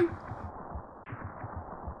going in!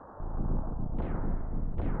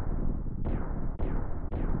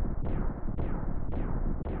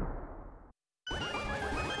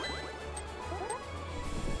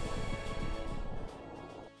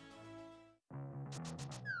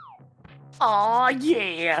 Aw,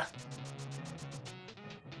 yeah!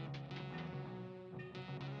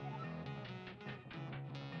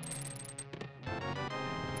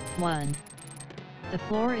 1. The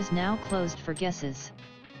floor is now closed for guesses.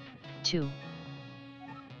 2.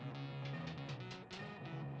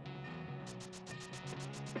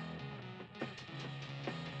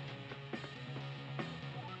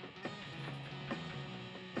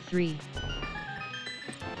 Three.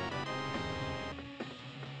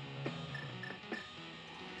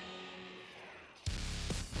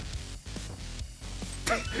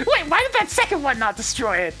 Wait, why did that second one not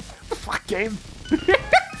destroy it? The fuck game?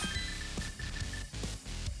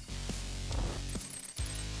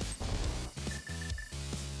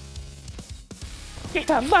 Get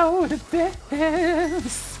a load of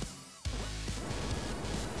this!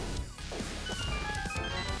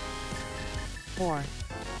 4.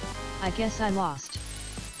 I guess I lost.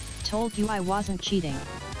 Told you I wasn't cheating.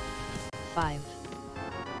 5.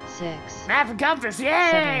 6. Map and compass,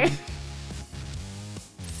 yay! 7.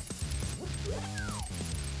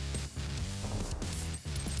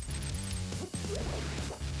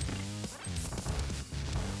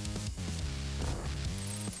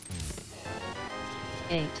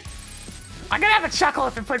 8. I'm gonna have a chuckle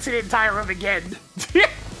if it puts in the entire room again.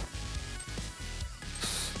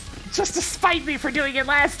 Just to spite me for doing it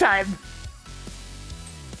last time.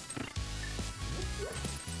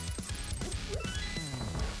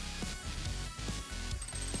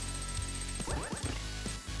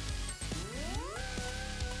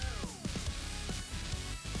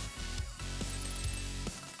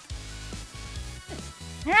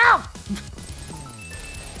 Help!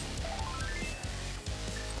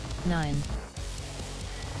 9.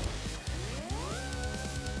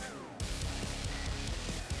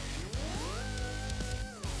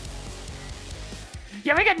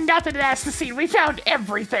 Yeah, we got nothing to ask the scene. We found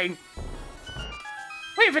everything.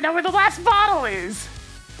 We even know where the last bottle is.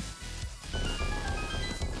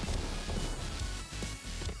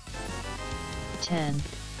 10.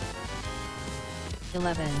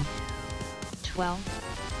 11. 12.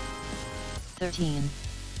 13.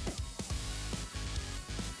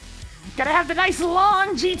 Gotta have the nice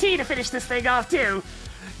long GT to finish this thing off, too.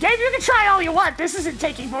 Game, you can try all you want. This isn't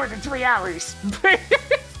taking more than 3 hours.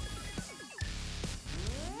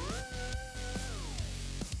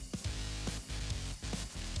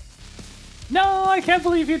 No, I can't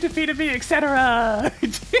believe you defeated me, etc.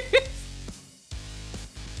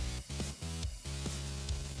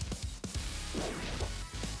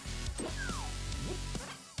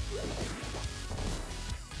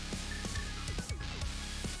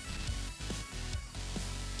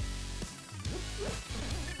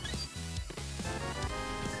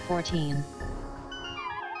 Fourteen.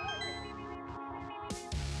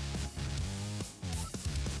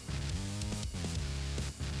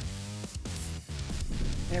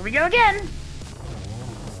 There we go again.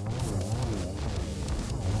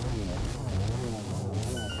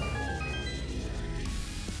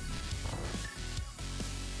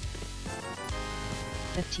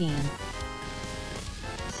 $15.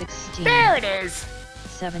 16. There it is.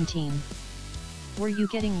 17. Were you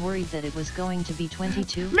getting worried that it was going to be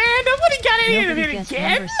 22? Man, nobody got any of Nobody it guessed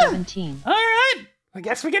again. number 17. All right, I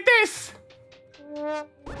guess we get this.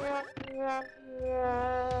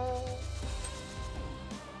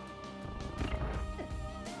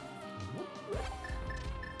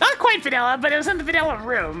 Not quite vanilla, but it was in the vanilla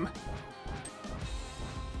room.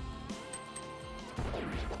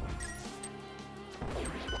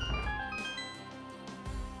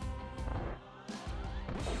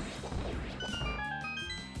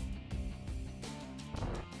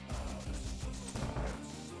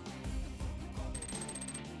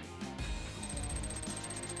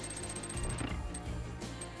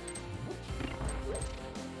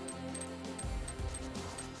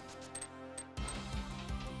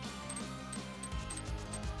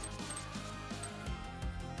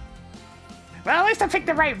 Well, at least I picked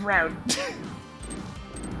the right road.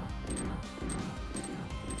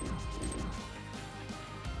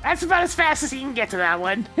 That's about as fast as you can get to that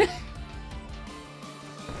one.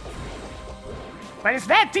 But it's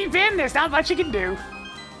that deep in, there's not much you can do.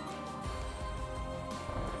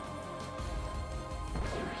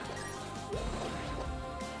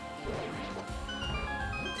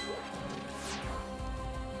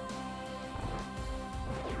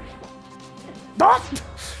 Oh!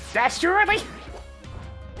 That's too early!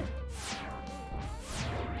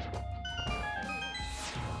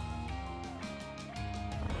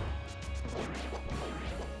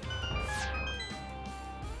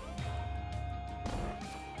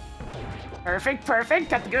 Perfect, perfect.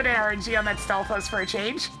 Got the good RNG on that stall post for a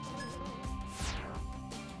change.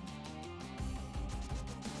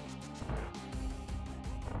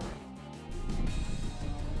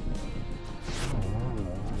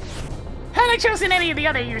 Had I chosen any of the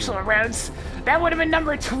other usual roads, that would have been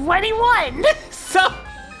number 21! So...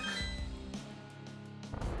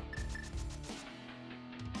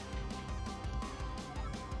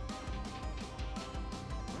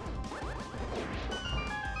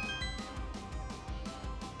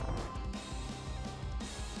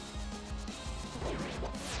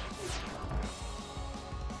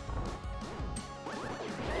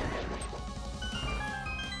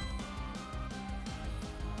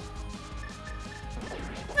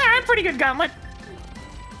 pretty good gauntlet.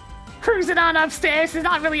 Cruising on upstairs, there's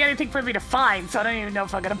not really anything for me to find, so I don't even know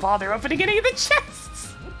if I'm gonna bother opening any of the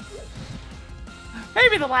chests.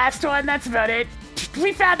 Maybe the last one, that's about it.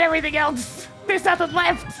 We found everything else. There's nothing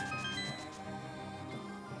left.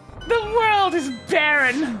 The world is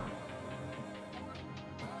barren.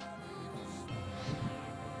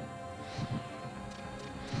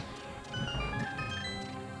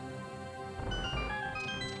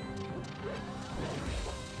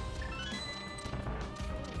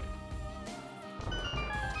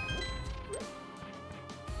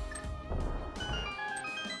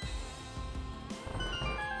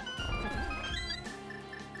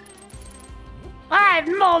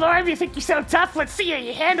 Alright, Moldorm, you think you're so tough? Let's see how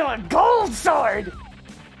you handle a gold sword!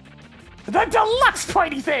 The deluxe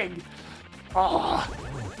pointy thing! Oh.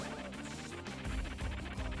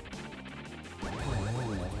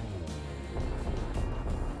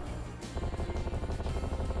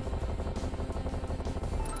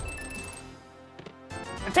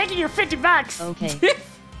 I'm taking your $50. Okay.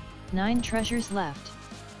 9 treasures left.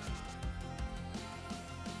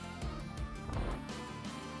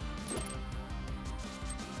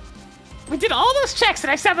 We did all those checks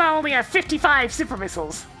and I somehow only have 55 super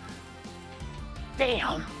missiles.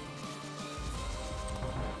 Damn.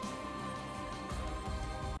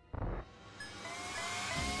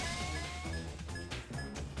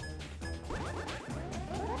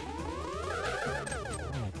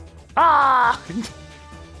 Ah!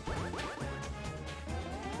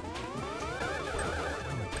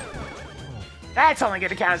 That's only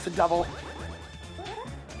gonna count as a double.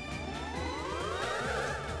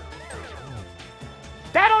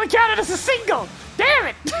 That only counted as a single! Damn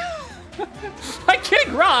it! I'm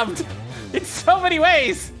getting robbed in so many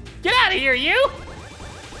ways. Get out of here, you!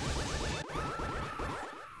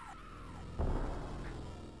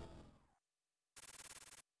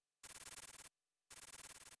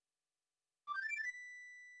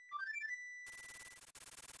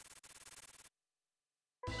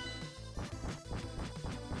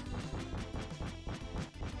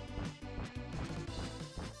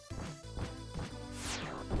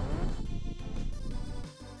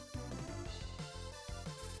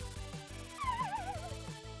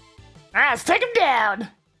 Alright, let's take him down!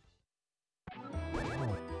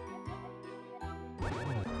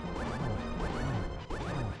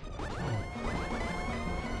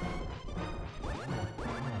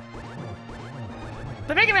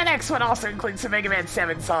 The Mega Man X one also includes some Mega Man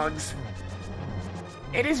 7 songs.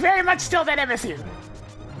 It is very much still that MSU.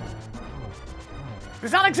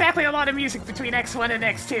 There's not exactly a lot of music between X1 and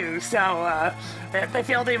X2, so they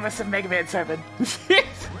filled in with some Mega Man 7.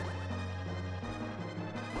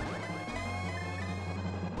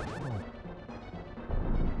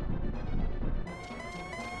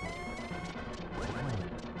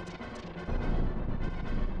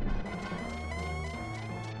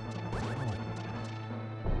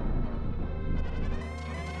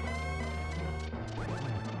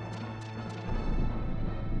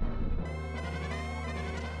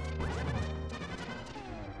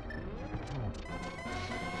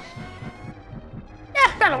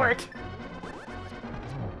 That'll work.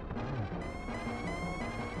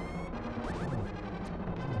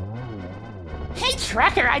 Hey,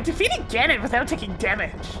 Tracker, I defeated Ganon without taking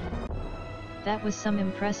damage. That was some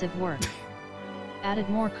impressive work. Added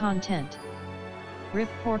more content. Rip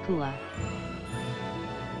Porcula.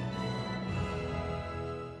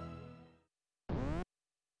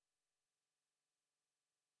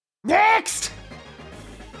 Next!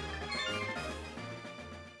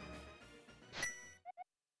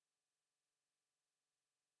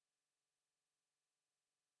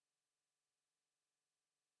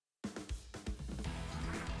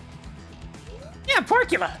 Yeah,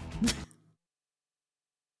 Porcula!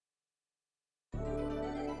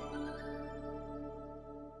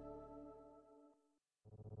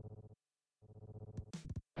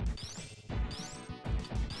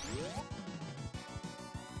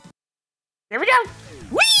 Here we go!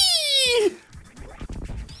 Whee!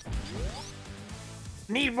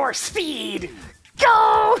 Need more speed!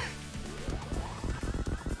 Go!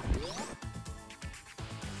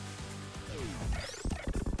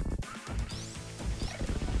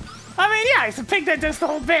 I mean, yeah, it's a pig that does the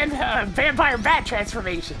whole vampire bat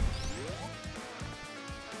transformation.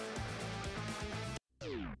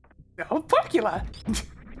 Oh, Porcula!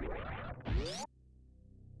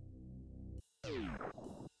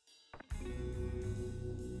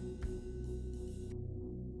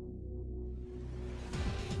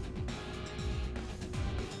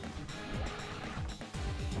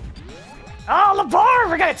 Oh, Labar!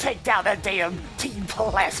 We're gonna take down that damn Team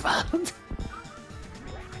Plasma!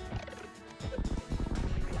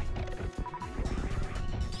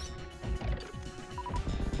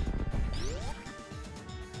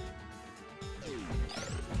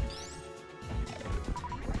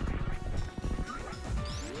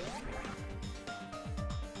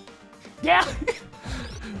 Yeah!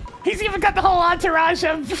 He's even got the whole entourage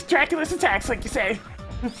of Dracula's attacks, like you say.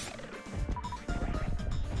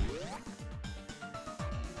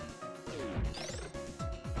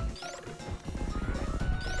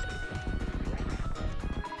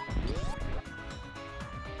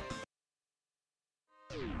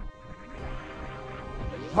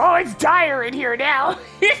 Oh, it's dire in here now!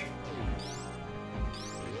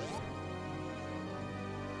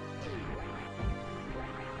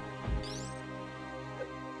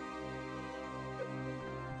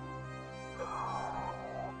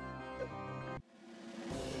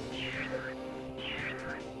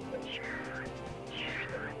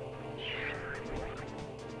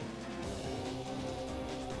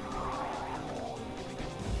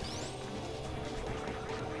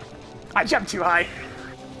 I jumped too high.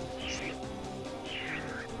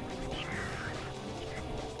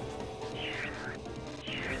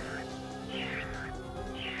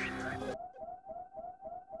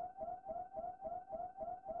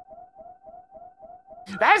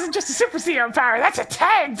 That isn't just a Super Serum power, that's a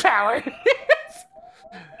tag power!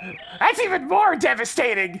 That's even more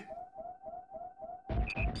devastating!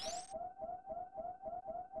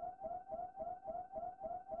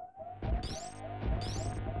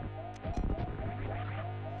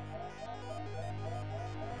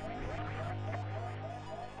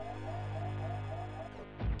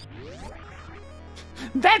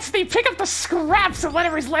 That's the pick up the scraps of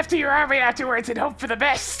whatever's left of your army afterwards and hope for the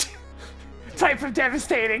best type of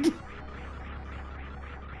devastating.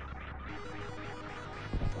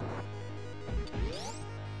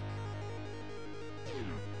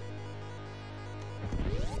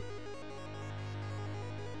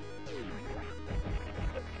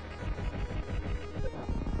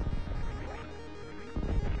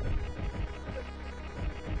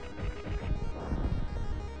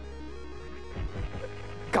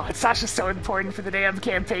 God, Sasha's so important for the damn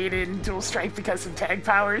campaign in Dual Strike because of tag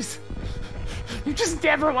powers. You just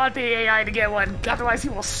never want the AI to get one, otherwise he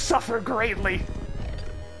will suffer greatly.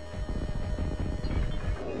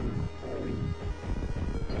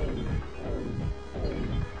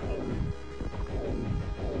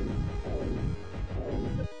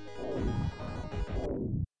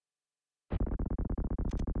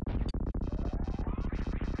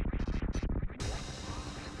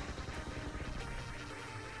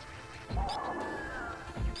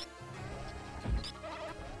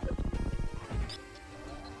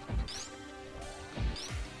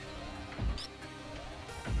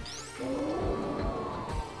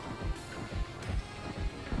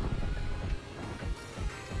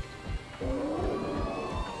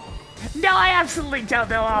 No, I absolutely doubt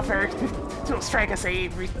they'll offer Dual Strike as a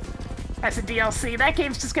DLC. That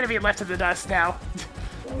game's just gonna be left in the dust now.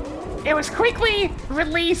 It was quickly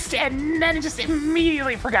released and then just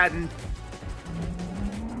immediately forgotten.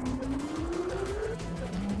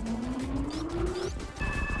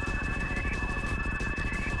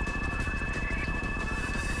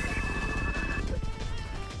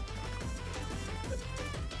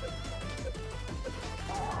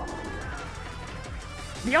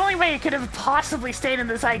 The only way it could have possibly stayed in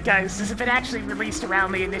the zeitgeist is if it actually released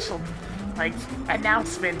around the initial, like,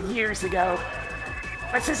 announcement years ago.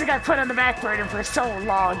 But since it got put on the back burner for so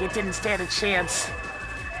long, it didn't stand a chance.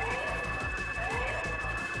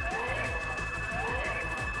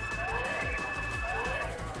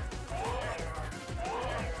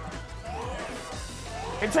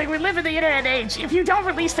 It's like we live in the internet age. If you don't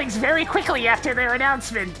release things very quickly after their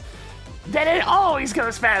announcement, then it always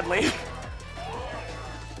goes badly.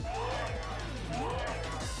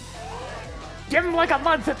 Give him like a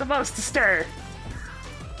month at the most to stir.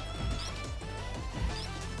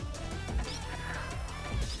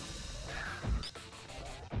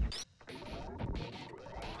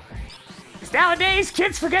 Because nowadays,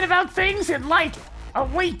 kids forget about things in like a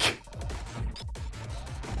week.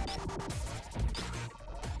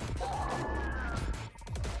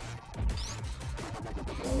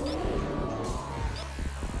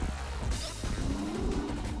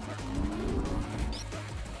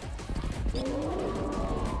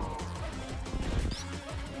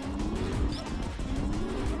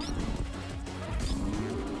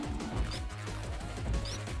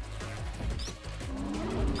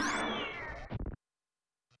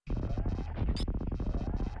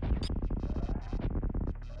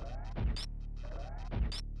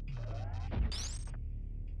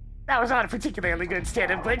 That was not a particularly good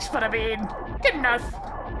stand-up glitch, but I mean, good enough.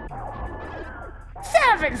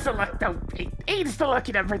 7's the luck. No, 8's the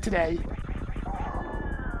lucky number today.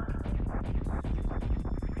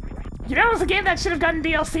 You know, it was a game that should have gotten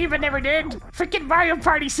DLC but never did. Freaking Mario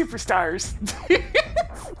Party Superstars.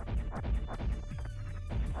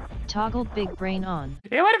 Toggle big brain on.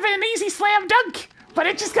 It would have been an easy slam dunk, but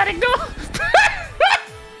it just got ignored.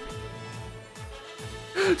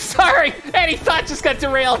 Sorry, any thought just got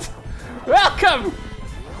derailed. Welcome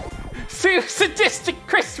to Sadistic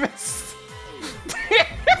Christmas.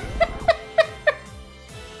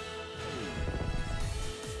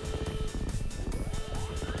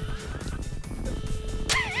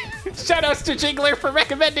 Shoutouts to Jingler for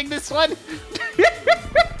recommending this one.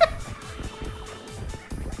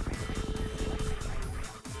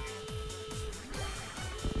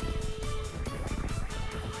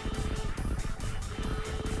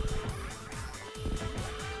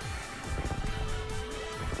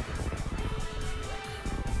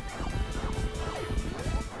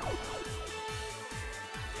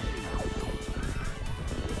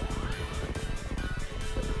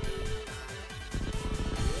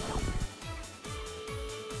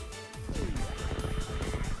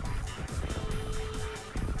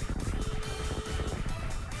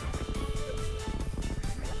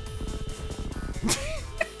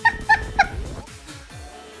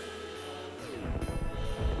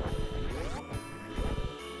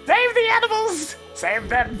 save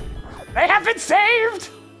them! They have been saved!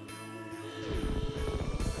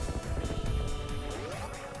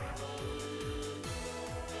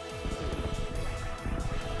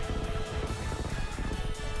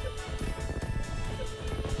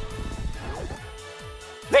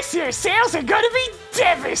 This year's sales are gonna be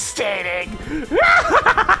devastating!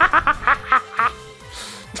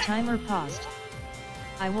 Timer paused.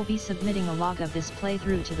 I will be submitting a log of this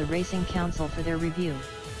playthrough to the Racing Council for their review.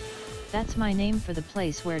 That's my name for the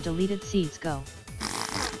place where deleted seeds go.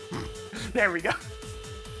 There we go.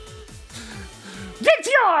 Get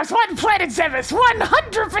yours! One Planet Zemus,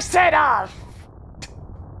 100% off!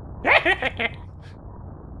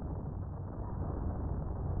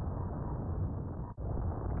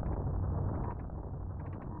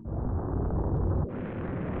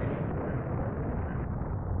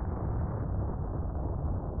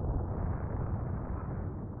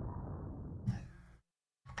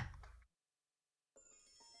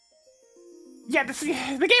 Yeah,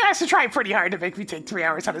 the game has to try pretty hard to make me take 3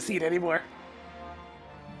 hours on a seat anymore.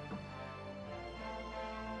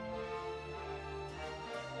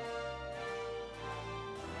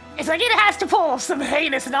 It's like it has to pull some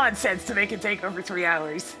heinous nonsense to make it take over 3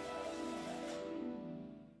 hours.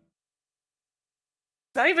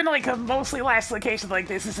 Not even like a mostly last location like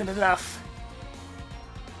this isn't enough.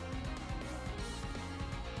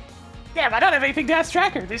 Damn, I don't have anything to ask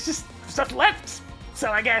Tracker. There's just stuff left.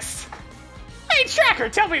 So I guess... Hey, Tracker,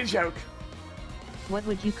 tell me a joke. What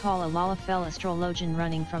would you call a Lalafell astrologian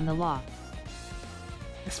running from the law?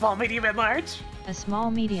 A small, medium, at large? A small,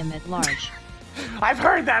 medium, at large. I've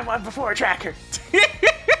heard that one before, Tracker.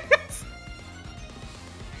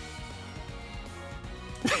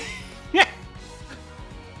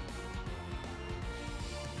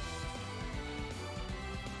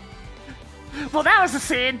 Well, that was the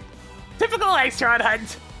scene. Typical Ice Rod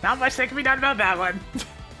hunt. Not much that can be done about that one.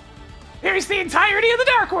 Here's the entirety of the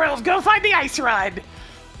Dark World! Go find the Ice Rod!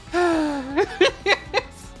 The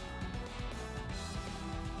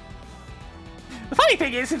funny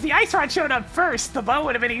thing is, if the Ice Rod showed up first, the bow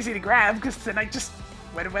would have been easy to grab, because then I just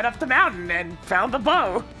went up the mountain and found the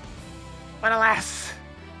bow. But alas,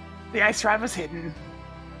 the Ice Rod was hidden.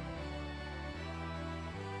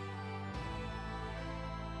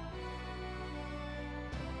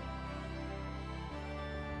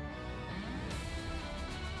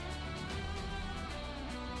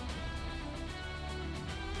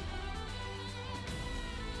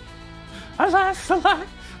 Alas, alas.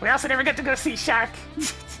 We also never got to go see Shaq.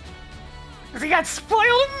 Because he got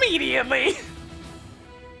spoiled immediately.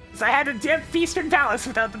 So I had to dip Feastern Palace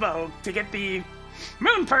without the bow to get the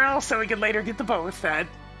Moon Pearl so we could later get the bow with that.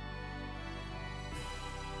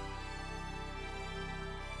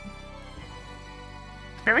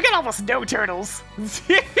 Man, we got almost no turtles.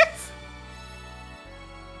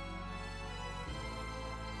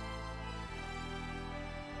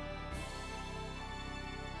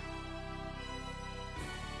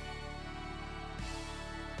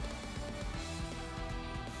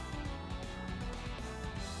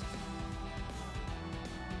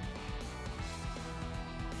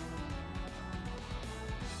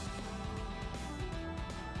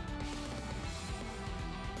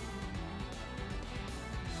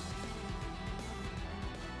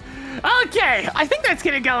 Okay, I think that's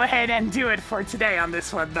gonna go ahead and do it for today on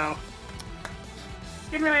this one, though.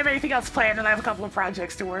 Didn't really have anything else planned, and I have a couple of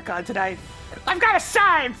projects to work on tonight. I've got a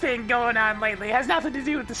side thing going on lately. It has nothing to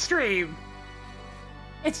do with the stream.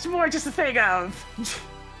 It's more just a thing of...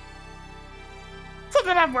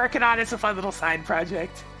 something I'm working on. It's a fun little side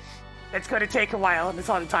project. It's going to take a while, and it's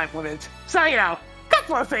on a time limit. So, you know, a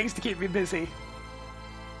couple of things to keep me busy.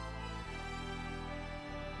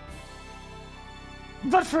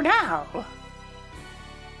 But for now...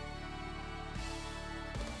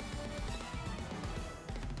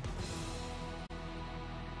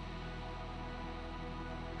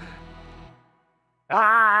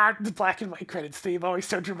 the black and white credits theme, always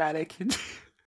so dramatic.